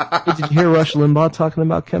 Did you hear Rush Limbaugh talking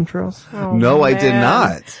about chemtrails? Oh, no, I did man.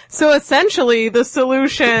 not. So essentially, the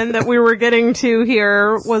solution that we were getting to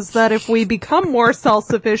here was that if we become more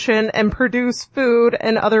self-sufficient and produce food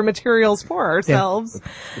and other materials for ourselves,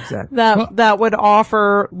 exactly. that would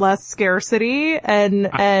offer less scarcity,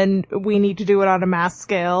 and we need to do it on a mass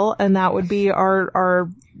scale, and that would be our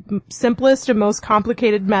simplest and most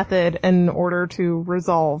complicated method in order to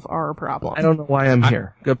resolve our problem. I don't know why I'm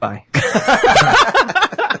here. Goodbye.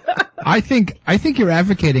 I think you're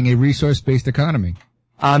advocating a resource-based economy.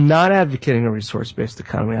 I'm not advocating a resource-based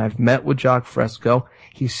economy. I've met with Jacques Fresco.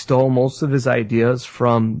 He stole most of his ideas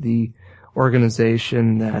from the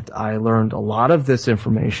organization that I learned a lot of this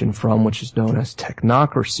information from, which is known as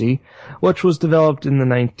Technocracy, which was developed in the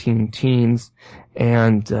 19-teens.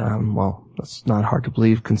 And, well, that's not hard to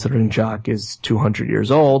believe considering Jacques is 200 years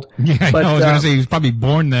old. Yeah, but, I was going to say he was probably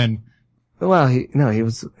born then. Well, he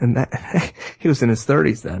was in that, he was in his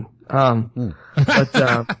 30s then.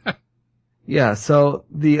 Yeah, so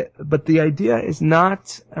but the idea is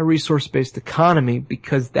not a resource-based economy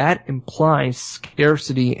because that implies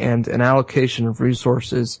scarcity and an allocation of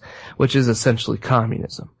resources, which is essentially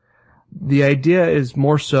communism. The idea is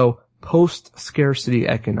more so post-scarcity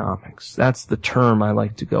economics. That's the term I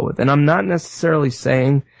like to go with. And I'm not necessarily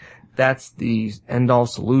saying that's the end-all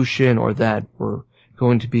solution or that we're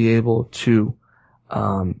going to be able to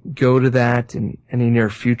go to that in any near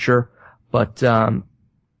future, but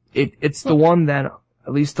it's the one that,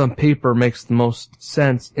 at least on paper, makes the most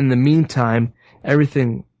sense. In the meantime,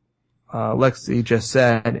 everything Lexi just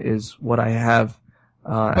said is what I have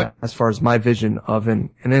as far as my vision of an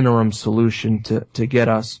interim solution to get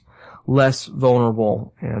us less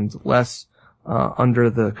vulnerable and less under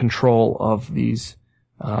the control of these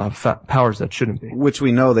powers that shouldn't be. Which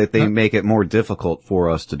we know that they make it more difficult for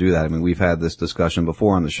us to do that. I mean, we've had this discussion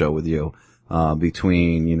before on the show with you,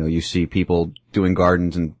 between, you see people doing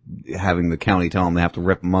gardens and having the county tell them they have to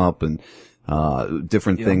rip them up and,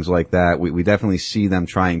 different things like that. We definitely see them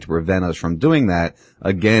trying to prevent us from doing that.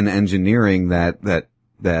 Again, engineering that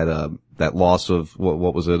loss of,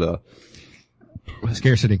 what was it?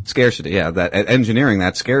 Scarcity. Yeah. That engineering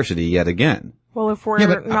that scarcity yet again. Well, if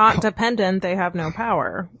we're not dependent, they have no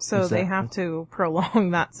power. So they have to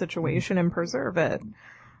prolong that situation and preserve it.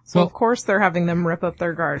 So of course they're having them rip up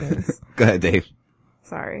their gardens. Go ahead, Dave.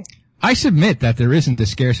 Sorry. I submit that there isn't a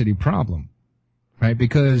scarcity problem, right?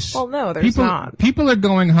 Because no, there's not. People are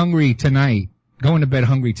going to bed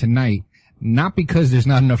hungry tonight, not because there's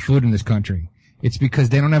not enough food in this country. It's because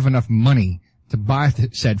they don't have enough money to buy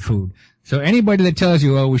said food. So anybody that tells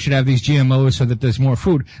you, we should have these GMOs so that there's more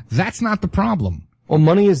food, that's not the problem. Well,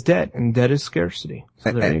 money is debt, and debt is scarcity.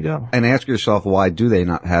 So there you go. And ask yourself, why do they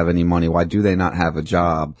not have any money? Why do they not have a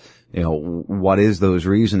job? What is those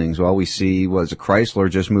reasonings? Well, we see Chrysler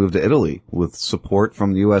just moved to Italy with support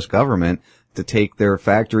from the U.S. government to take their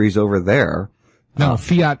factories over there. No,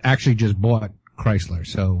 Fiat actually just bought Chrysler,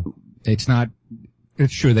 so it's not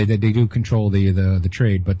it's true they do control the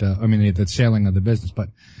trade, but I mean the selling of the business. But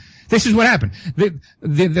this is what happened.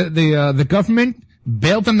 The government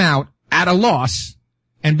bailed them out at a loss,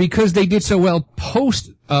 and because they did so well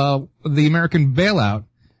post the American bailout,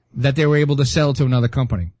 that they were able to sell to another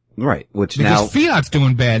company. Right, which because Fiat's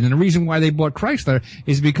doing bad, and the reason why they bought Chrysler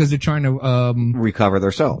is because they're trying to recover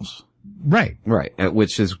themselves. Right.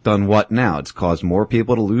 Which has done what now? It's caused more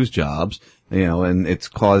people to lose jobs, and it's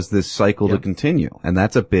caused this cycle to continue, and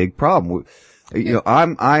that's a big problem. I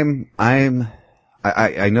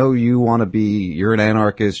know you want to be. You're an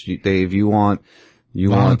anarchist, Dave. You want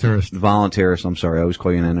voluntarist. I'm sorry, I always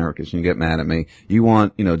call you an anarchist, and you get mad at me. You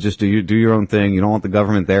want, just do your own thing. You don't want the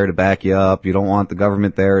government there to back you up. You don't want the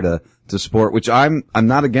government there to support. Which I'm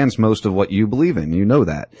not against most of what you believe in. You know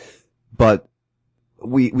that, but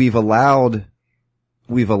we've allowed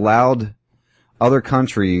other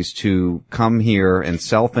countries to come here and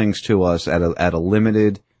sell things to us at a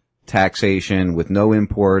limited taxation with no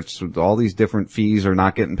imports. All these different fees are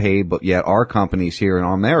not getting paid, but yet our companies here in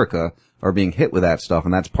America are being hit with that stuff,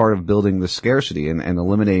 and that's part of building the scarcity and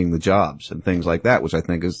eliminating the jobs and things like that, which I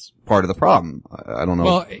think is part of the problem. I don't know.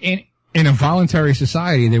 Well, in a voluntary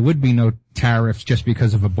society, there would be no tariffs just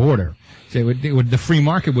because of a border. So the free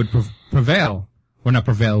market would prevail, or not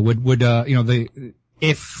prevail.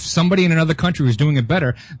 If somebody in another country was doing it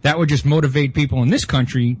better, that would just motivate people in this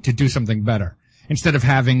country to do something better. Instead of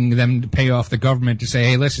having them pay off the government to say,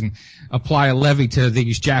 hey, listen, apply a levy to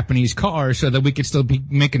these Japanese cars so that we could still be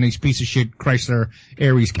making these piece of shit Chrysler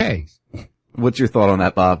Aries Ks. What's your thought on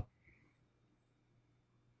that, Bob?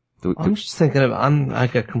 I'm just thinking I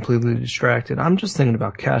got completely distracted. I'm just thinking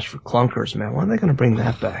about cash for clunkers, man. When are they going to bring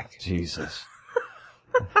that back? Jesus.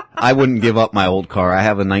 I wouldn't give up my old car. I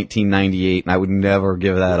have a 1998, and I would never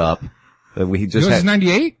give that up. Yours is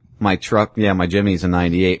 98? My truck, my Jimmy's a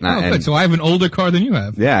 98. Good. So I have an older car than you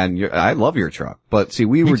have. Yeah, and I love your truck. But see,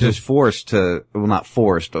 we were just forced to, well, not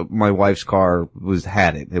forced. My wife's car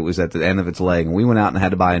had it. It was at the end of its leg, and we went out and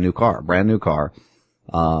had to buy a new car, brand new car.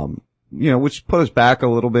 Which put us back a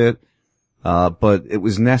little bit, but it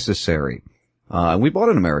was necessary. And we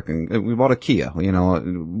bought we bought a Kia.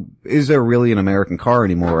 Is there really an American car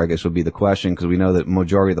anymore, I guess would be the question, because we know that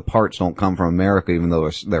majority of the parts don't come from America, even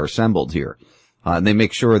though they're assembled here. And they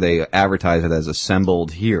make sure they advertise it as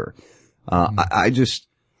assembled here. I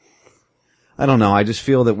don't know. I just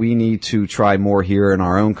feel that we need to try more here in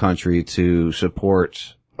our own country to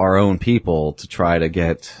support our own people to try to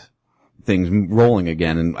get things rolling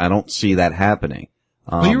again. And I don't see that happening.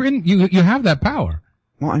 Well, you have that power.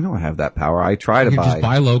 Well, I know I have that power. I try to buy. Just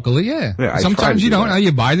buy locally, yeah. Sometimes you don't.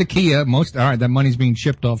 You buy the Kia. All right, that money's being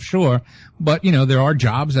shipped offshore. But, there are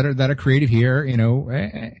jobs that are created here,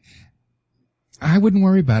 I wouldn't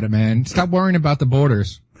worry about it, man. Stop worrying about the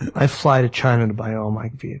borders. I fly to China to buy all my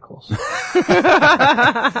vehicles.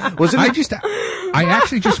 I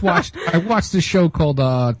actually just watched this show called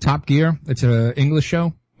Top Gear. It's an English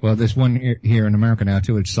show. Well, there's one here in America now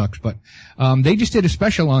too. It sucks, but they just did a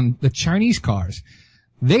special on the Chinese cars.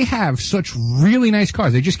 They have such really nice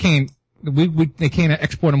cars. They just can't. They can't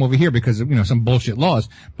export them over here because of some bullshit laws.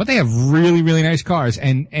 But they have really, really nice cars,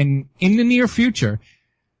 and in the near future.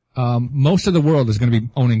 Most of the world is going to be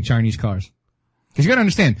owning Chinese cars. Because you got to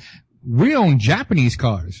understand, we own Japanese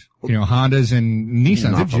cars. Hondas and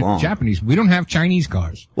Nissans. They're Japanese. We don't have Chinese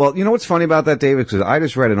cars. Well, you know what's funny about that, David? Because I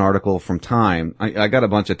just read an article from Time. I got a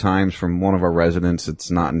bunch of Times from one of our residents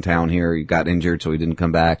that's not in town here. He got injured, so he didn't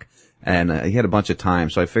come back. And he had a bunch of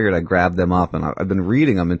Times, so I figured I'd grab them up. And I've been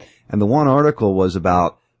reading them. And the one article was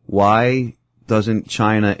about why doesn't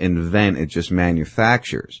China invent, it just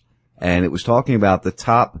manufactures. And it was talking about the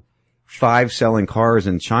top 5 selling cars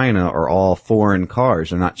in China are all foreign cars.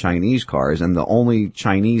 They're not Chinese cars. And the only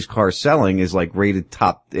Chinese car selling is rated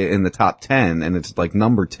in the top 10, and it's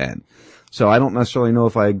number 10. So I don't necessarily know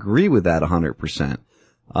if I agree with that 100%.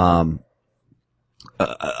 I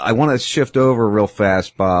want to shift over real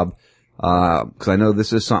fast, Bob, because I know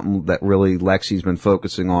this is something that really Lexi's been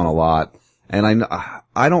focusing on a lot. And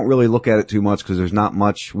I don't really look at it too much because there's not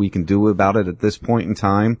much we can do about it at this point in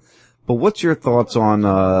time. But what's your thoughts on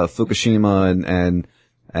Fukushima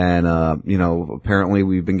and apparently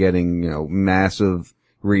we've been getting massive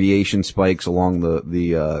radiation spikes along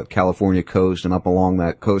the California coast and up along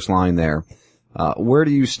that coastline there. Where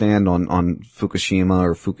do you stand on Fukushima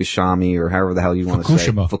or Fukushima or however the hell you want to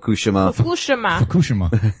say?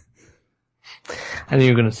 Fukushima. I knew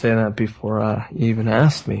you were going to say that before you even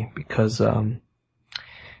asked me, because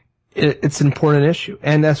it's an important issue.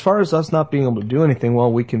 And as far as us not being able to do anything,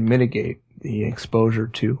 well, we can mitigate the exposure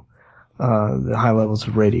to the high levels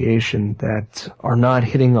of radiation that are not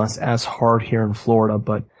hitting us as hard here in Florida,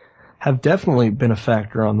 but have definitely been a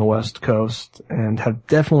factor on the West Coast and have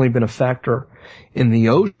definitely been a factor in the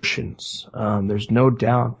oceans. There's no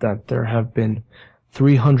doubt that there have been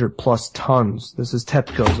 300 plus tons. This is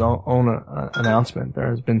TEPCO's own announcement. There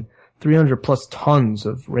has been 300 plus tons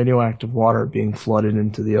of radioactive water being flooded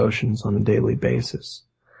into the oceans on a daily basis.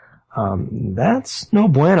 That's no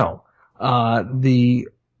bueno. The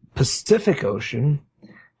Pacific Ocean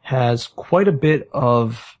has quite a bit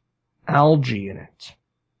of algae in it.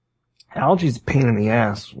 Algae's a pain in the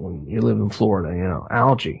ass when you live in Florida, you know.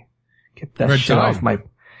 Algae. Get that shit off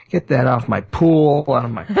my pool, out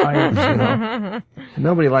of my pipes, you know.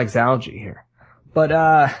 Nobody likes algae here. But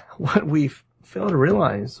what we fail to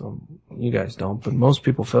realize, well, you guys don't, but most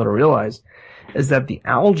people fail to realize, is that the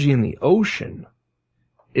algae in the ocean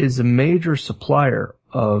is a major supplier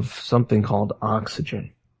of something called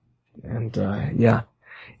oxygen. And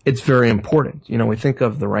it's very important. You know, we think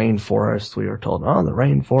of the rainforest. We are told, oh, the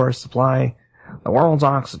rainforest supply the world's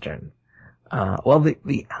oxygen. Well,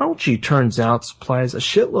 the algae, turns out, supplies a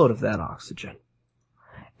shitload of that oxygen.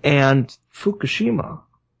 And Fukushima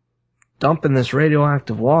dumping this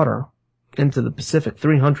radioactive water into the Pacific,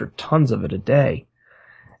 300 tons of it a day,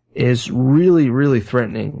 is really, really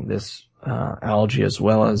threatening this algae as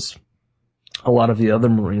well as a lot of the other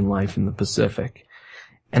marine life in the Pacific.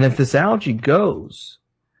 And if this algae goes,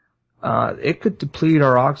 it could deplete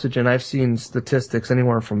our oxygen. I've seen statistics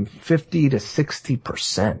anywhere from 50 to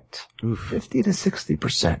 60%. 50 to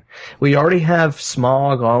 60%. We already have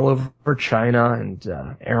smog all over China, and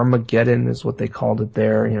Armageddon is what they called it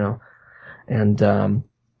there, you know, and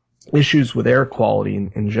issues with air quality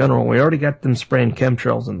in general. We already got them spraying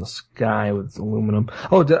chemtrails in the sky with aluminum.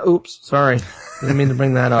 Oh, oops, sorry. Didn't mean to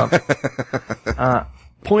bring that up.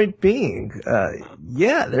 Point being,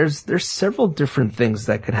 there's several different things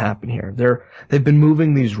that could happen here. They've been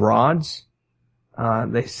moving these rods.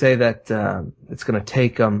 They say that it's going to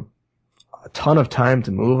take them a ton of time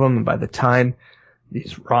to move them, and by the time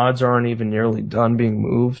these rods aren't even nearly done being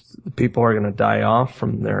moved, the people are going to die off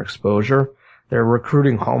from their exposure. They're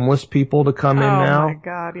recruiting homeless people to come in now. Oh my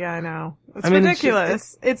god, yeah, I know. It's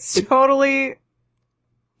ridiculous. It's totally...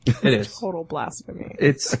 It is. Total blasphemy.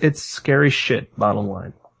 It's scary shit, bottom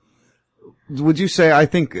line. Would you say, I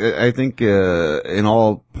think, in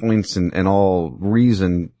all points and all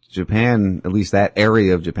reason, Japan, at least that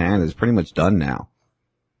area of Japan, is pretty much done now.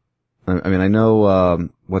 I mean, I know,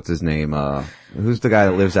 what's his name? Who's the guy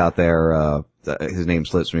that lives out there? His name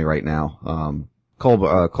slips me right now.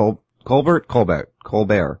 Colbert. Do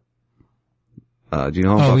you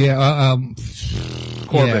know him? Oh, yeah,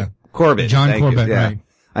 Corbett. Yeah. Corbett. John Corbett, right.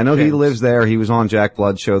 I know he lives there. He was on Jack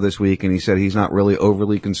Blood's show this week, and he said he's not really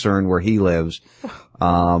overly concerned where he lives.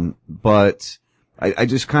 But I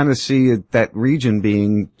just kind of see that region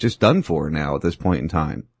being just done for now at this point in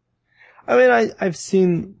time. I mean, I've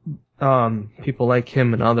seen people like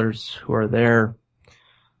him and others who are there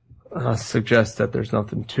suggest that there's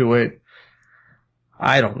nothing to it.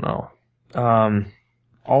 I don't know.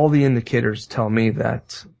 All the indicators tell me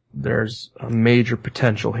that there's a major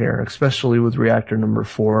potential here, especially with reactor number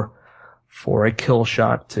 4, for a kill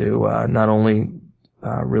shot to not only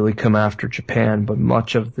really come after Japan, but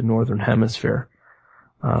much of the northern hemisphere.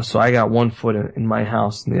 So I got one foot in my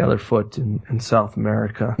house and the other foot in South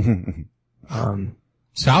America.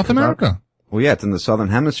 South America? Well, yeah, it's in the southern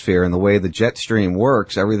hemisphere, and the way the jet stream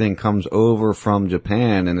works, everything comes over from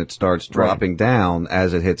Japan and it starts dropping down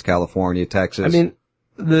as it hits California, Texas. I mean,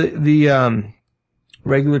 the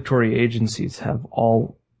regulatory agencies have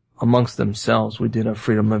all amongst themselves. We did a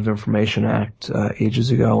Freedom of Information Act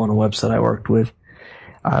ages ago on a website I worked with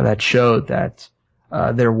that showed that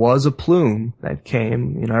there was a plume that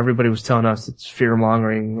came. You know, everybody was telling us it's fear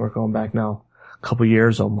mongering. We're going back now a couple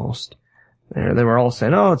years almost. They were all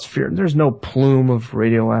saying, "Oh, it's fear. There's no plume of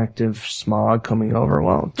radioactive smog coming over."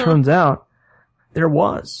 Well, it turns out there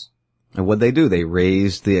was. And what'd they do? They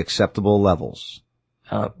raised the acceptable levels.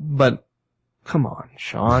 But come on,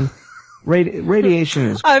 Sean. Radiation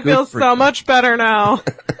is I good feel for so much better now.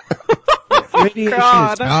 Radiation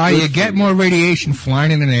God. is you get more radiation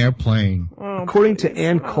flying in an airplane. According to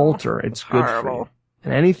Ann Coulter, it's good for you.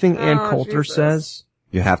 And anything Ann Coulter says,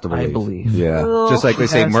 you have to believe. I believe. Yeah. Just like they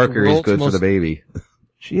say mercury is good for the baby.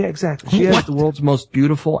 Yeah, exactly. She has the world's most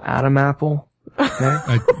beautiful Adam apple.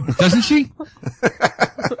 Okay? Doesn't she?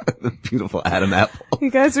 The beautiful Adam apple.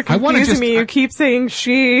 You guys are confusing me. You keep saying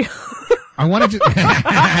she. I want to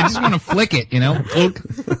I just want to flick it, you know?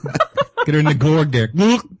 Get her in the gourd there.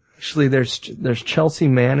 Actually, there's Chelsea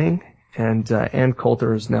Manning, and Ann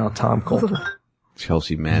Coulter is now Tom Coulter.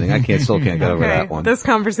 Chelsea Manning. I still can't get over that one. This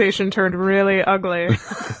conversation turned really ugly.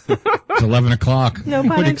 It's 11 o'clock. No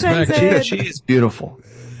pun intended. She is beautiful.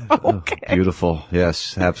 Okay. Beautiful.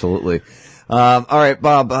 Yes, absolutely. All right,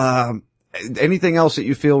 Bob, anything else that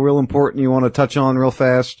you feel real important you want to touch on real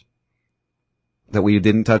fast? That we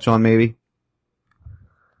didn't touch on, maybe?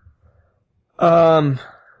 Where's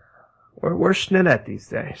Schnitt at these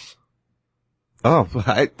days? Oh,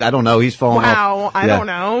 I don't know. He's falling off. Wow, I don't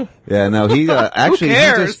know. Yeah, no, he, actually, Who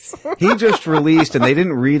cares? he just released, and they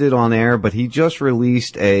didn't read it on air, but he just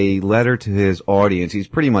released a letter to his audience. He's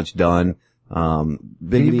pretty much done. Can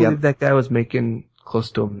you believe that guy was making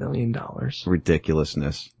close to $1 million? Ridiculous.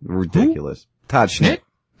 Todd Schnitt?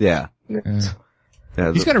 Yeah.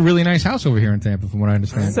 Yeah, He's got a really nice house over here in Tampa, from what I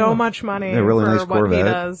understand. So much money a really for nice what Corvette. he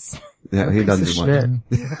does. Yeah, he doesn't do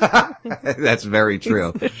much. That's very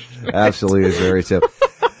true. Absolutely is very true.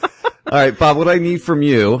 All right, Bob, what I need from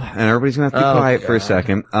you, and everybody's gonna have to be quiet for a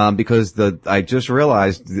second, because I just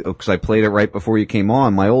realized, because I played it right before you came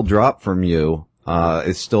on, my old drop from you,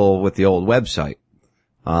 is still with the old website.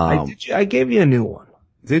 I gave you a new one.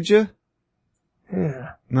 Did you?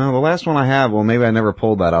 Yeah. No, the last one I have, well, maybe I never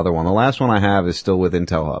pulled that other one. The last one I have is still with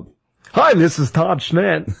Intel Hub. Hi, this is Todd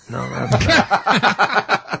Schnitt. No, that's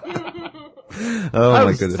not. Oh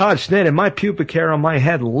my goodness. Todd Schnitt, and my pubic hair on my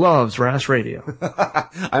head loves RAS Radio.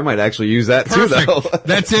 I might actually use that too, though.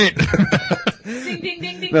 That's it.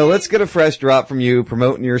 No, let's get a fresh drop from you,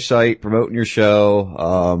 promoting your site, promoting your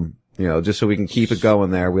show, just so we can keep it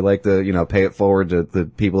going there. We like to, pay it forward to the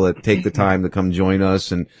people that take the time to come join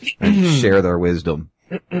us and share their wisdom.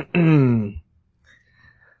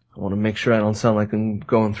 I want to make sure I don't sound like I'm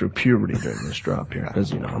going through puberty during this drop here,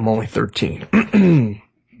 because, I'm only 13.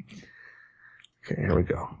 Okay, here we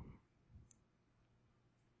go.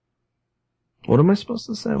 What am I supposed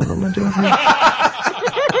to say? What am I doing here?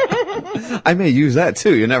 I may use that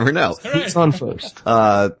too. You never know. Who's on first?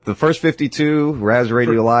 The first 52,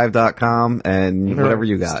 RazRadioLive.com, and whatever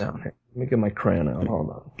you got. Down here. Let me get my crayon out. Hold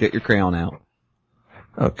on. Get your crayon out.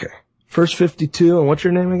 Okay. First 52, and what's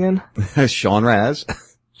your name again? Sean Raz.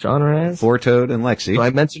 Sean Raz? Four Toad and Lexi. Do I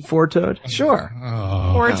mention Four Toad? Sure.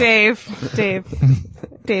 Oh. Or Dave.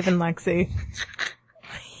 Dave and Lexi.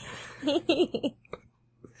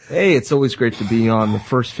 Hey, it's always great to be on the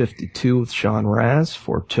first 52 with Sean Raz,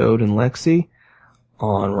 Four Toad and Lexi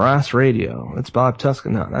on RAS Radio. It's Bob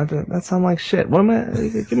Tuscan. No, that sounds like shit. What am I?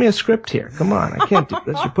 Give me a script here. Come on. I can't do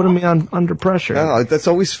this. You're putting me under pressure. Oh, that's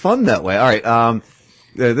always fun that way. All right.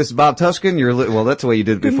 This is Bob Tuscan. Well, that's the way you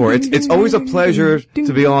did it before. It's always a pleasure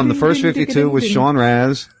to be on the first 52 with Sean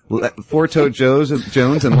Raz, Four Toad Jones and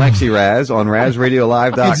Lexi Raz on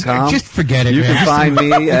RazRadioLive.com. Just forget it. You can find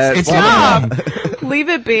me at. Stop. Leave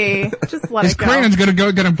it be. Just let His it go. crayon's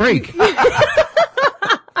gonna break. All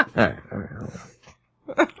right.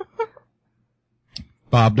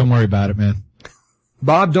 Bob, don't worry about it, man.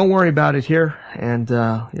 Bob, don't worry about it here. And,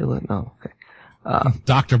 okay.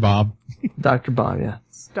 Dr. Bob. Dr. Bob, yeah.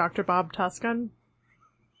 It's Dr. Bob Tuscan.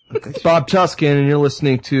 It's Bob Tuscan, and you're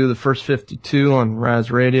listening to the first 52 on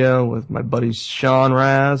Raz Radio with my buddies Sean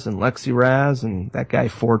Raz and Lexi Raz and that guy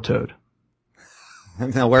Four Toad.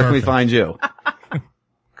 Now, where can we find you?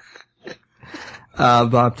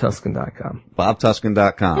 BobTuscan.com.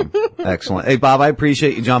 BobTuscan.com. Excellent. Hey, Bob, I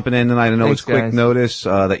appreciate you jumping in tonight. I know Thanks, it's quick guys. notice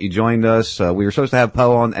that you joined us. We were supposed to have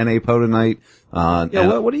Poe on NA Poe tonight.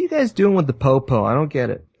 What are you guys doing with the Popo? I don't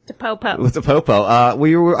get it. The Popo. With the Popo. I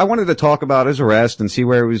wanted to talk about his arrest and see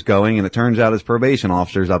where he was going, and it turns out his probation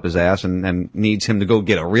officer's up his ass and needs him to go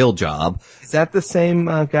get a real job. Is that the same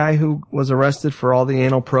guy who was arrested for all the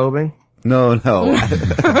anal probing? No. You know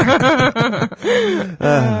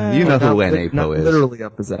who NA Not Poe is. literally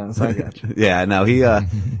up his ass. I got you. Yeah, no,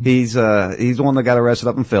 he's the one that got arrested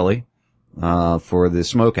up in Philly, for the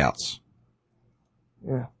smokeouts.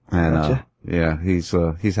 Yeah. And, Gotcha. yeah, he's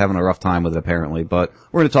having a rough time with it apparently, but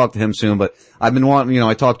we're going to talk to him soon. But I've been wanting,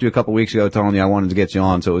 I talked to you a couple weeks ago telling you I wanted to get you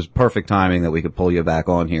on, so it was perfect timing that we could pull you back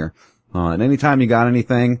on here. And anytime you got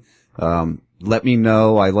anything, let me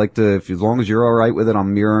know. I like to, as long as you're alright with it,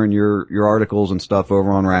 I'm mirroring your articles and stuff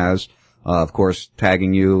over on Raz. Of course,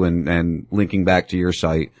 tagging you and linking back to your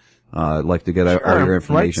site. I'd like to get all your Write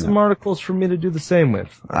information. some articles for me to do the same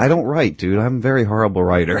with. I don't write, dude. I'm a very horrible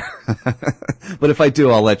writer. But if I do,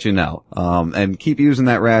 I'll let you know. And keep using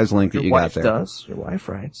that Raz link that you got there. Your wife does. Your wife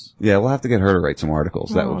writes. Yeah, we'll have to get her to write some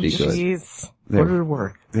articles. That would be good. Jeez. Put her to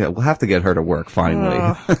work. Yeah, we'll have to get her to work finally.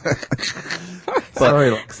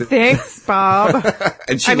 Sorry, Lexi. Thanks, Bob.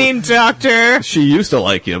 And Doctor. She used to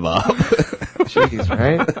like you, Bob. Jeez,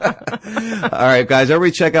 right? All right, guys,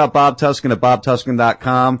 everybody check out Bob Tuskin at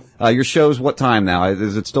bobtuskin.com. Your show's what time now?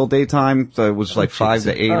 Is it still daytime? So it was like 5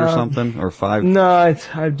 to 8 or something? Or 5? No,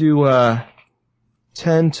 I do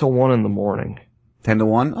 10 till 1 in the morning. 10 to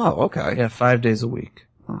 1? Oh, okay. Yeah, 5 days a week.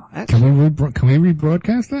 Oh, Can we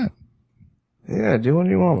rebroadcast that? Yeah, do what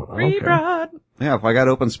you want. Rebrod. Yeah, if I got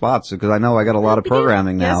open spots, because I know I got a lot of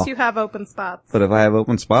programming now. Yes, you have open spots. But if I have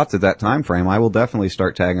open spots at that time frame, I will definitely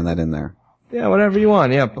start tagging that in there. Yeah, whatever you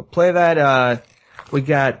want. Yeah, but play that. We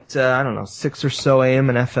got, 6 or so AM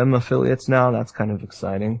and FM affiliates now. That's kind of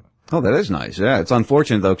exciting. Oh, that is nice. Yeah, it's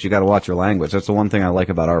unfortunate, though, because you got to watch your language. That's the one thing I like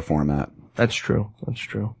about our format. That's true.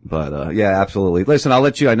 But, yeah, absolutely. Listen, I'll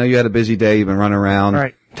let you, I know you had a busy day. You've been running around. All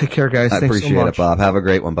right. Take care, guys. I Thanks appreciate so much. it, Bob. Have a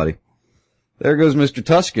great one, buddy. There goes Mr.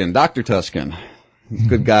 Tuskin, Dr. Tuskin.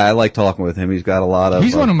 Good guy. I like talking with him. He's got a lot of...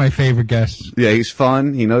 He's one of my favorite guests. Yeah, he's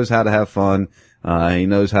fun. He knows how to have fun. He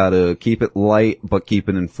knows how to keep it light, but keep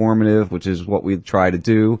it informative, which is what we try to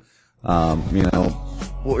do.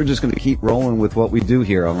 We're just going to keep rolling with what we do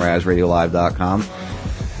here on RazRadioLive.com.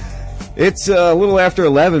 It's a little after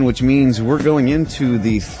 11, which means we're going into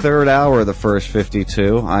the third hour of the first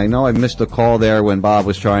 52. I know I missed a call there when Bob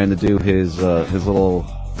was trying to do his little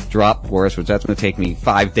drop for us, which that's going to take me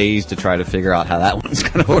 5 days to try to figure out how that one's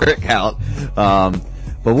going to work out.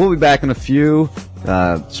 But we'll be back in a few.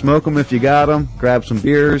 Smoke them if you got them. Grab some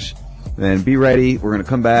beers. And be ready. We're going to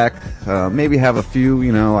come back. Maybe have a few,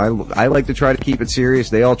 I like to try to keep it serious.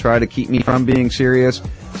 They all try to keep me from being serious.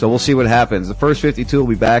 So we'll see what happens. The first 52 will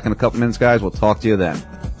be back in a couple minutes, guys. We'll talk to you then.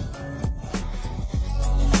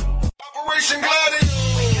 Operation Gladiator.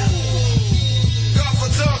 God for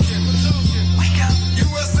talking. Wake up.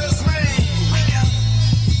 USS Maine. Wake up.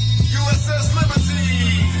 USS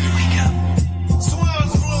Liberty. Wake up.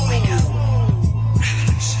 Swans Flu. Wake up.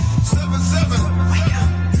 7-7. Wake up.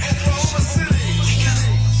 Oklahoma City. Wake up.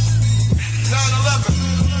 9/11.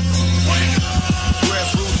 Wake up.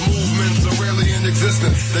 Grassroots movements are rarely in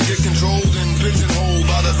existence. They get controlled and pigeonholed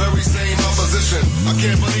by the very same opposition. I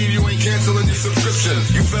can't believe you ain't canceling your subscription.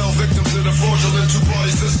 You fell victim to the fraudulent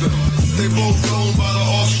two-party system. They both owned by the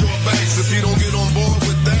offshore banks. If you don't get on board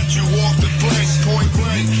with that, you walk the plank, point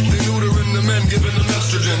blank. They neutering the men, giving them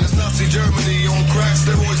estrogen. It's Nazi Germany on crack,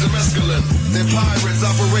 steroids and mescaline. They're pirates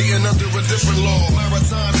operating under a different law.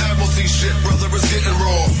 Maritime admiralty shit, brother, is getting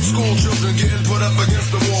raw. School children getting put up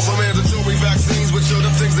against the wall for mandatory vaccines, which are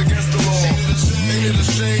them things against the law. Ain't it a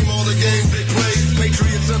shame all the games they play?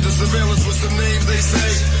 Patriots under surveillance with some names they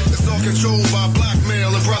say. It's all controlled by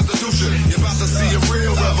blackmail and prostitution. You're about to see a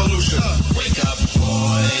real revolution. Wake up,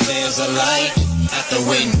 boy, there's a light at the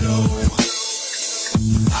window.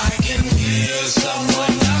 I can hear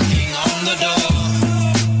someone knocking on the door.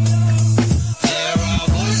 There are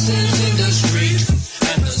voices in the street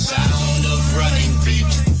and the sound of running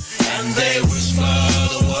feet, and they whisper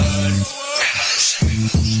the word.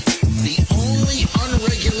 The only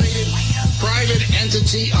unregulated private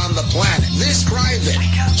entity on the planet. This private,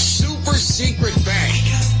 super secret bank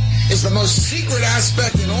is the most secret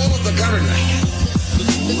aspect in all of the government.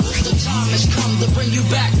 The time has come to bring you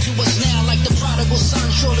back to us now like the prodigal son.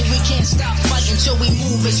 Surely we can't stop fighting till we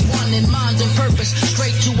move as one in mind and purpose.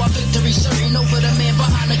 Straight to our victory, certain over the man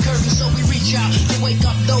behind the curtain. So we reach out to wake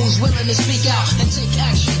up those willing to speak out and take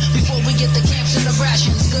action before we get the camps and the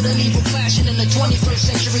rations. Good and evil clashing in the 21st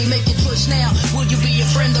century. Make a choice now. Will you be a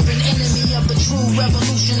friend or an enemy of the true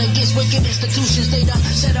revolution against wicked institutions? They done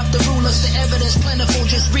set up the rulers, the evidence plentiful.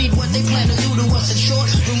 Just read what they plan to do to us. In short,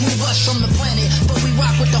 remove us from the planet, but we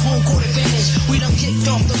rock with the home court advantage. We done kicked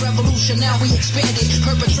off the revolution, now we expanded.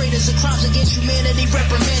 Perpetrators of crimes against humanity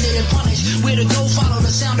reprimanded and punished. Where to go? Follow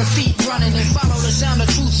the sound of feet running and follow the sound of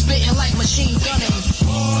truth spitting like machine gunning.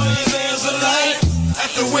 Boy, there's a light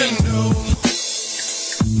at the window.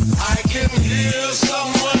 I can hear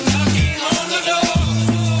someone knocking on the door.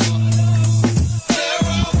 There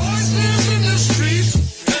are voices in the street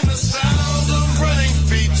and the sound of running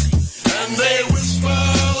feet, and they whisper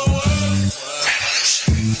the word.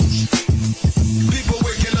 People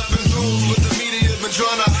waking up in droves, but the media been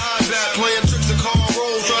trying to hide that. Playing tricks and call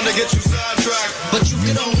rolls, trying to get you sidetracked. But you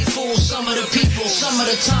can only fool some of the people, some of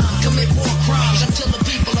the time. Commit war crimes until the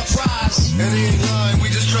people are prized. And he ain't lying, we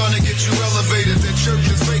just trying to get you elevated. That church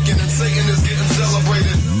is faking and Satan is getting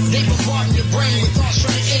celebrated. They bombarding your brain with thoughts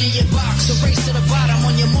from the idiot box. A race to the bottom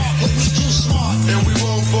on your mark, but we too smart. And we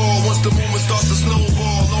won't fall once the movement starts to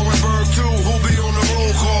snowball. Nuremberg too, who'll be on the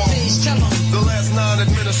roll call? Please tell them. The last 9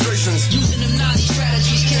 administrations. Using them Nazi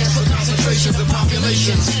strategies, camps for concentration of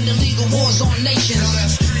populations. And illegal wars on nations. Now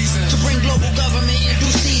that's treason. To bring global government in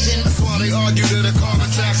due season. That's why they argue that a carbon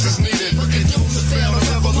tax is needed. But they don't fail, a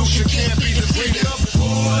revolution can't be defeated.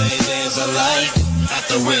 the light at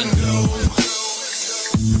the window.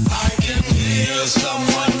 I can hear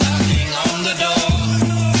someone knocking on the door.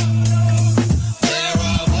 There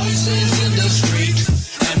are voices in the street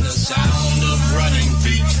and the sound of running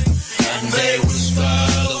feet, and they whisper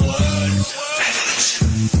the word revolution.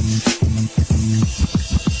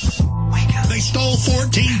 They stole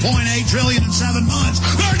 $14.8 trillion in 7 months.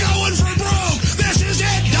 They're going for broke. This is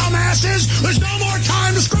it, dumbasses. There's no more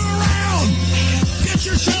time to screw around. Get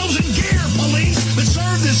yourselves in gear, police, and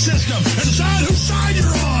serve this system and decide whose side you're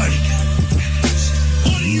on.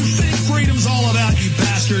 What do you think freedom's all about, you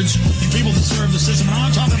bastards? You people that serve the system. And I'm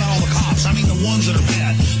not talking about all the cops. I mean the ones that are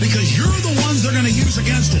bad. Because you're the ones they're going to use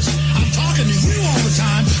against us. I'm talking to you all the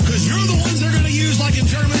time because you're the ones they're going to use like in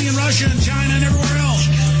Germany and Russia and China and everywhere else.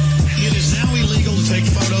 It is now illegal to take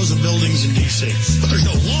photos of buildings in D.C. But there's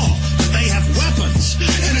no law. They have weapons.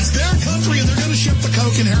 And it's their country, and they're going to ship the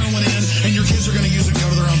coke and heroin in, and your kids are going to use it and go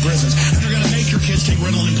to their own prisons. And they're going to make your kids take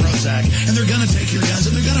Ritalin and Prozac. And they're going to take your guns,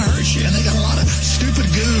 and they're going to hurt you. And they got a lot of stupid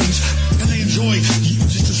goons, and they enjoy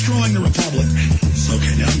just destroying the republic.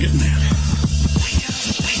 Okay, now I'm getting mad.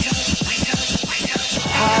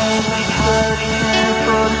 I've been searching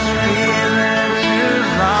for this feeling too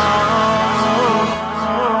long.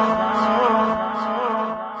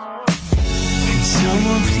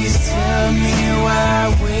 Someone please tell me why I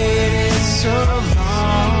waited so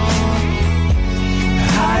long.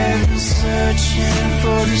 I have been searching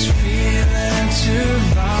for this feeling too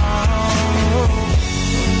long.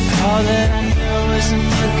 All that I know is I'm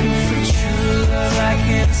looking for true love like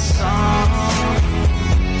in a song.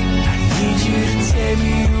 I need you to take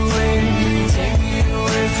me away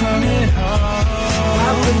from it all.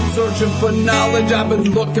 I've been searching for knowledge, I've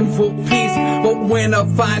been looking for peace. But when I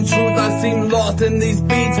find truth, I seem lost in these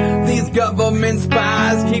beats. These government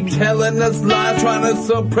spies keep telling us lies, trying to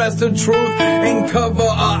suppress the truth and cover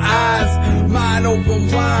our eyes. Mind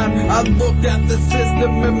open wide, I looked at the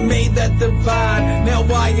system and made that divide. Now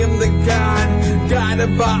I am the guide,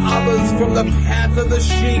 guided by others from the path of the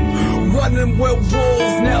sheep. Running with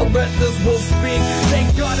wolves, now let this wolf speak. They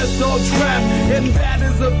got us all trapped, and that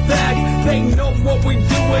is a fact. They know what we're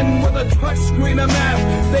doing with a touchscreen and map.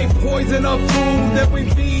 They poison our food that we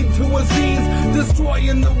feed to a disease,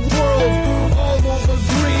 destroying the world all over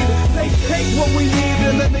greed. They take what we need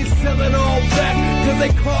and then they sell it all back, cause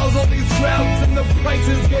they cause all these droughts and the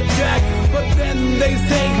prices get jacked. But then they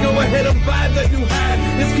say go ahead and buy the new hat.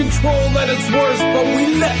 It's control at its worst, but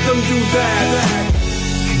we let them do that.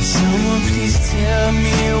 Can someone please tell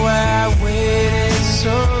me why I waited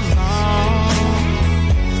so long?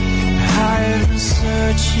 I've been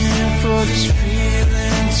searching for this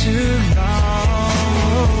feeling too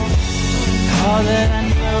long. All that I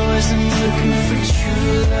know is I'm looking for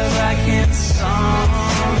true love like in a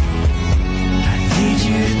song. I need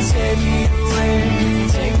you to take me away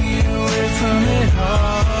from it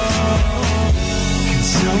all. Can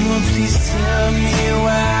someone please tell me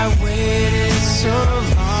why I waited so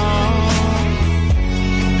long?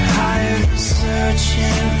 I've been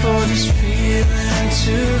searching for this feeling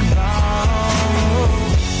too long.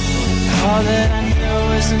 All that I know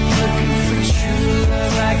is I'm looking for true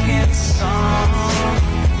love like in a song.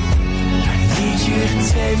 I need you to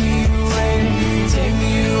take me away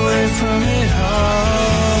from it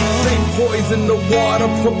all. They poison the water,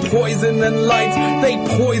 put poison in lights. They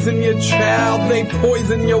poison your child, they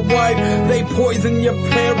poison your wife. They poison your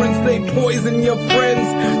parents, they poison your friends.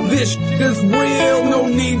 This shit is real, no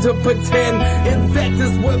need to pretend. Infect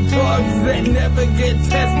us with drugs that never get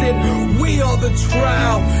tested. We are the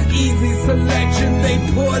trial, easy selection. They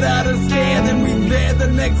put out a scan and we there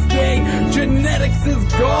the next day. Genetics is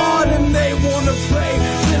gone and they wanna play.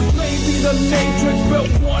 This may be the matrix, but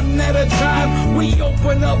one at a time. We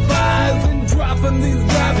open up eyes and dropping these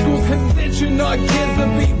rap schools, condition our kids to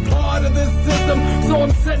be part of this system. So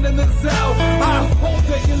I'm sending this out, I hope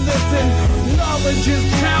that you listen. Knowledge is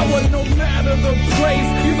power no matter the place.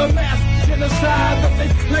 You the mass genocide that they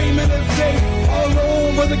claiming is safe all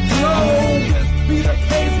over the globe. This be the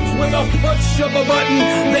case with a push of a button,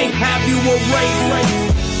 they have you erased.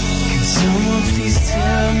 Can someone please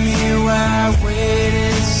tell me why I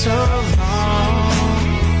waited so long?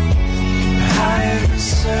 I've been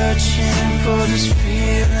searching for this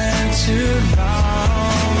feeling too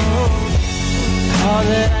long. All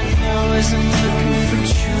that I know is I'm looking for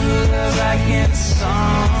true love like in a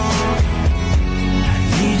song. I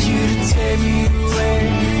need you to take me away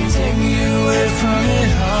from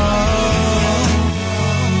it all.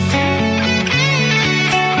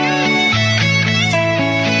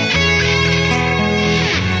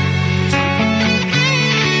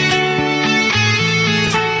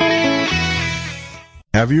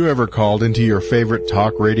 Have Have you ever called into your favorite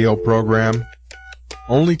talk radio program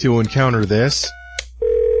only to encounter this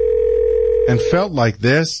and felt like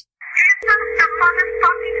this?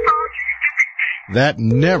 That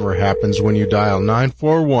never happens when you dial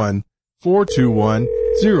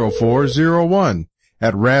 941-421-0401.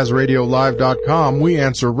 At RazRadioLive.com, we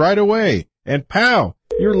answer right away. And pow,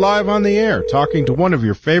 you're live on the air talking to one of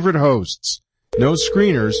your favorite hosts. No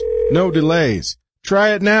screeners, no delays.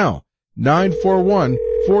 Try it now.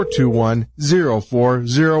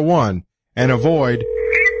 941-421-0401 and avoid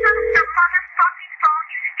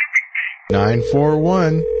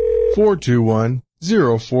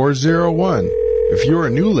 941-421-0401. If you're a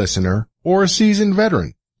new listener or a seasoned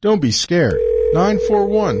veteran, don't be scared.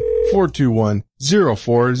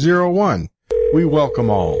 941-421-0401. We welcome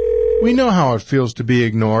all. We know how it feels to be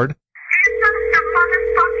ignored.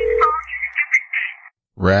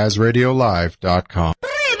 RazRadioLive.com.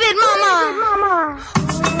 Ribbit Mama!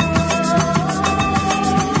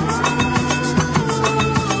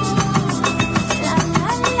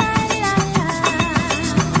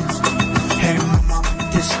 Hey mama,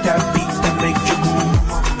 this that beat that make you move,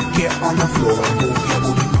 mama. Get on the floor and move your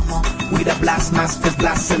booty, mama. We the blast masters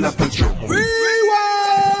blasting up the drum.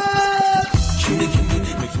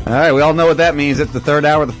 All right, we all know what that means. It's the third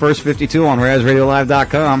hour of the first 52 on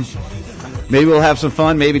RazRadioLive.com. Maybe we'll have some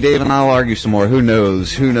fun. Maybe Dave and I will argue some more. Who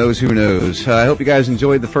knows? Who knows? Who knows? I hope you guys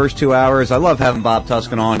enjoyed the first 2 hours. I love having Bob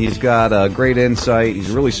Tuscan on. He's got great insight.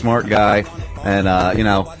 He's a really smart guy. And, you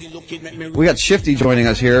know, we got Shifty joining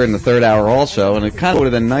us here in the third hour also. And it kind of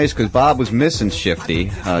would have been nice because Bob was missing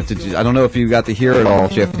Shifty. I don't know if you got to hear it all,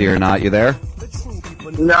 Shifty, or not. You there?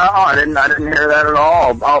 No, I didn't hear that at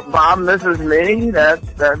all. Oh, Bob, this is me. That's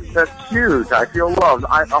huge. I feel loved.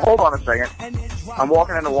 Hold on a second. I'm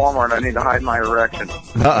walking into Walmart. I need to hide my erection.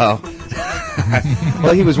 Uh-oh.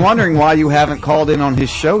 Well, he was wondering why you haven't called in on his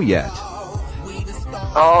show yet.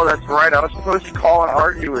 Oh, that's right. I was supposed to call and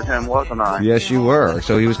argue with him, wasn't I? Yes, you were.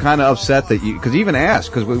 So he was kind of upset that you, because he even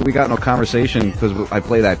asked, because we got no conversation, because I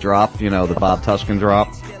play that drop, you know, the Bob Tuscan drop.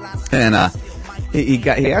 And,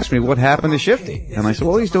 he asked me what happened to Shifty. And I said,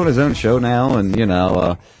 well, he's doing his own show now, and, you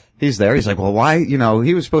know, he's there. He's like, well, why, you know,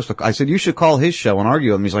 he was supposed to, I said, you should call his show and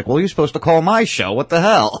argue with him. He's like, well, you're supposed to call my show. What the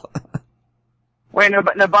hell? Wait, no,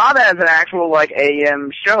 but Bob has an actual, like,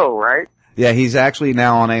 AM show, right? Yeah, he's actually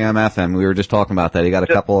now on AM FM. We were just talking about that. He got a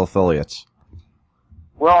couple of affiliates.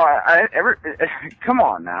 Well, come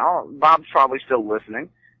on now. Bob's probably still listening.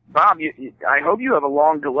 Bob, I hope you have a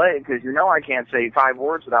long delay, because you know I can't say 5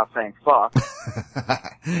 words without saying fuck.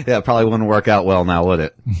 Yeah, it probably wouldn't work out well now, would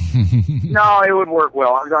it? No, it would work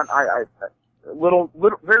well. I've done,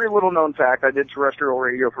 very little known fact, I did terrestrial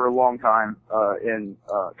radio for a long time, in,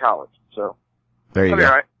 college, so. There you go.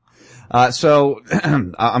 All right. So,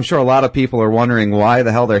 I'm sure a lot of people are wondering why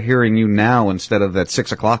the hell they're hearing you now instead of at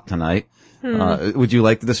 6 o'clock tonight. Would you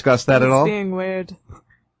like to discuss that at all? Being weird.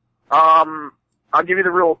 I'll give you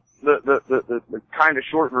the kind of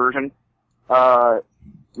short version.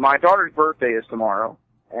 My daughter's birthday is tomorrow,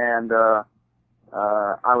 and I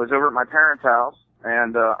was over at my parents' house,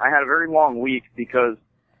 and I had a very long week because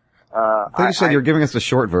I thought you said you were giving us the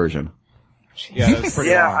short version. Yeah, that's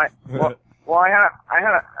pretty long. I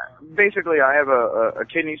had basically I have a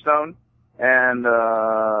kidney stone, and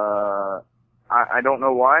I don't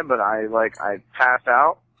know why, but I passed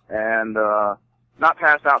out, and not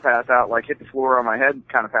passed out, like hit the floor on my head,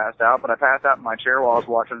 kind of passed out, but I passed out in my chair while I was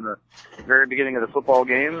watching the very beginning of the football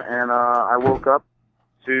game, and I woke up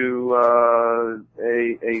to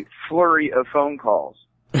a flurry of phone calls.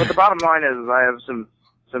 But the bottom line is I have some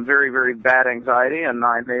very, very bad anxiety, and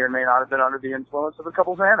I may or may not have been under the influence of a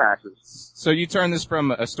couple of Xanaxes. So you turned this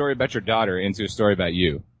from a story about your daughter into a story about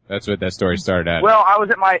you. That's what that story started at. Well, I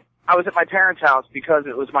was at my parents' house because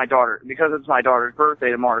it's my daughter's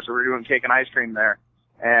birthday tomorrow, so we're doing cake and ice cream there.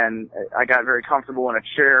 And I got very comfortable in a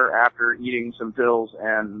chair after eating some pills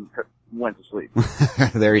and went to sleep.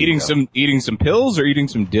 There you go. Eating some pills or eating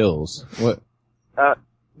some dills? What?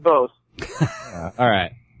 Both. All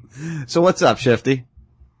right. So what's up, Shifty?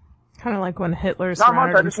 Kind of like when Hitler Not much.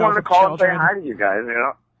 surrounded I just himself wanted to with call and say children. hi to you guys. You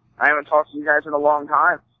know, I haven't talked to you guys in a long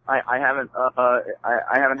time. I haven't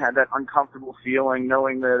had that uncomfortable feeling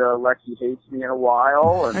knowing that Lexi hates me in a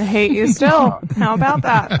while. And, I hate you still. How about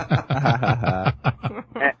that?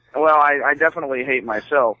 Well, I definitely hate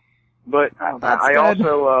myself. But I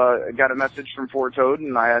also got a message from Fort Toad,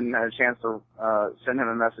 and I hadn't had a chance to send him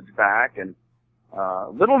a message back. And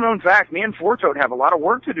little known fact, me and Fort Toad have a lot of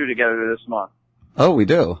work to do together this month. Oh, we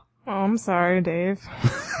do. Oh, I'm sorry, Dave.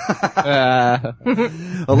 No,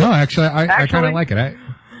 actually, I kind of like it.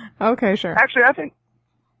 Okay, sure. Actually,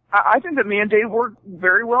 I think that me and Dave work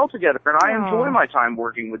very well together, and I enjoy my time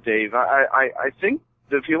working with Dave. I think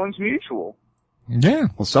the feeling's mutual. Yeah.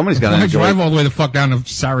 Well, somebody's got to I enjoy. drive all the way the fuck down to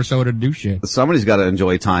Sarasota to do shit. Somebody's got to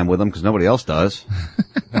enjoy time with him because nobody else does.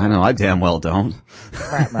 I know. I damn well don't.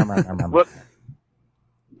 Look,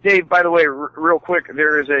 Dave. By the way, real quick,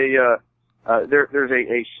 there is there's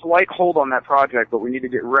a slight hold on that project, but we need to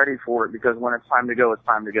get ready for it because when it's time to go, it's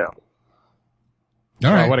time to go.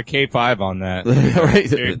 All right. What a K5 on that. Right.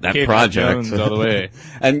 Dude, That K5 project. Jones all the way.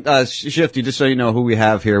 And, Shifty, just so you know who we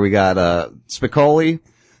have here, we got, Spicoli,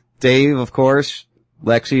 Dave, of course,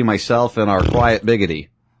 Lexi, myself, and our quiet Biggity.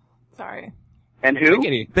 Sorry. And who?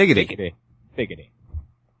 Biggity. Biggity.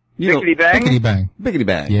 Biggity Bang? Biggity Bang. Biggity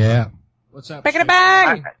Bang. Yeah. What's up? Biggity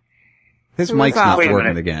Bang! His Who mic's was that? not Wait a working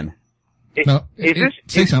minute. again. No,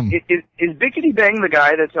 say Is something. Biggity Bang the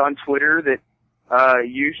guy that's on Twitter that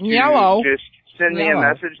used to Yellow. just send me a Yellow.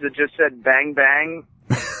 message that just said bang bang?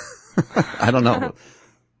 I don't know.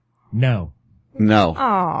 No. No.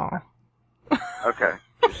 Oh. Okay.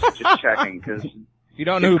 Just checking, because If you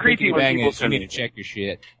don't know who It's creepy Biggity when Bang people is, you send need me- to check your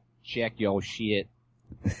shit. Check your shit.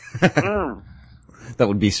 That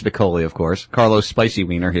would be Spicoli, of course. Carlos Spicy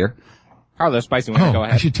Wiener here. Carlos Spicy Wiener, go I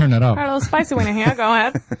ahead. should turn that up. Carlos Spicy Winner here. Go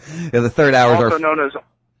ahead. Yeah, the third hour is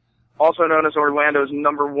also our... known as Orlando's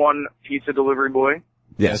 #1 pizza delivery boy.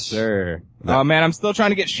 Yes, sir. Oh man, I'm still trying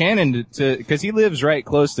to get Shannon to cause he lives right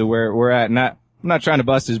close to where we're at. I'm not trying to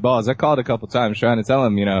bust his balls. I called a couple times trying to tell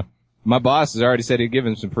him, my boss has already said he'd give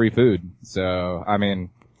him some free food. So, I mean,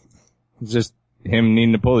 it's just him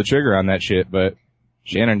needing to pull the trigger on that shit, but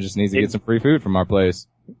Shannon just needs to get some free food from our place.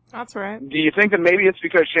 That's right. Do you think that maybe it's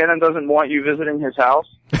because Shannon doesn't want you visiting his house?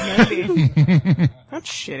 Maybe. That's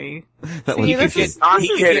shitty. That See, was- this I'm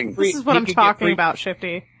kidding. is what He I'm could get talking free- about,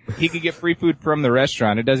 Shifty. He could get free food from the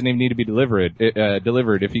restaurant. It doesn't even need to be delivered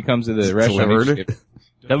if he comes to the restaurant.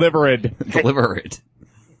 Delivered? Delivered.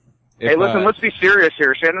 Hey, listen, let's be serious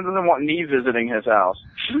here. Shannon doesn't want me visiting his house.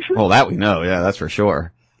 Well, that we know. Yeah, that's for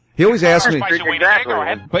sure. He always asks me... Exactly.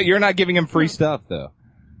 But you're not giving him free stuff, though.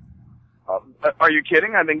 Are you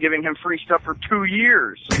kidding? I've been giving him free stuff for 2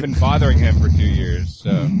 years. You've been bothering him for 2 years,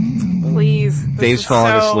 so. Please. This Dave's is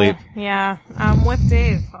falling so- asleep. Yeah, I'm with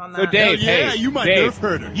Dave on that. So Dave, hey, you my Dave. nerf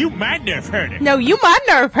herder. You my nerf herder. No, you my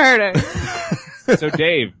nerve herder. So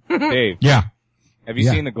Dave, Yeah. have you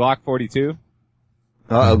Yeah. seen the Glock 42?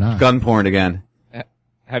 Uh-oh, not. gun porn again.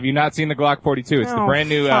 Have you not seen the Glock 42? It's the Oh, brand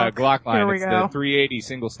new fuck. Glock line. Here we It's go. the 380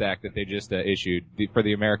 single stack that they just issued for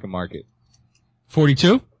the American market.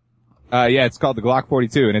 42? Yeah, it's called the Glock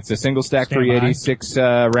 42, and it's a single stack Stand 380, by. 6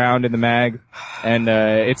 round in the mag, and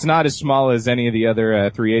it's not as small as any of the other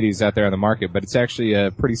 380s out there on the market, but it's actually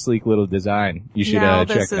a pretty sleek little design. You should now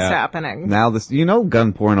check this it is out. happening. Now this,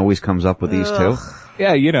 gun porn always comes up with these two.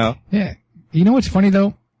 Yeah, you know. Yeah. You know what's funny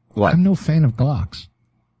though? What? I'm no fan of Glocks.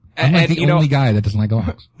 I'm like And, the you know- only guy that doesn't like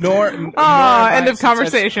Glocks. Nor Oh, am end I, of since I've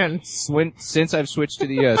conversation. Since I've switched to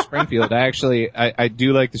the Springfield, I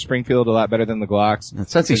do like the Springfield a lot better than the Glocks.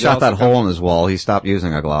 Since he Because it shot that also hole in his wall, he stopped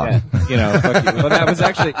using a Glock. Yeah, fuck you. Well, that was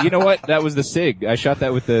actually, you know what? That was the SIG. I shot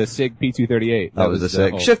that with the SIG P238. That was the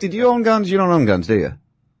sick. whole- Shifty, do you own guns? You don't own guns, do you?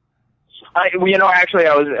 Actually,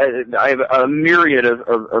 I have a myriad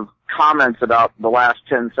of comments about the last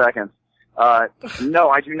 10 seconds. No,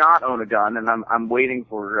 I do not own a gun, and I'm waiting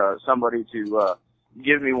for somebody to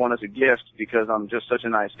give me one as a gift because I'm just such a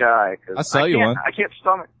nice guy. 'Cause I'll sell you one. I can't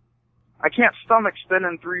stomach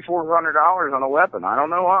spending $300-400 on a weapon. I don't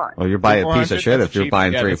know why. Well, you're buying a piece of 400, shit that's if you're cheap.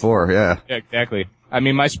 buying Yeah, 3 or that's- 4, yeah. Yeah, exactly. I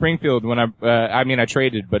mean, my Springfield, when I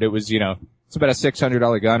traded, but it was, it's about a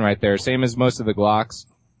 $600 gun right there. Same as most of the Glocks.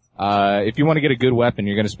 If you want to get a good weapon,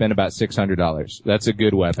 you're going to spend about $600. That's a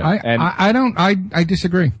good weapon. I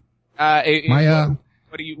disagree.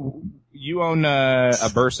 What do you own a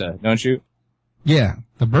Bursa, don't you? Yeah.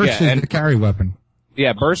 The burst Yeah, is and- the carry weapon.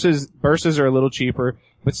 Yeah, Bursas are a little cheaper,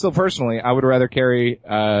 but still personally, I would rather carry,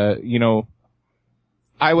 I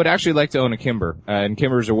would actually like to own a Kimber, and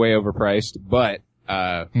Kimbers are way overpriced, but,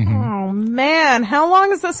 Oh man, how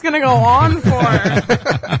long is this gonna go on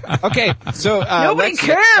for? okay, so, Nobody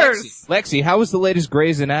cares! Lexi, how was the latest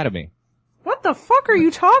Grey's Anatomy? What the fuck are you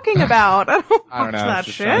talking about? I don't I don't watch know, that it's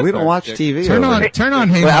just shit. We don't watch TV. Turn over on, here. turn on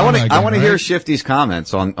Hey Wait, I Mama want again, to hear right? Shifty's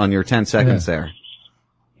comments on your 10 seconds there.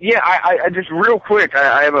 Yeah, I just real quick,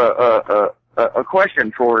 I have a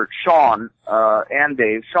question for Sean and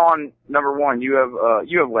Dave. Sean, number one, you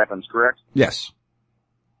have weapons, correct? Yes.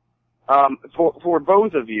 For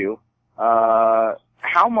both of you,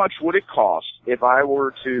 how much would it cost if I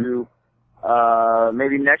were to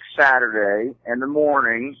maybe next Saturday in the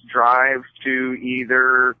morning drive to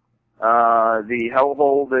either the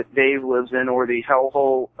hellhole that Dave lives in, or the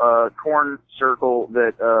hellhole corn circle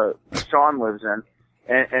that Sean lives in,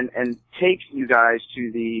 and take you guys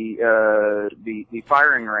to the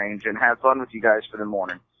firing range and have fun with you guys for the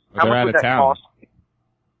morning. How much would that cost?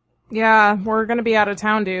 Yeah, we're gonna be out of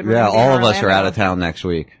town, dude. We're Yeah, gonna be in all of us are Orlando. out of town next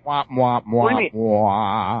week. Womp, womp, What do you mean?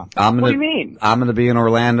 I'm gonna, What do you mean? I'm going to be in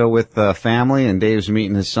Orlando with family, and Dave's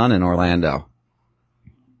meeting his son in Orlando.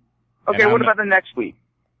 Okay, what about the next week?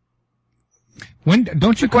 When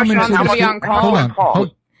don't you come question into is, this? how much- Hold on. call?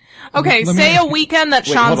 Okay, Let me say ask a you- weekend that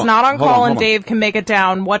Wait, Sean's hold on, not on hold on, call hold and on. Dave can make it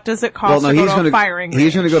down. What does it cost to go to a firing range?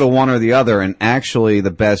 he's going to go to one or the other, and actually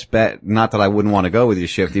the best bet, not that I wouldn't want to go with you,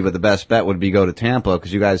 Shifty, but the best bet would be go to Tampa,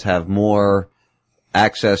 because you guys have more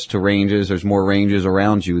access to ranges. There's more ranges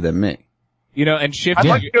around you than me. You know, and Shifty, I'd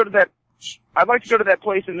like to go to that. I'd like to go to that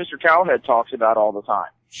place that Mr. Cowhead talks about all the time.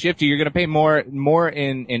 Shifty, you're going to pay more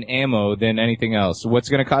in ammo than anything else. What's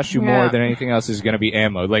going to cost you more Yeah. than anything else is going to be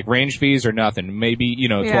ammo. Like range fees or nothing. Maybe,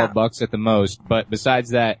 $12 at the most. But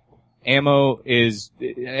besides that, ammo is,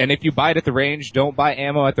 and if you buy it at the range, don't buy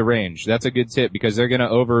ammo at the range. That's a good tip because they're going to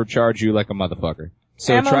overcharge you like a motherfucker.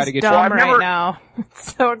 So Ammo's try to get dumb right now.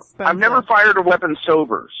 It's so expensive. I've never fired a weapon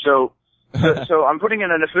sober, so I'm putting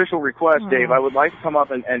in an official request, Dave. I would like to come up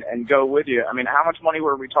and go with you. I mean, how much money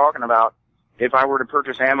were we talking about if I were to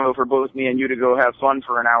purchase ammo for both me and you to go have fun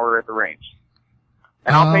for an hour at the range?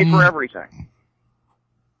 And I'll pay for everything.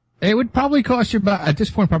 It would probably cost you at this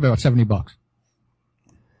point, probably about $70.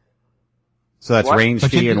 So that's What? range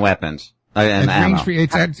But fee you- and weapons. And It's ammo. range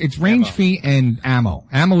fee. It's range fee and ammo.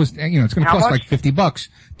 Ammo is, it's going to How cost much? like $50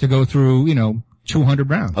 to go through, 200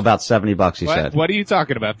 rounds. About $70, he said. What are you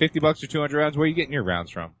talking about? $50 or 200 rounds? Where are you getting your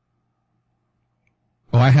rounds from?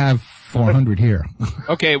 Well, I have 400 here.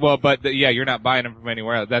 Okay, well, but you're not buying them from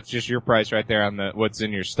anywhere else. That's just your price right there on what's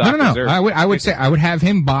in your stock No. reserve. I would say I would have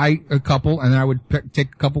him buy a couple, and then I would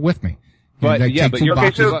take a couple with me. But, And I'd take two you're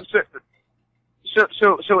boxes.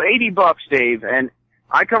 So $80, Dave, and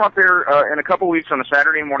I come up there in a couple weeks on a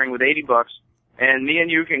Saturday morning with $80, and me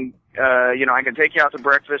and you can, I can take you out to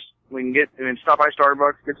breakfast. We can stop by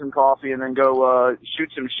Starbucks, get some coffee, and then go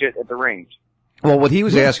shoot some shit at the range. Well, what he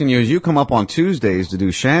was asking you is you come up on Tuesdays to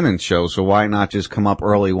do Shannon's show, so why not just come up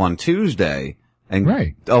early one Tuesday? And,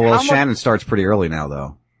 right. Oh, well, How much- Shannon starts pretty early now,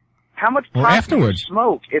 though. How much Or pot do you afterwards.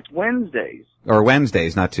 smoke? It's Wednesdays. Or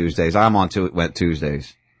Wednesdays, not Tuesdays. I'm on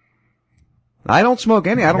Tuesdays. I don't smoke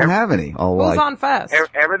any. I don't have any. Oh, well, Who's on Fest?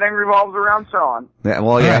 Everything revolves around Sean. Yeah,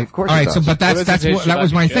 well, yeah, of course All it right, so does. but that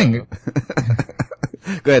was my thing.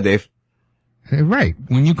 Go ahead, Dave. Right.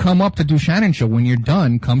 When you come up to do Shannon show, when you're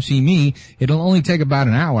done, come see me. It'll only take about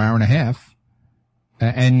an hour and a half.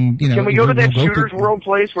 And Can we go to that we'll Shooters World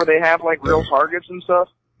place where they have like real targets and stuff?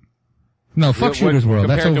 No, fuck Shooters World.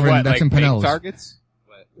 That's Compared to over what, in, that's like in fake Pinellas. targets?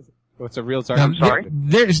 What's a real target? Now,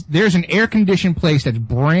 There's an air conditioned place that's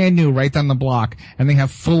brand new right down the block, and they have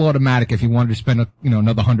full automatic if you wanted to spend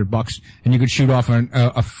another $100, and you could shoot off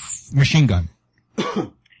a machine gun.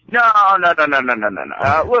 No.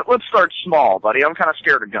 Let's start small, buddy. I'm kind of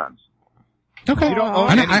scared of guns. Okay. You don't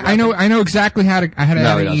own I know exactly how to No, add he it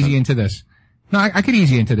doesn't. easy into this. No, I could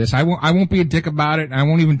easy into this. I won't be a dick about it. I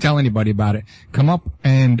won't even tell anybody about it. Come up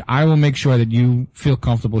and I will make sure that you feel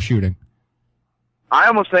comfortable shooting. I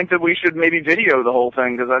almost think that we should maybe video the whole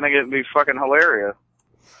thing because I think it'd be fucking hilarious.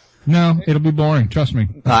 No, it'll be boring. Trust me.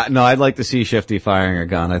 No, I'd like to see Shifty firing a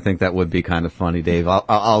gun. I think that would be kind of funny, Dave.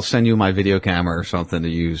 I'll send you my video camera or something to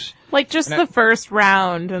use. Like just the first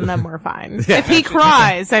round and then we're fine. If he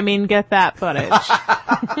cries, get that footage.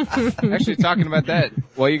 Actually, talking about that,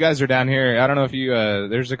 while you guys are down here, I don't know if you,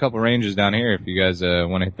 there's a couple ranges down here if you guys,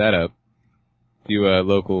 want to hit that up. If you,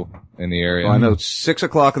 local in the area. Well, I know it's 6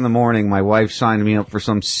 o'clock in the morning. My wife signed me up for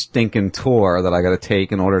some stinking tour that I got to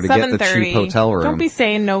take in order to get the cheap 7:30. hotel room. Don't be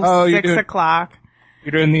saying no Oh, you 6 do it. o'clock.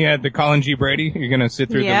 You're doing the Colin G. Brady? You're gonna sit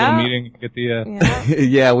through the Yeah. little meeting and get the,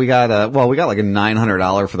 Yeah, we got like a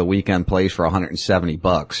 $900 for the weekend place for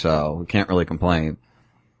 $170, so we can't really complain.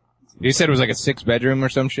 You said it was like a 6-bedroom or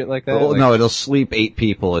some shit like that? Oh, Like- no, it'll sleep 8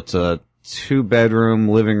 people. It's a 2-bedroom,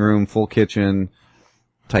 living room, full kitchen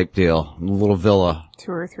type deal. A little villa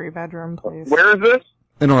 2 or 3 bedroom, please. Where is this?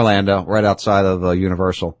 in Orlando, right outside of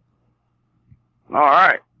Universal. All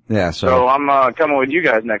right. Yeah, So I'm coming with you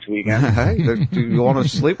guys next weekend. Hey, do you want to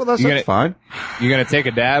sleep with us? You That's fine. You gonna take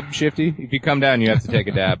a dab, Shifty? If you come down, you have to take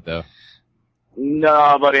a dab, though.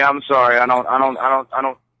 No, buddy, I'm sorry. I don't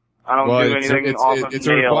Well, do it's anything a- off it's- of it's a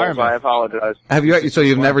nails. requirement. I apologize. Have you? So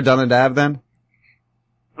you've never done a dab then?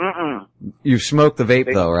 Mm-mm. You've smoked the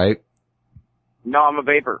vape though, right? No, I'm a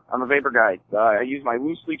vapor. I'm a vapor guy. I use my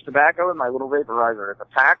loose leaf tobacco and my little vaporizer. It's a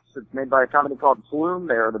PAX. It's made by a company called Flume.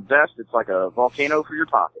 They are the best. It's like a volcano for your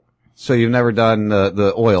pocket. So you've never done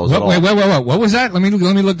the oils at all? Wait. What was that? Let me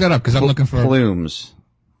look that up because I'm looking for Flumes.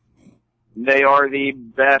 They are the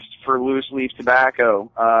best for loose leaf tobacco.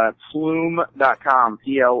 Flume.com.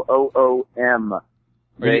 Ploom.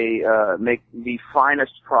 They make the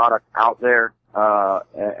finest product out there.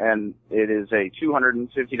 And it is a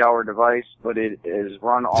 $250 device, but it is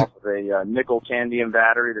run off of a nickel cadmium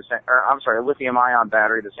battery, a lithium ion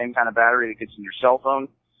battery, the same kind of battery that gets in your cell phone.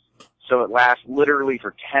 So it lasts literally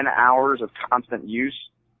for 10 hours of constant use.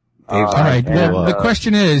 All right. The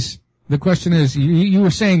question is, you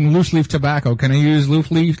were saying loose leaf tobacco. Can I use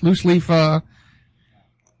loose leaf?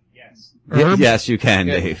 Herbs? Yes, you can,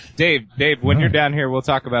 Dave. Dave, when you're down here, we'll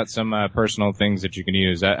talk about some personal things that you can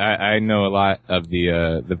use. I know a lot of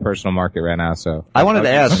the personal market right now, so. I wanted to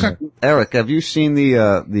ask, Eric, have you seen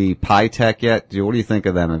the PyTech yet? What do you think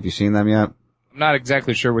of them? Have you seen them yet? I'm not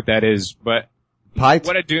exactly sure what that is, but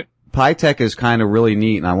what I do. PyTech is kind of really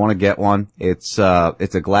neat, and I want to get one. It's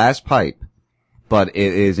a glass pipe, but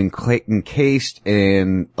it is encased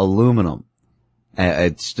in aluminum.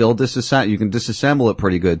 It's still you can disassemble it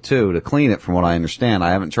pretty good too to clean it from what I understand.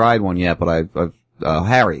 I haven't tried one yet, but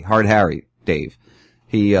Hard Harry, Dave.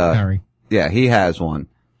 Harry. Yeah, he has one.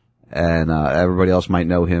 And, everybody else might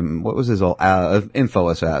know him. What was his Info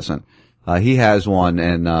Assassin? He has one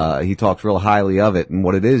and, he talks real highly of it. And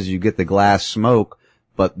what it is, you get the glass smoke,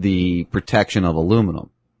 but the protection of aluminum.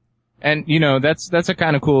 And, that's a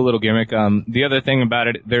kind of cool little gimmick. The other thing about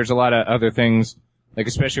it, there's a lot of other things, like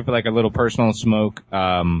especially for like a little personal smoke,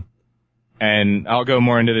 and I'll go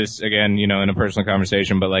more into this again, in a personal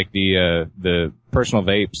conversation, but like the personal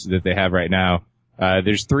vapes that they have right now,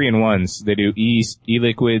 there's 3-in-1s. They do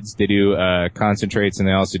e-liquids, they do, concentrates, and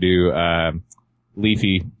they also do,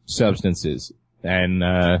 leafy substances. And,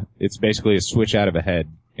 it's basically a switch out of a head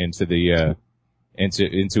into the,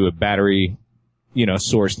 into a battery,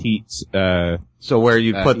 sourced heat, So where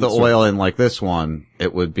you put the oil in like this one,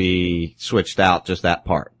 it would be switched out just that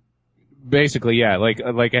part. Basically, yeah, like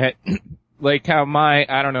how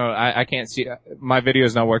I don't know, I can't see, my video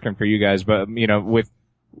is not working for you guys, but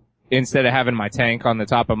instead of having my tank on the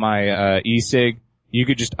top of my, e-cig, you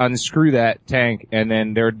could just unscrew that tank and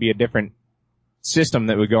then there would be a different system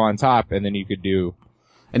that would go on top and then you could do.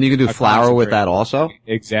 And you can do flour with that also?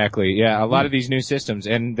 Exactly, yeah, a lot of these new systems,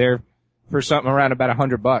 and they're, for something around about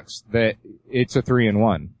 $100, that it's a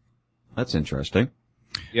 3-in-1. That's interesting.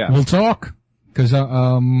 Yeah. We'll talk, cause,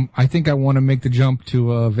 I think I want to make the jump to,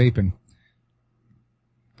 vaping.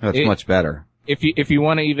 That's much better. If you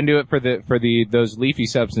want to even do it for those leafy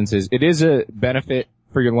substances, it is a benefit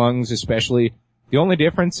for your lungs, especially. The only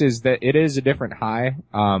difference is that it is a different high.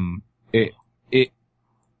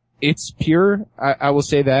 It's pure. I will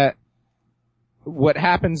say that. What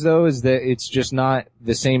happens though is that it's just not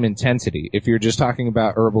the same intensity. If you're just talking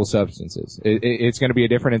about herbal substances, it's going to be a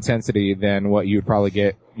different intensity than what you'd probably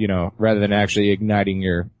get, rather than actually igniting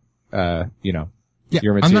your, your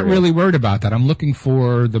material. I'm not really worried about that. I'm looking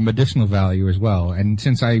for the medicinal value as well. And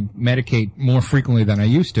since I medicate more frequently than I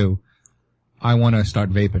used to, I want to start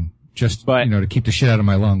vaping just, to keep the shit out of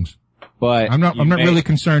my lungs. But I'm not really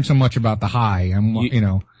concerned so much about the high.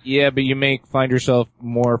 Yeah, but you may find yourself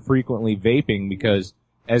more frequently vaping because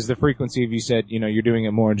as the frequency of you said, you're doing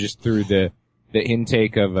it more just through the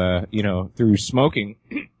intake of, through smoking.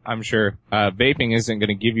 I'm sure, vaping isn't going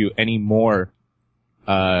to give you any more,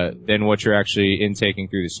 than what you're actually intaking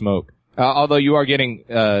through the smoke. Although you are getting,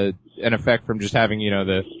 an effect from just having,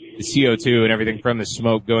 the CO2 and everything from the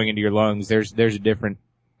smoke going into your lungs. There's a different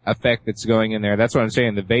effect that's going in there. That's what I'm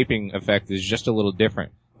saying. The vaping effect is just a little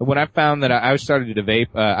different. But when I found that I started to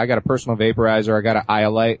vape, I got a personal vaporizer. I got an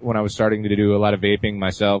Iolite when I was starting to do a lot of vaping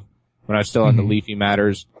myself, when I was still on the leafy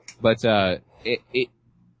matters. But,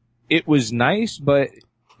 it was nice, but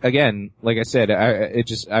again, like I said,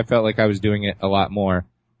 I felt like I was doing it a lot more.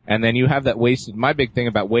 And then you have that wasted. My big thing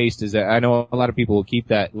about waste is that I know a lot of people will keep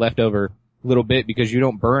that leftover little bit because you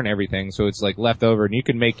don't burn everything, so it's like leftover, and you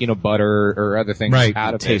can make, butter or other things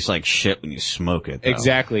out of it. It tastes like shit when you smoke it, though.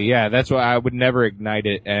 Exactly, yeah, that's why I would never ignite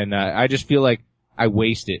it, and I just feel like I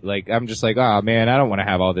waste it. Like, I'm just like, oh man, I don't want to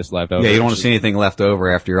have all this left over. Yeah, you don't want to see anything left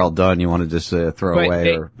over after you're all done. You want to just throw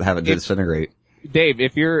away or have it disintegrate. Dave,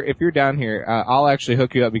 if you're down here, I'll actually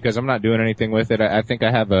hook you up because I'm not doing anything with it. I think I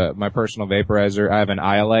have my personal vaporizer. I have an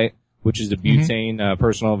Iolite, which is the butane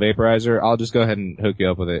personal vaporizer. I'll just go ahead and hook you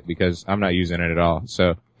up with it because I'm not using it at all.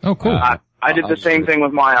 So. Oh, cool. I did the same thing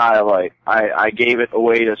with my Iolite. I gave it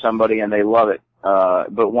away to somebody and they love it.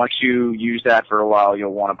 But once you use that for a while,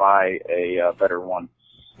 you'll want to buy a better one.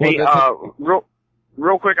 Hey,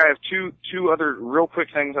 real quick, I have two other real quick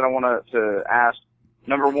things that I want to ask.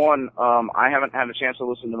 Number one, I haven't had a chance to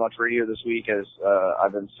listen to much radio this week as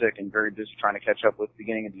I've been sick and very busy trying to catch up with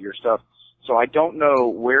beginning of the year stuff. So I don't know,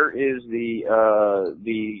 where is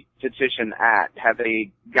the petition at? Have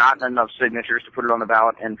they gotten enough signatures to put it on the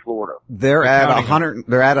ballot in Florida? They're at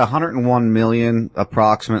 101 million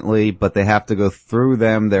approximately, but they have to go through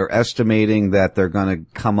them. They're estimating that they're going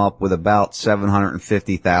to come up with about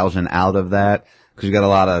 750,000 out of that, because you got a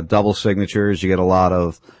lot of double signatures, you get a lot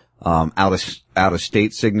of out of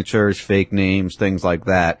state signatures, fake names, things like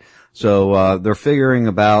that. So they're figuring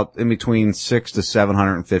about in between 600,000 to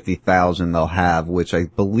 750,000 they'll have, which I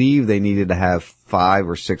believe they needed to have 500,000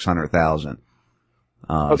 or 600,000.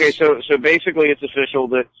 Okay, so basically it's official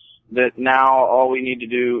that now all we need to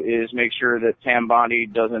do is make sure that Pam Bondi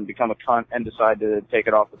doesn't become a cunt and decide to take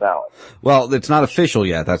it off the ballot. Well, it's not official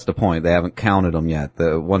yet. That's the point. They haven't counted them yet.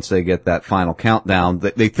 Once they get that final countdown,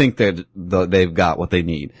 they think that they've got what they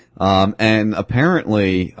need. And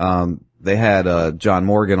apparently, they had John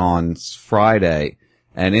Morgan on Friday,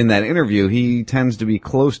 and in that interview, he tends to be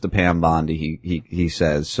close to Pam Bondi, he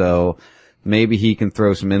says. So maybe he can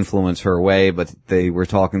throw some influence her way, but they were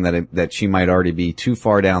talking that she might already be too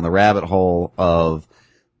far down the rabbit hole of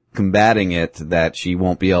combating it, that she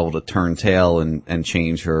won't be able to turn tail and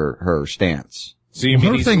change her stance. So you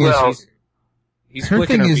mean her thing is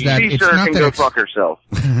that she it's sure not can that go it's, fuck herself.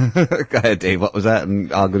 Go ahead, Dave. What was that?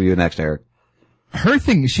 And I'll go to you next, Eric. her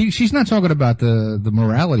thing, she's not talking about the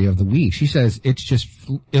morality of the week. She says it's just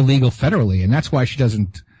illegal federally, and that's why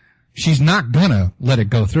she's not gonna let it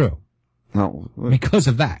go through. No. Because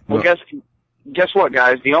of that. Well, guess what,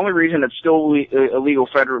 guys? The only reason it's still illegal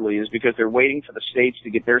federally is because they're waiting for the states to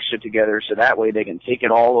get their shit together so that way they can take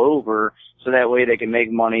it all over, so that way they can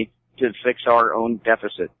make money to fix our own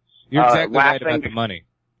deficit. You're exactly right about the money.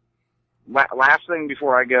 Last thing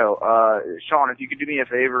before I go, Sean, if you could do me a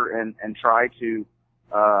favor and try to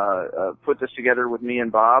put this together with me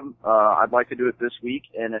and Bob, I'd like to do it this week,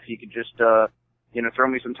 and if you could just throw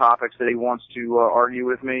me some topics that he wants to argue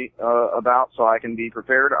with me about so I can be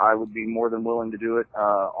prepared, I would be more than willing to do it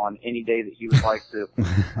on any day that he would like to.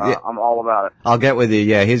 Yeah. I'm all about it. I'll get with you.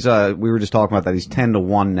 Yeah, we were just talking about that. He's 10 to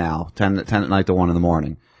 1 now. 10 at night to 1 in the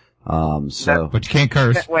morning. So. But you can't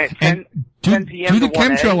curse. Wait, 10 p.m. do the to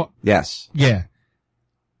 1 chemtrail. Yes. Yeah.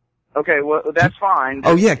 Okay, well, that's fine.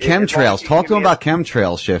 Oh yeah, As long as chemtrails. you Talk give to him me about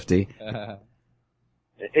chemtrails, Shifty.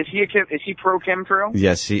 Is he pro chemtrail?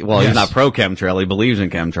 Yes, he's not pro chemtrail. He believes in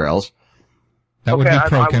chemtrails. That would be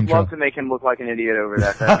pro I would chemtrail. love to make him look like an idiot over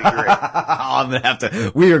that. That'd be great. I'm gonna have to.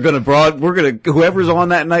 Whoever's on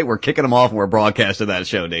that night, we're kicking them off and we're broadcasting that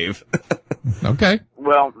show, Dave. Okay.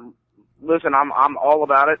 Well, listen, I'm all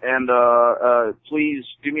about it, and please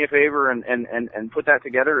do me a favor and put that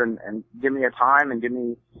together and give me a time and give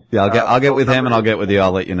me. Yeah, I'll get with him and I'll get with you.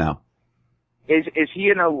 I'll let you know. Is he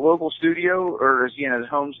in a local studio or is he in his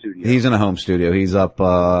home studio? He's in a home studio. He's up.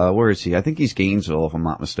 Where is he? I think he's Gainesville, if I'm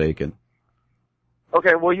not mistaken.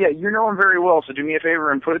 Okay, well, yeah, you know him very well, so do me a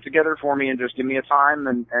favor and put it together for me and just give me a time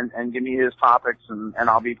and give me his topics and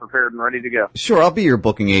I'll be prepared and ready to go. Sure, I'll be your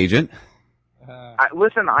booking agent.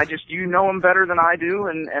 Listen, you know him better than I do,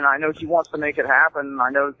 and I know he wants to make it happen. I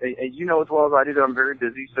know, you know as well as I do that I'm very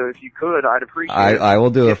busy, so if you could, I'd appreciate it. I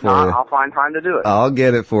will do it If for not, you. I'll find time to do it. I'll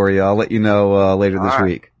get it for you. I'll let you know, later this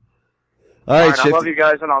week. All right, I love you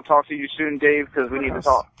guys, and I'll talk to you soon, Dave, because we need to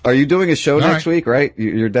talk. Are you doing a show next week, right?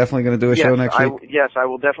 You're definitely going to do a show next week? Yes, I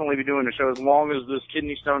will definitely be doing a show as long as this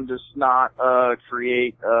kidney stone does not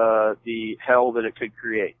create the hell that it could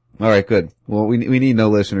create. All right, good. Well, we need no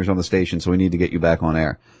listeners on the station, so we need to get you back on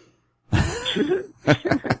air. All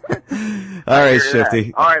right,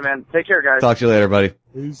 Shifty. All right, man. Take care, guys. Talk to you later, buddy.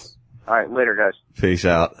 Peace. All right, later, guys. Peace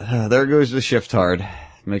out. There goes the Shiftard.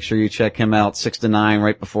 Make sure you check him out 6 to 9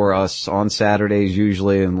 right before us on Saturdays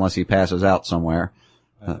usually, unless he passes out somewhere.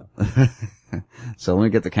 So let me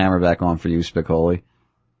get the camera back on for you, Spicoli.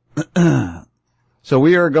 So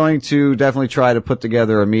we are going to definitely try to put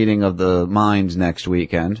together a meeting of the minds next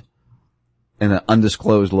weekend in an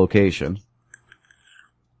undisclosed location.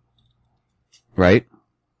 Right?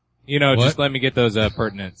 Just let me get those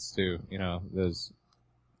pertinents too.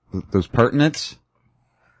 Those pertinents?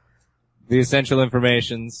 The essential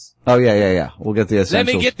informations. Oh, yeah. We'll get the essentials.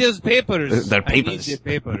 Let me get those papers. They're papers. I need the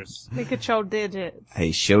papers. Look at your digits.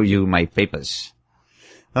 I show you my papers.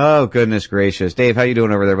 Oh, goodness gracious. Dave, how you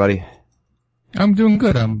doing over there, buddy? I'm doing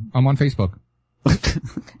good. I'm on Facebook.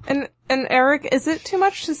 And Eric, is it too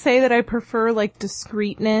much to say that I prefer,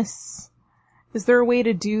 discreetness? Is there a way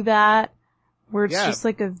to do that where it's just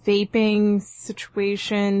like a vaping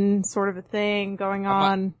situation, sort of a thing going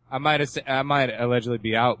on. I might allegedly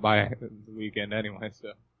be out by the weekend anyway, so.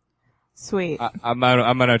 Sweet. I'm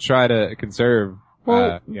gonna try to conserve.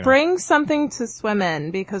 Well, you know. bring something to swim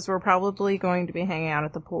in because we're probably going to be hanging out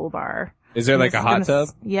at the pool bar. Is there like a hot tub?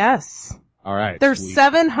 Yes. All right. There's sweet.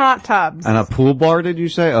 7 hot tubs. And a pool bar, did you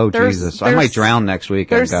say? Oh, There's- Jesus. I might drown next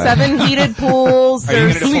weekend, There's guys. 7 heated pools. Are you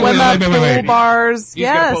There's gonna swim up wait. pool bars. He's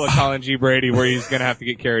gonna pull a Yes. Colin G. Brady where he's gonna have to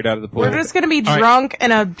get carried out of the pool. We're just gonna be All right. drunk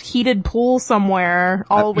in a heated pool somewhere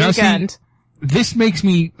all Now, see, weekend. this makes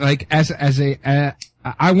me like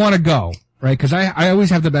I want to go, right? Because I always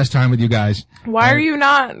have the best time with you guys. Why are you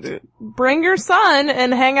not bring your son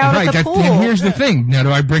and hang out Right. at the pool? And here's the thing. Now, do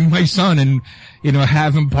I bring my son and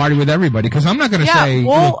have him party with everybody? Because I'm not going to Yeah, say.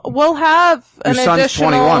 we'll have Your an son's additional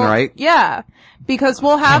 21, right? Yeah. Because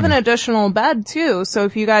we'll have an additional bed too. So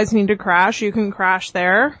if you guys need to crash, you can crash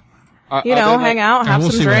there. Hang out, have we'll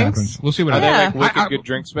some see drinks. What happens. We'll see what Are happens. there like wicked good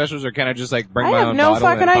drink specials, or can I just like bring I my have own no bottle?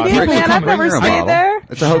 fucking and idea, bottle? man. I've never your own stayed bottle. there.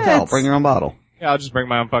 It's a hotel. Shit. Bring your own bottle. Yeah, I'll just bring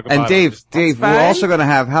my own fucking And bottle. Dave, we're fine. also going to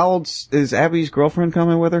have, how old is Abby's girlfriend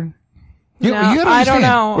coming with her? No, I don't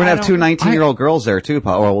know. We're going to have 2 19-year-old girls there too,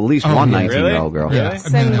 or at least one 19-year-old girl. Yeah.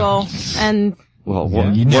 Single. And Well,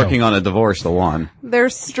 Yeah, working on a divorce, the one. they're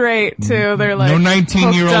straight too. They're like No hooked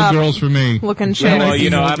 19-year-old up, girls for me. looking chicks.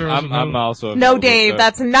 Well, I'm also. No, available, Dave, so-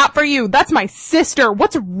 that's not for you. That's my sister.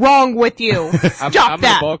 What's wrong with you? Stop I'm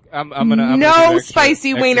that. I'm gonna No do extra- spicy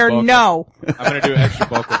extra wiener, bulk. no. I'm gonna do extra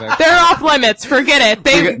bulk with extra. They're off limits. Forget it.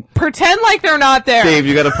 They pretend like they're not there. Dave,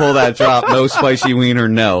 you got to pull that drop. No spicy wiener,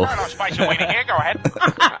 no. Spicy wiener here, go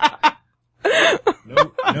ahead.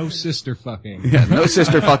 No sister fucking. Yeah, no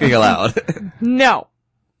sister fucking allowed. No.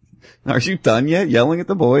 Are you done yet yelling at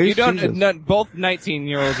the boys? You don't. Jesus. Both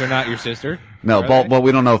 19-year-olds are not your sister. No, are both, they? well,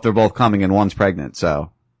 we don't know if they're both coming and one's pregnant,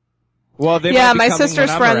 so. Well, they Yeah, might be my coming sister's when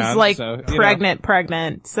I'm friend's around, like so, you know.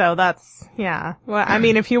 pregnant. So that's, yeah. Well, I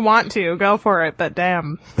mean, if you want to, go for it, but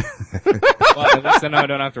damn. Well, at least I know I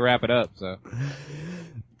don't have to wrap it up. So.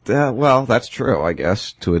 Well, that's true, I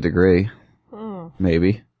guess, to a degree.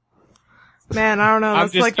 Maybe. Man, I don't know. I'm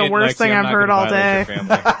That's just like the kidding, worst Lexi, thing I'm I've not heard gonna all day.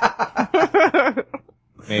 violate your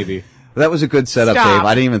Maybe. That was a good setup, Stop. Dave.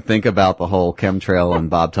 I didn't even think about the whole chemtrail and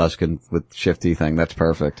Bob Tuskin with Shifty thing. That's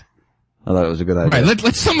perfect. I thought it was a good idea. Right,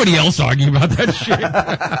 let somebody else argue about that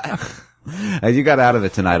shit. Hey, you got out of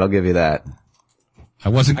it tonight. I'll give you that. I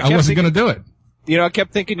wasn't going to do it. You know, I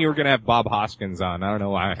kept thinking you were gonna have Bob Hoskins on. I don't know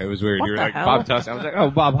why. It was weird. What You were the like hell? Bob Tuskin. I was like, oh,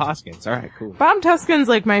 Bob Hoskins. All right, cool. Bob Tuskin's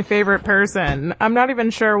like my favorite person. I'm not even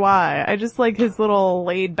sure why. I just like his little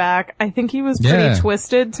laid back. I think he was pretty Yeah.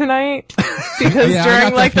 twisted tonight because Yeah, I got during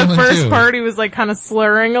that like the feeling, first too. part he was like kind of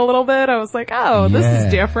slurring a little bit. I was like, oh, this Yeah.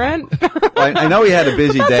 is different. I know he had a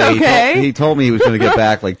busy That's day. okay. He told me he was going to get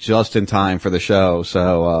back like just in time for the show.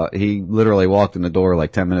 So, he literally walked in the door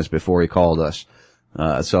like 10 minutes before he called us.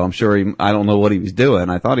 So I'm sure I don't know what he was doing.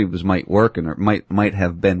 I thought he was might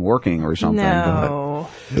have been working or something. No.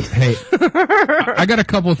 Hey, I got a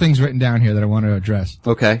couple of things written down here that I want to address.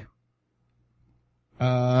 But, okay.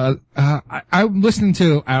 I'm listening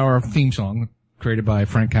to our theme song created by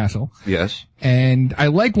Frank Castle, Yes. and I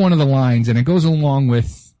like one of the lines, and it goes along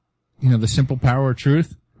with, the simple power of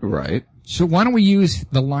truth. Right. So why don't we use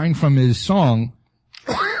the line from his song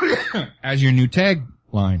as your new tag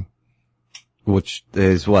line? Which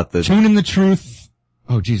is what the Tune in the truth.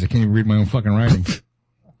 Oh, geez, I can't even read my own fucking writing.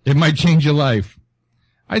 It might change your life.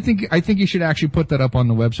 I think you should actually put that up on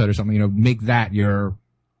the website or something. Make that your.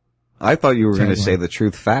 I thought you were going to Tagline. say the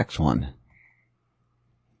truth facts one.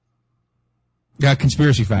 Yeah,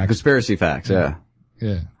 conspiracy facts. Conspiracy facts. Yeah.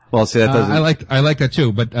 Yeah. Well, see, that doesn't. I like that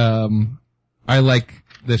too, but I like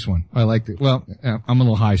this one. I like it. Well, I'm a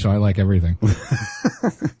little high, so I like everything.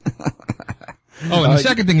 Oh, and the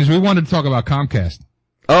second thing is we wanted to talk about Comcast.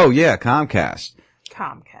 Oh yeah, Comcast.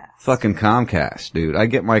 Comcast. Fucking Comcast, dude. I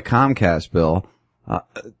get my Comcast bill.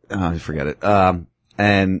 Forget it.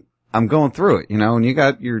 And I'm going through it, and you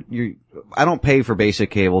got I don't pay for basic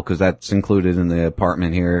cable because that's included in the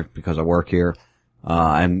apartment here because I work here.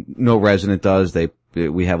 And no resident does.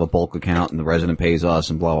 We have a bulk account and the resident pays us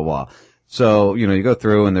and blah, blah, blah. So, you go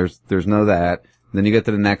through and there's no that. Then you get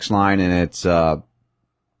to the next line and it's,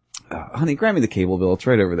 honey, grab me the cable bill. It's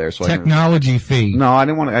right over there. So Technology fee. No, I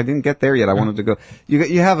didn't get there yet. I wanted to go. You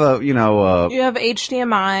have a, You have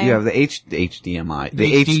HDMI. you have the HDMI,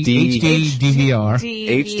 the HD DVR.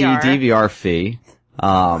 HD DVR fee.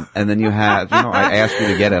 And then you have, I asked you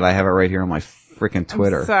to get it. I have it right here on my freaking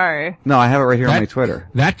Twitter. Sorry. No, I have it right here on my Twitter.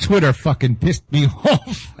 That Twitter fucking pissed me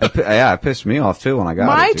off. It pissed me off too when I got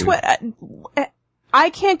My it. dude. Twitter. I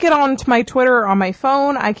can't get onto my Twitter on my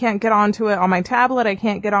phone. I can't get onto it on my tablet. I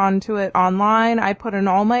can't get onto it online. I put in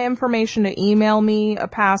all my information to email me a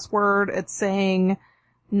password. It's saying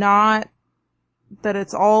not that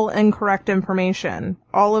it's all incorrect information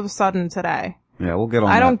all of a sudden today. Yeah, we'll get on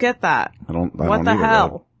I that. don't get that. I don't What the either,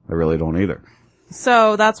 hell? I really don't either.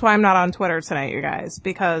 So that's why I'm not on Twitter tonight, you guys,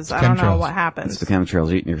 because I don't know what happened. It's the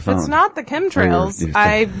chemtrails eating your phone. It's not the chemtrails.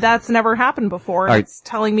 That's never happened before. All right. It's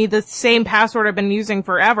telling me the same password I've been using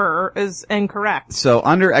forever is incorrect. So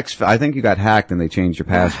under I think you got hacked and they changed your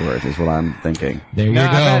password is what I'm thinking. There you No,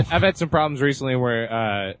 go. I've had some problems recently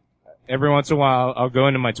where every once in a while I'll go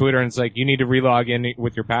into my Twitter and it's like, you need to relog in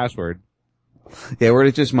with your password. Yeah, or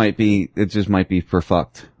it just might be for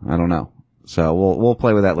fucked. I don't know. So we'll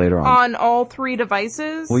play with that later on. On all 3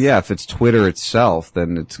 devices? Well, yeah, if it's Twitter itself,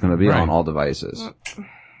 then it's going to be on all devices.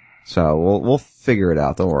 So we'll figure it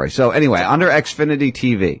out. Don't worry. So anyway, under Xfinity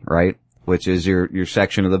TV, right, which is your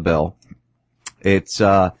section of the bill, it's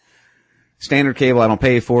standard cable I don't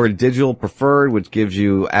pay for, digital preferred, which gives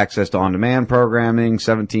you access to on-demand programming,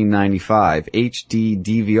 $17.95, HD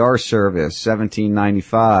DVR service,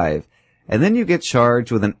 $17.95, and then you get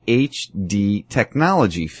charged with an HD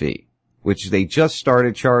technology fee, which they just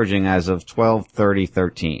started charging as of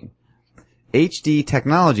 12/30/13. HD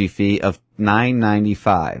technology fee of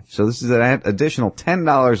 $9.95. So this is an additional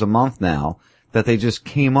 $10 a month now that they just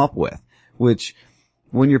came up with, which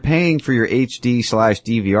when you're paying for your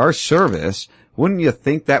HD/DVR service, wouldn't you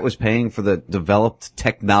think that was paying for the developed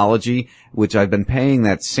technology, which I've been paying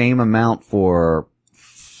that same amount for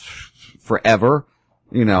forever?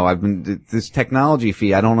 You know, this technology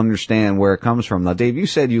fee, I don't understand where it comes from. Now, Dave, you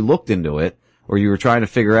said you looked into it, or you were trying to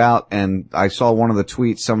figure out, and I saw one of the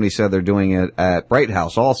tweets, somebody said they're doing it at Bright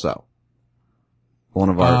House also. One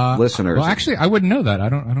of our listeners. Well, actually, I wouldn't know that. I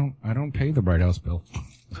don't pay the Bright House bill.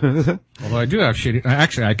 Although I do actually,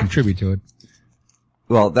 I contribute to it.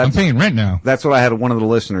 Well, I'm paying rent now. That's what I had one of the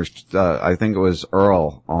listeners, I think it was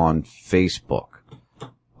Earl on Facebook.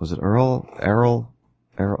 Was it Earl? Errol?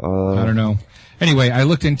 I don't know. Anyway, I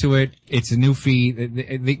looked into it. It's a new fee.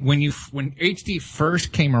 When HD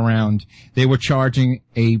first came around, they were charging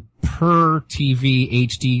a per TV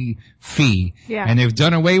HD fee. Yeah. And they've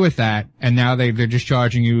done away with that, and now they're just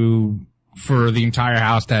charging you for the entire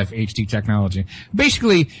house to have HD technology.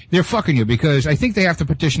 Basically, they're fucking you because I think they have to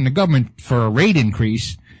petition the government for a rate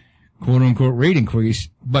increase, quote unquote rate increase,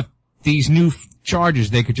 but these new charges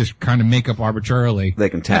they could just kind of make up arbitrarily. They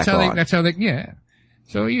can tack on. That's how they, yeah.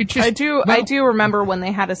 So you just, I do remember when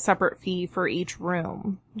they had a separate fee for each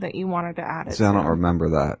room that you wanted to add it So I don't to. remember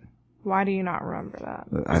that. Why do you not remember that?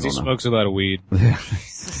 I don't He know. smokes a lot of weed.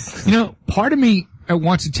 You know, part of me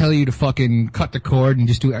wants to tell you to fucking cut the cord and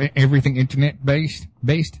just do everything internet based.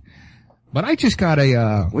 But I just got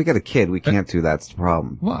we got a kid. We can't do that. That's the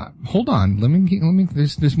problem. Well, hold on. Let me,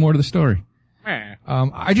 there's more to the story.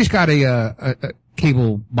 I just got a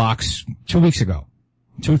cable box 2 weeks ago.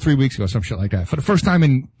 2 or 3 weeks ago, some shit like that. For the first time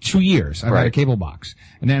in 2 years, I've had a cable box.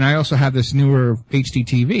 And then I also have this newer HD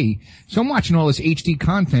TV. So I'm watching all this HD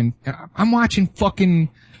content. I'm watching fucking,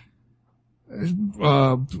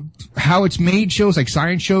 how it's made shows, like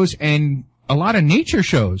science shows, and a lot of nature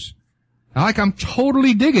shows. I'm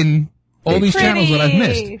totally digging all these channels that I've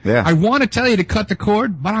missed. Yeah. I want to tell you to cut the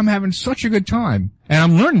cord, but I'm having such a good time. And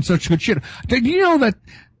I'm learning such good shit. Do you know that,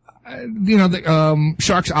 the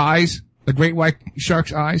shark's eyes, the great white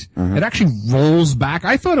shark's eyes, it actually rolls back.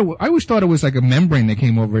 I always thought it was like a membrane that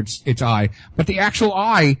came over its eye, but the actual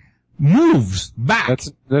eye moves back.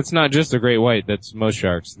 That's not just a great white. That's most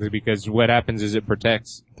sharks, because what happens is it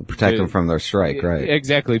protects. To protect them from their strike, right?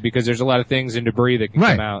 Exactly, because there's a lot of things in debris that can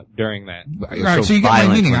come out during that. Right, so you get my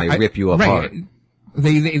meaning. When they rip you apart.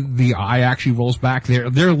 The eye actually rolls back.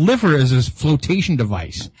 Their liver is this flotation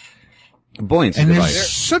device. Buoyancy and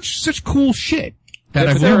device. There's such cool shit that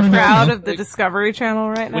I've They're learned. proud of the Discovery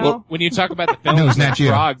Channel right now. When you talk about the film, No, it's Nat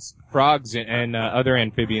Geo. frogs and other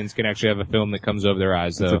amphibians can actually have a film that comes over their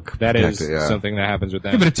eyes, though. That is something that happens with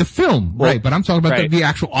them. Yeah, but it's a film, right? But I'm talking about the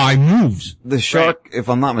actual eye moves. The shark, if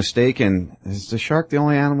I'm not mistaken, is the shark the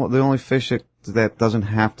only fish that doesn't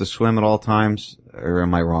have to swim at all times? Or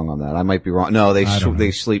am I wrong on that? I might be wrong. No,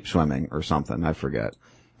 they sleep swimming or something. I forget.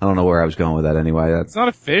 I don't know where I was going with that anyway. It's not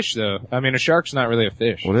a fish, though. I mean, a shark's not really a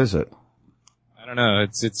fish. What is it? I don't know.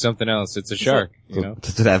 It's something else. It's a shark, you know?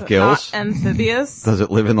 Does it have gills? Not amphibious? Does it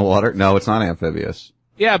live in the water? No, it's not amphibious.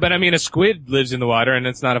 Yeah, but I mean, a squid lives in the water and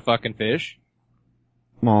it's not a fucking fish.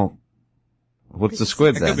 Well, what's the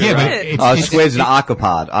squid then? Yeah, but squid's an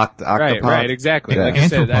octopod. Octopod? Right, exactly. Yeah. Like I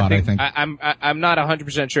said, I think. I'm not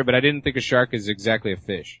 100% sure, but I didn't think a shark is exactly a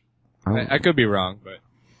fish. I could be wrong, but.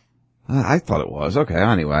 I thought it was. Okay,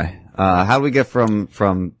 anyway. How do we get from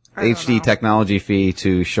HD technology fee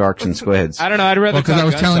to sharks and squids? I don't know. I'd rather Well, 'cause talk I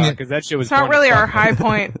was gun telling talk, you- 'cause that shit was It's not boring as really our fuck. high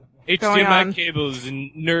point going HDMI on. cables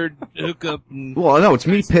and nerd hookup. And Well, no, it's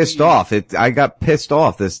me pissed off. I got pissed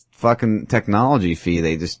off. This fucking technology fee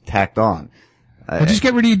they just tacked on. Well, just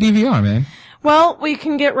get rid of your DVR, man. Well, we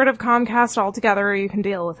can get rid of Comcast altogether, or you can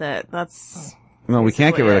deal with it. That's No, we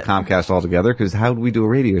can't get rid of Comcast altogether because how do we do a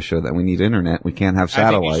radio show that we need internet? We can't have I think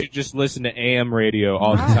you satellite. should just listen to AM radio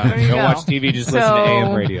all the time. there you Don't go. watch TV, just listen to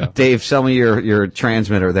AM radio. Dave, sell me your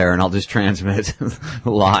transmitter there and I'll just transmit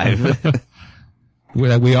live.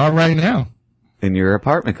 We are right now. In your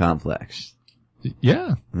apartment complex.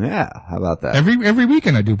 Yeah. Yeah, how about that? Every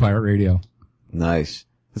weekend I do pirate radio. Nice.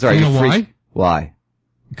 Sorry, You know why? Why?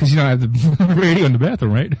 Because you don't have the radio in the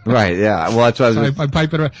bathroom, right? Right, yeah. Well, that's what I was So I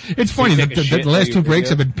pipe it around. It's funny, take a the shit last while two you breaks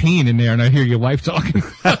I've video? been peeing in there and I hear your wife talking.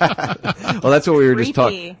 Well, that's what we were just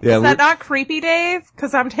talking. creepy. Is that not creepy, Dave?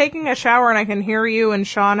 Because I'm taking a shower and I can hear you and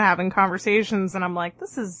Sean having conversations, and I'm like,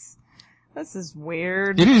 this is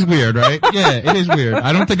weird. It is weird, right? Yeah, it is weird.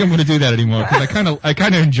 I don't think I'm going to do that anymore because I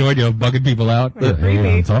kind of enjoyed bugging people out.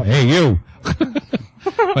 Hey, you.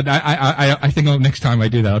 But I think next time I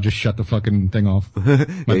do that, I'll just shut the fucking thing off, let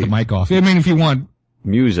the mic off. I mean, if you want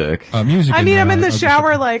music, music. I mean, I'm in the I'll just-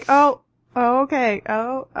 shower like, okay,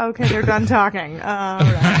 they're done talking. All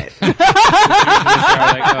right.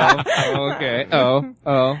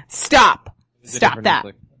 Stop that.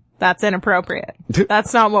 That's inappropriate.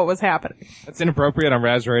 That's not what was happening. That's inappropriate on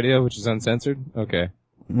Raz Radio, which is uncensored? Okay.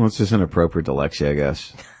 Well, it's just inappropriate to Lexi, I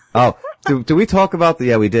guess. Oh, do we talk about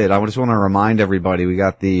yeah, we did. I just want to remind everybody we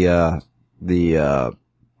got the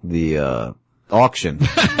auction.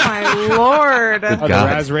 My lord. Good the God.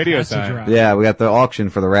 Raz Radio sign. Yeah, we got the auction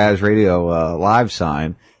for the Raz Radio, live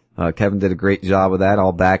sign. Kevin did a great job with that,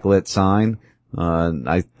 all backlit sign.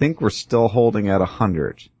 I think we're still holding at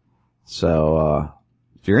 100. So,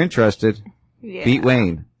 if you're interested, Yeah. beat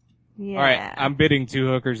Wayne. Yeah. All right, I'm bidding 2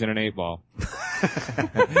 hookers and an 8-ball.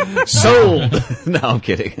 Sold! No, I'm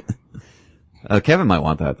kidding. Kevin might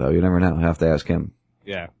want that though. You never know. I have to ask him.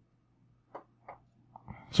 Yeah.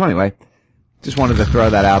 So anyway, just wanted to throw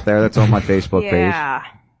that out there. That's on my Facebook page. Yeah.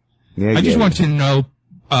 Yeah, I just want you to know,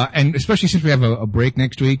 and especially since we have a break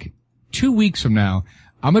next week, 2 weeks from now,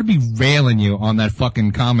 I'm going to be railing you on that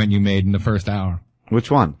fucking comment you made in the first hour. Which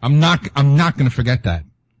one? I'm not going to forget that.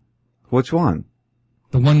 Which one?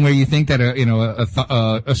 The one where you think that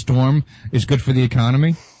a storm is good for the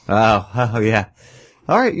economy? Oh, yeah.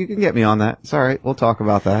 All right, you can get me on that. It's all right. We'll talk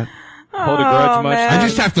about that. Hold a grudge much? I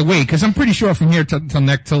just have to wait because I'm pretty sure from here till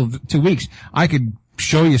 2 weeks I could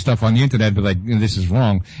show you stuff on the internet, but like this is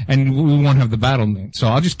wrong, and we won't have the battle. So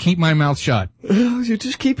I'll just keep my mouth shut. You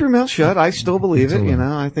just keep your mouth shut. I still believe it. You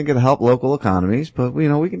know, I think it'll help local economies, but we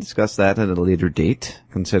can discuss that at a later date,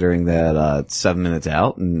 considering that it's 7 minutes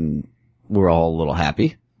out and we're all a little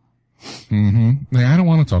happy. Mm-hmm. I don't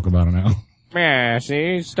want to talk about it now. Yeah,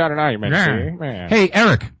 see? Start an argument, see? Yeah. Hey,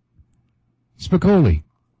 Eric Spicoli.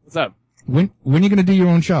 What's up? When are you going to do your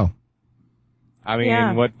own show? I mean,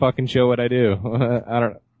 Yeah. what fucking show would I do? I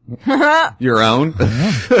don't know. Your own?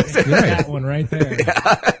 That one right there.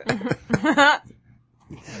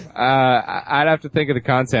 I'd have to think of the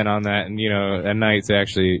content on that and, at night to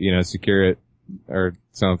actually, secure it or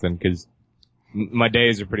something, cause my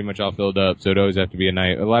days are pretty much all filled up, so it'd always have to be a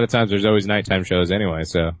night. A lot of times there's always nighttime shows anyway,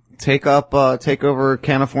 so. Take over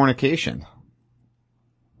Californication.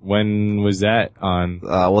 When was that on?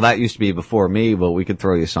 Well, that used to be before me, but we could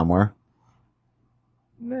throw you somewhere.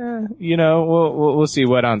 We'll see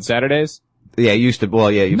what on Saturdays. Yeah, it used to.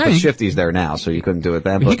 Well, yeah, you No, put you- Shifty's there now, so you couldn't do it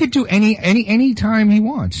then. He But could do any time he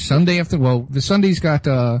wants. Sunday after. Well, the Sunday's got.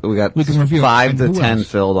 we got we can review 5 and to who 10 else?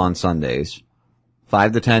 filled on Sundays.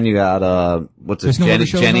 5 to 10, you got what's it? There's no other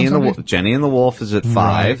shows Jenny on and the Sundays? Jenny and the Wolf is at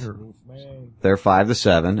 5. They're 5 to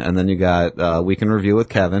 7, and then you got we can review with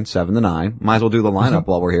Kevin 7 to 9. Might as well do the lineup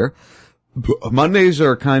while we're here. Mondays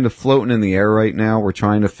are kind of floating in the air right now. We're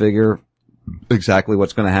trying to figure exactly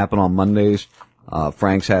what's going to happen on Mondays.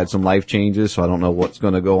 Frank's had some life changes, so I don't know what's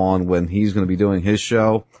going to go on when he's going to be doing his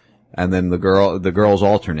show. And then the girls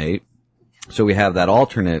alternate. So we have that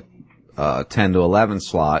alternate 10 to 11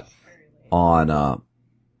 slot on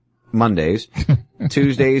Mondays.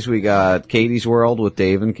 Tuesdays we got Katie's World with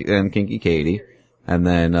Dave and Kinky Katie, and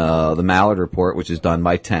then the Mallard Report, which is done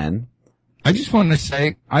by 10. I just wanted to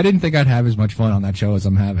say I didn't think I'd have as much fun on that show as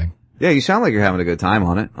I'm having. Yeah, you sound like you're having a good time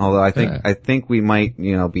on it. Although I think Yeah. I think we might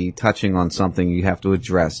be touching on something you have to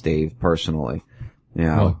address, Dave, personally.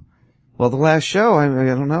 Yeah. Well, the last show, I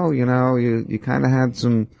don't know. You kind of had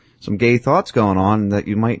some some gay thoughts going on that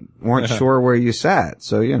you weren't sure where you sat.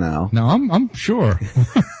 So, you know. No, I'm sure.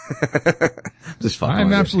 Just fucking I'm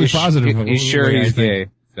with absolutely positive. of He's the sure way I he's think.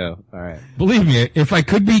 gay. So, all right. Believe me, if I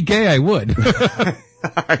could be gay, I would.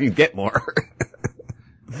 You'd get more.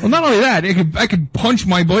 Well, not only that, I could punch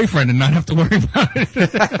my boyfriend and not have to worry about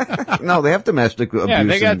it. No, they have domestic abuse. Yeah,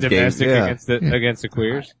 they got in gays. domestic Yeah. against the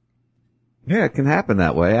queers. Yeah, it can happen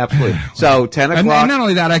that way. Absolutely. So 10 o'clock. And not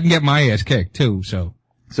only that, I can get my ass kicked too. So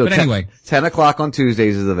but anyway, 10 o'clock on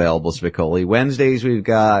Tuesdays is available. Spicoli. Wednesdays we've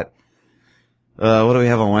got. What do we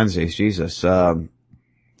have on Wednesdays? Jesus.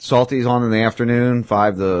 Salty's on in the afternoon,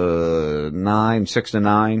 5 to 9, 6 to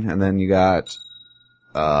 9, and then you got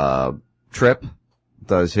Trip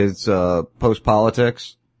does his post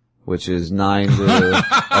politics, which is 9 to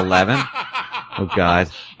 11. Oh God.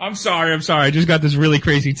 I'm sorry. I just got this really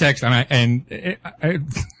crazy text and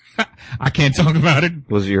I can't talk about it.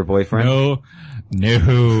 Was it your boyfriend? No.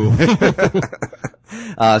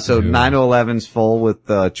 So 9 to 11's full with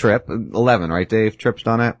Trip. 11, right, Dave? Trip's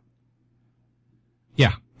done it?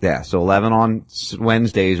 Yeah. Yeah, so 11 on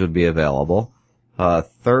Wednesdays would be available.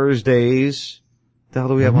 Thursdays, the hell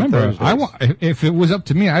do we have on Thursdays? If it was up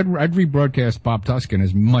to me, I'd rebroadcast Bob Tuskin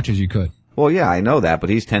as much as you could. Well, yeah, I know that, but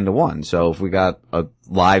he's 10 to 1. So if we got a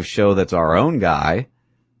live show that's our own guy,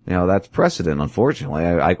 you know, that's precedent, unfortunately.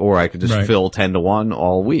 Or I could just fill 10 to 1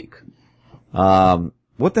 all week.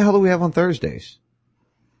 What the hell do we have on Thursdays?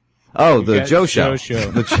 Oh, the Joe Show.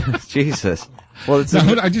 Jesus. Well,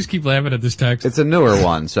 I just keep laughing at this text. It's a newer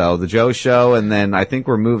one. So the Joe Show, and then I think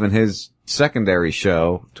we're moving his secondary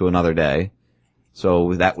show to another day.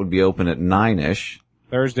 So that would be open at 9-ish.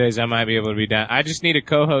 Thursdays I might be able to be down. I just need a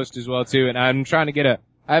co-host as well too, and I'm trying to get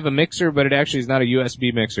I have a mixer, but it actually is not a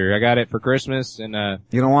USB mixer. I got it for Christmas, and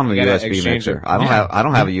you don't want a USB mixer. I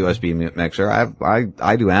don't have a USB mixer.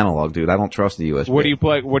 I do analog, dude. I don't trust the USB. What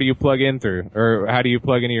do you plug in through, or how do you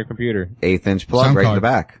plug into your computer? 1/8-inch plug Sound right in card. the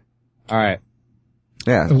back. All right.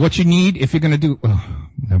 Yeah. What you need if you're gonna do,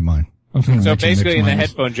 never mind. So basically in the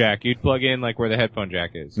headphone jack, you'd plug in like where the headphone jack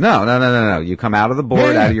is. No. You come out of the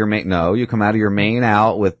board out of your main. No, you come out of your main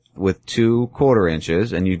out with 2 1/4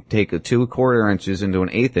 inches, and you take 2 1/4 inches into an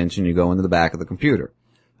 1/8 inch, and you go into the back of the computer,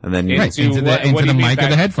 and then you into the mic of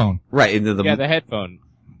the headphone. Right into the the headphone.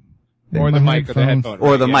 Or the mic or the headphone.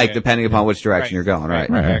 Or the mic, depending upon which direction you're going. Right.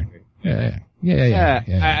 Exactly. Yeah.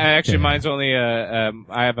 I actually, mine's only I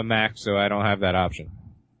have a Mac, so I don't have that option.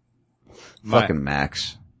 Fucking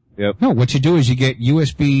Macs. Yep. No, what you do is you get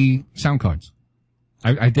USB sound cards.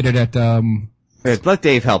 I did it at let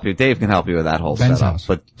Dave help you. Dave can help you with that whole Ben's setup. house.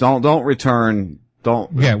 But don't return.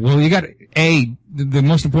 Don't. Yeah. Well, you got the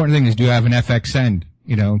most important thing is, do you have an FX send?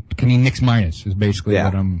 You know, can you nix minus is basically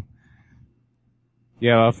what I'm.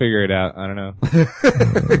 Yeah, I'll figure it out. I don't know.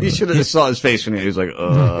 You should have just saw his face when he was like,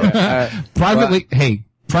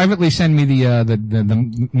 Privately send me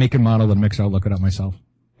the make and model of the mixer. I'll look it up myself.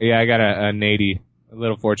 Yeah, I got a Nady, a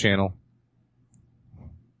little 4-channel.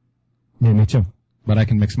 Yeah, me too. But I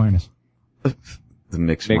can mix minus. The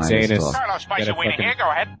mix minus anus. Carlos, spicy wiener here. Go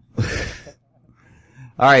ahead.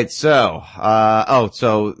 All right, so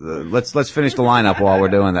let's finish the lineup while we're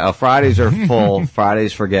doing that. Fridays are full.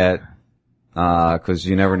 Fridays forget, because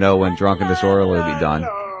you never know when Drunk and Disorderly will be done.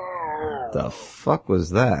 The fuck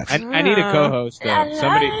was that? I need a co-host though.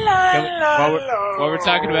 Somebody, while we're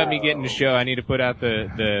talking about me getting the show, I need to put out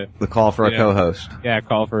the call for a co-host. Yeah,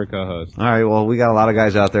 call for a co-host. All right, well, we got a lot of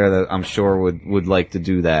guys out there that I'm sure would like to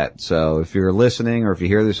do that. So if you're listening, or if you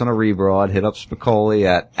hear this on a rebroad, hit up Spicoli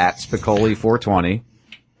at Spicoli420.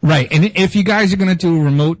 Right, and if you guys are going to do a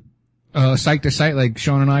remote site to site like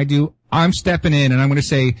Sean and I do, I'm stepping in and I'm going to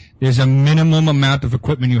say there's a minimum amount of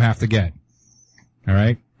equipment you have to get. All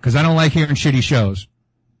right? Because I don't like hearing shitty shows.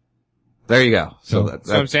 There you go. So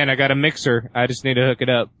I'm saying I got a mixer. I just need to hook it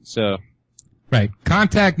up. So. Right.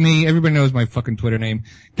 Contact me. Everybody knows my fucking Twitter name.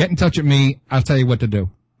 Get in touch with me. I'll tell you what to do.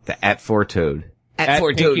 The @4toad. At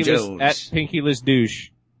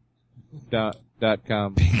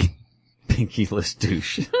pinkylessdouche.com. Pinkyless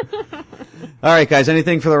douche. All right, guys.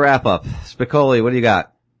 Anything for the wrap up? Spicoli, what do you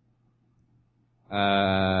got?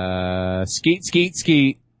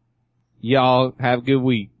 Skeet. Y'all have a good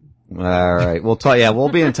week. All right. We'll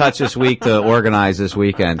be in touch this week to organize this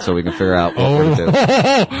weekend so we can figure out what we're doing.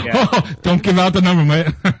 Don't give out the number,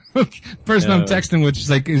 man. Person I'm texting with is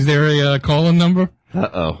like, is there a call-in number?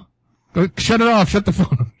 Uh-oh. Shut it off. Shut the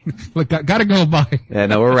phone. Look, gotta go. Bye. Yeah,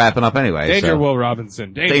 no, we're wrapping up anyway. Danger, Will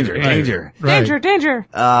Robinson. Danger. Danger. Right. Danger.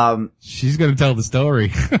 She's gonna tell the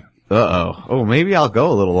story. Uh-oh. Oh, maybe I'll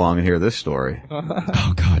go a little long and hear this story.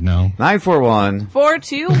 Oh, God, no. 941.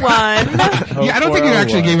 421. Yeah, I don't think you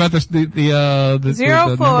actually gave out the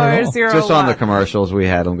 0401. Just on the commercials, we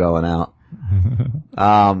had them going out.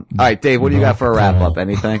 All right, Dave, what do you got for a wrap-up?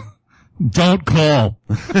 Anything? Don't call.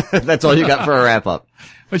 That's all you got for a wrap-up.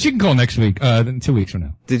 But you can call next week, 2 weeks from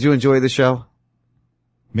now. Did you enjoy the show?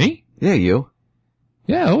 Me? Yeah, you.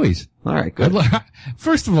 Yeah, always. All right, good.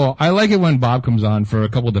 First of all, I like it when Bob comes on for a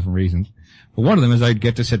couple of different reasons. But one of them is I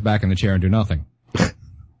get to sit back in the chair and do nothing.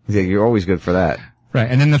 Yeah, you're always good for that. Right.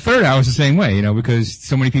 And then the third hour is the same way, because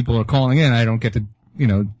so many people are calling in, I don't get to,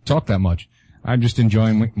 talk that much. I'm just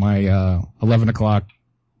enjoying my 11 o'clock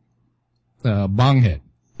bong hit.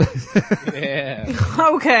 Yeah.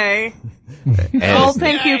 Okay. And, well,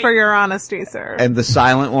 thank you for your honesty, sir. And the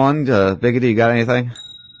silent one, Biggity, you got anything?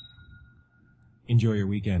 Enjoy your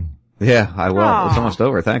weekend. Yeah, I will. Aww. It's almost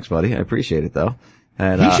over. Thanks, buddy. I appreciate it, though.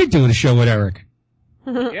 And you should do the show with Eric.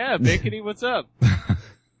 Yeah, Bickety, what's up?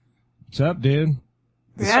 What's up, dude?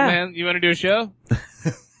 What's up, man? You want to do a show?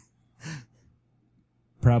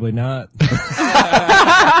 Probably not. That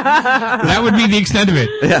would be the extent of it.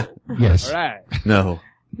 Yeah. Yes. All right. No.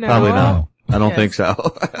 No. Probably not. I don't Yes. think so.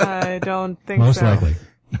 I don't think Most so. likely.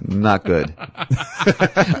 Not good.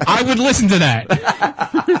 I would listen to that.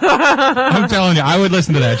 I'm telling you, I would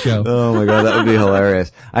listen to that show. Oh my God, that would be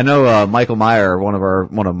hilarious. I know, Michael Meyer, one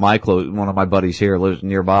of my buddies here, lives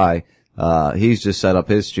nearby. He's just set up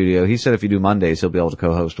his studio. He said if you do Mondays, he'll be able to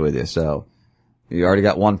co-host with you. So you already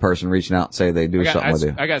got one person reaching out and say they do something with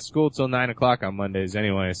you. I got school till 9 o'clock on Mondays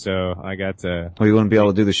anyway, so I got to. Well, you wouldn't be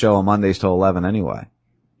able to do the show on Mondays till 11 anyway.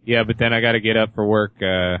 Yeah, but then I got to get up for work.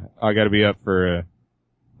 I got to be up for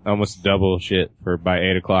almost double shit by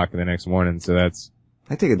 8 o'clock the next morning. So that's.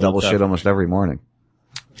 I take a double shit almost every morning.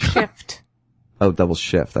 Shift. Oh, double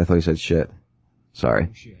shift. I thought you said shit. Sorry.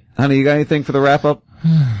 Honey, you got anything for the wrap up?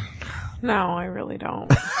 No, I really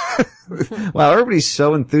don't. Wow, everybody's so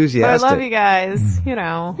But I enthusiastic. love you guys, We're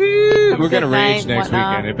gonna rage next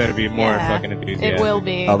weekend. It better be more fucking enthusiastic. It will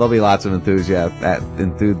be. Oh, there'll be lots of enthusiasm.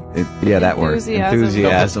 That word.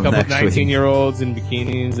 Enthusiasm Couple next week. 19-year-olds in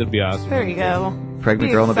bikinis. It'd be awesome. There you go. Pregnant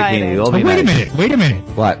Be girl in a excited. bikini. It'll Oh, be wait a nice. minute. Wait a minute.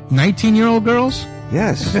 What? 19-year-old girls?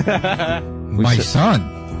 Yes. My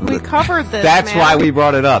son. We covered this. That's man. why we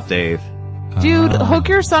brought it up, Dave. Dude, hook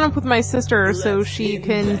your son up with my sister so she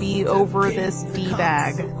can be over this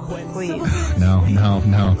D-bag. Please. No.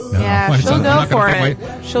 Yeah, My she'll son- I'm go not gonna for make it.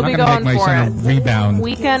 my- She'll I'm be not gonna going make my for son it. a rebound.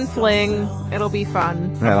 Weekend fling. It'll be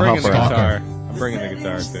fun. That'll I'm help bringing the her out. guitar. I'm bringing the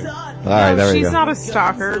guitar too. All right, there we She's go. not a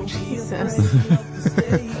stalker. Jesus.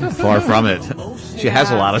 Far from it. She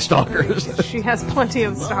has a lot of stalkers. She has plenty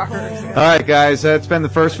of stalkers. All right, guys, that's been the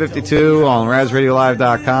first 52 on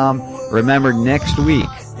RazRadioLive.com. Remember, next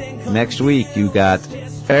week you got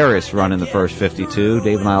Ferris running the first 52.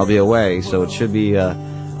 Dave and I will be away, so it should be a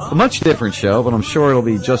much different show, but I'm sure it'll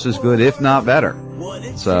be just as good, if not better.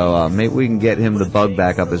 So maybe we can get him the bug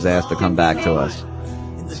back up his ass to come back to us.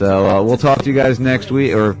 So we'll talk to you guys next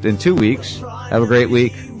week, or in 2 weeks. Have a great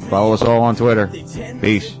week. Follow us all on Twitter.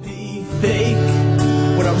 Peace. Fake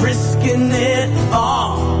when I'm risking it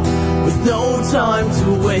all with no time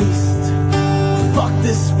to waste. Fuck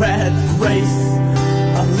this rat race.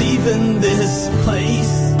 I'm leaving this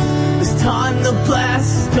place. It's time to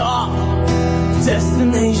blast off.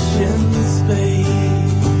 Destination space.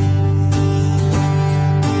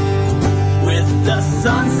 With the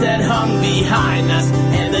sunset hung behind us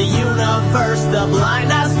and the universe to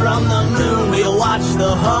blind us from the moon, we'll watch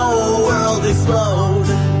the whole world explode.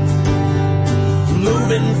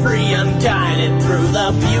 Moving free, unguided through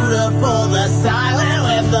the beautiful, the silent,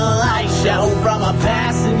 with the light show from a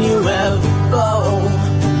passing UFO.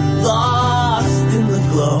 Lost in the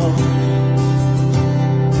glow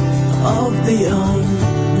of the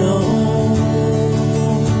unknown.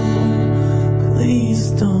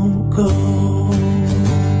 Please don't go.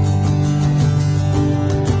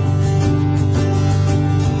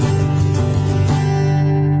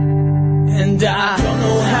 And I don't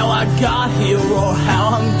know how I got here or how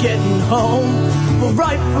I'm getting home, but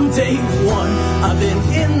right from day one I've been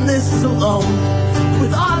in this alone,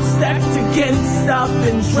 with odds stacked against. I've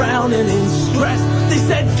been drowning in stress. They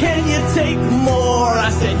said, can you take more? I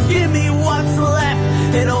said, give me what's left.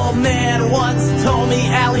 An old man once told me,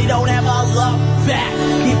 Allie, don't ever look back.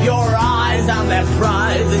 Keep your eyes on that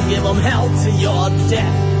prize and give them hell to your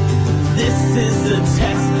death. This is a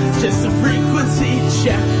test, just a frequency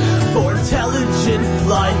check for intelligent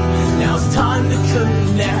life. Now it's time to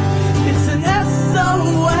connect. It's an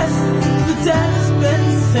SOS, the dead's been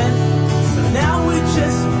sent. So now we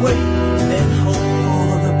just wait and hope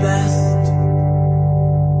for the best.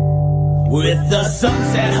 the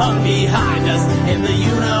sunset hung behind us, in the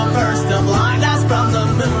universe to blind us from the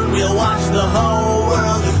moon, we'll watch the whole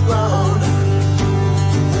world explode.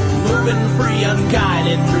 Moving free,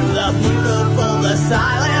 unguided through the beautiful, the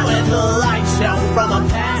silent, with the light show from a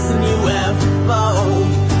passing UFO.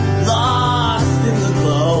 Lost in the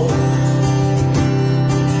glow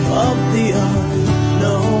of the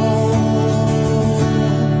unknown.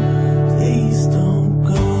 Please don't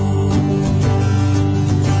go.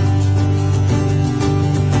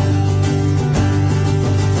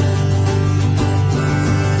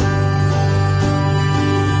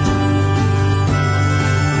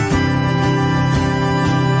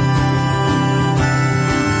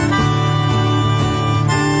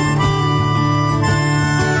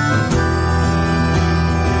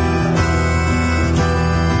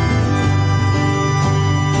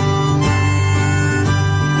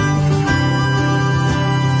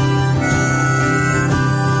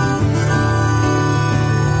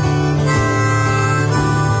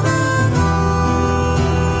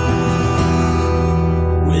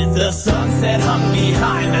 The sunset hung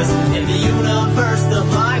behind us, in the universe to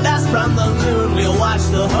blind us from the moon, we'll watch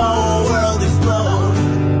the whole world explode.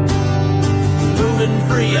 Moving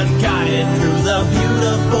free, unguided through the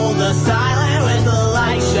beautiful, the silent, with the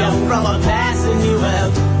light show from a passing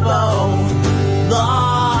UFO.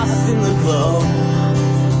 Lost in the glow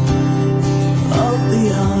of the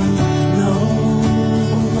unknown.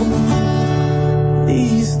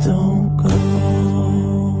 Please don't go.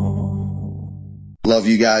 Love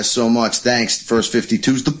you guys so much. Thanks. First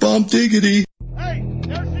 52's the Bump Diggity. Hey,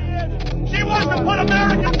 there she is. She wants to put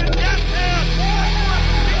Americans in death camps.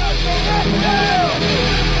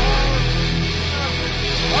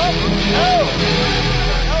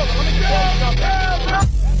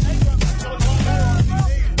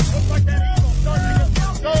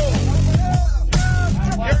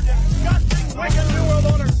 You're disgusting, wicked new world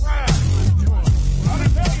order crap. Let me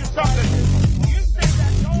tell you something. You think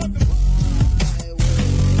that going to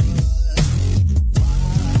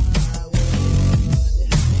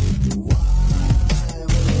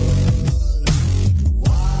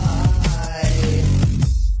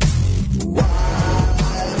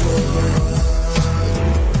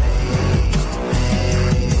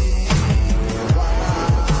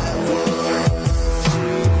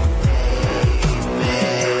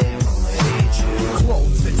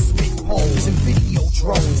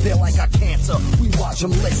they're like a cancer. We watch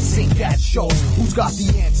them, let's sink that show. Who's got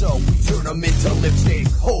the answer? We turn them into lipstick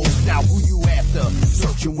holes. Now who you after?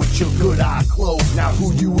 Searching with your good eye closed. Now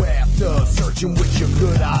who you after? Searching with your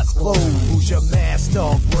good eyes closed. Who's your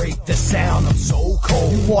master? Break the sound, I'm so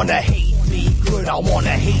cold. You wanna hate me? Good, I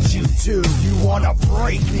wanna hate you too. You wanna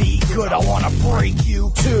break me? Good, I wanna break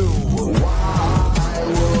you too. Why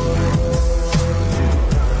would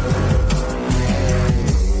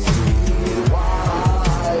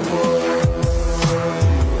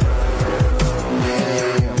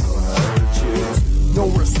no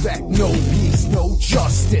respect, no peace, no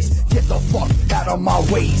justice. Get the fuck out of my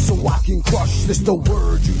way so I can crush this. The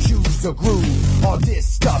word you choose to groove are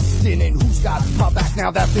disgusting. And who's got my back now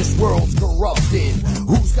that this world's corrupted?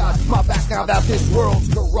 Who's got my back now that this world's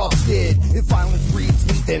corrupted? If violence breeds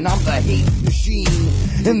hate, then I'm the hate machine.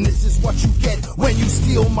 And this is what you get when you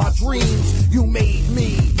steal my dreams. You made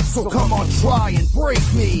me, so come on, try and break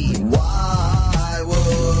me. Why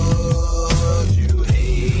would you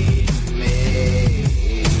hate me?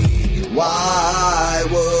 Why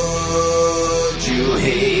would you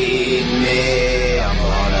hate me? I'm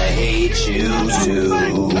gonna hate you too.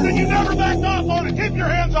 And then you never backed off on it. Keep your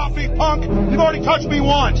hands off me, punk. You've already touched me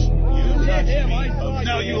once. You touched me.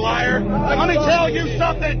 No, you liar. Let me tell you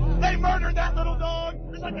something. They murdered that little dog.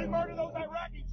 Just like they murdered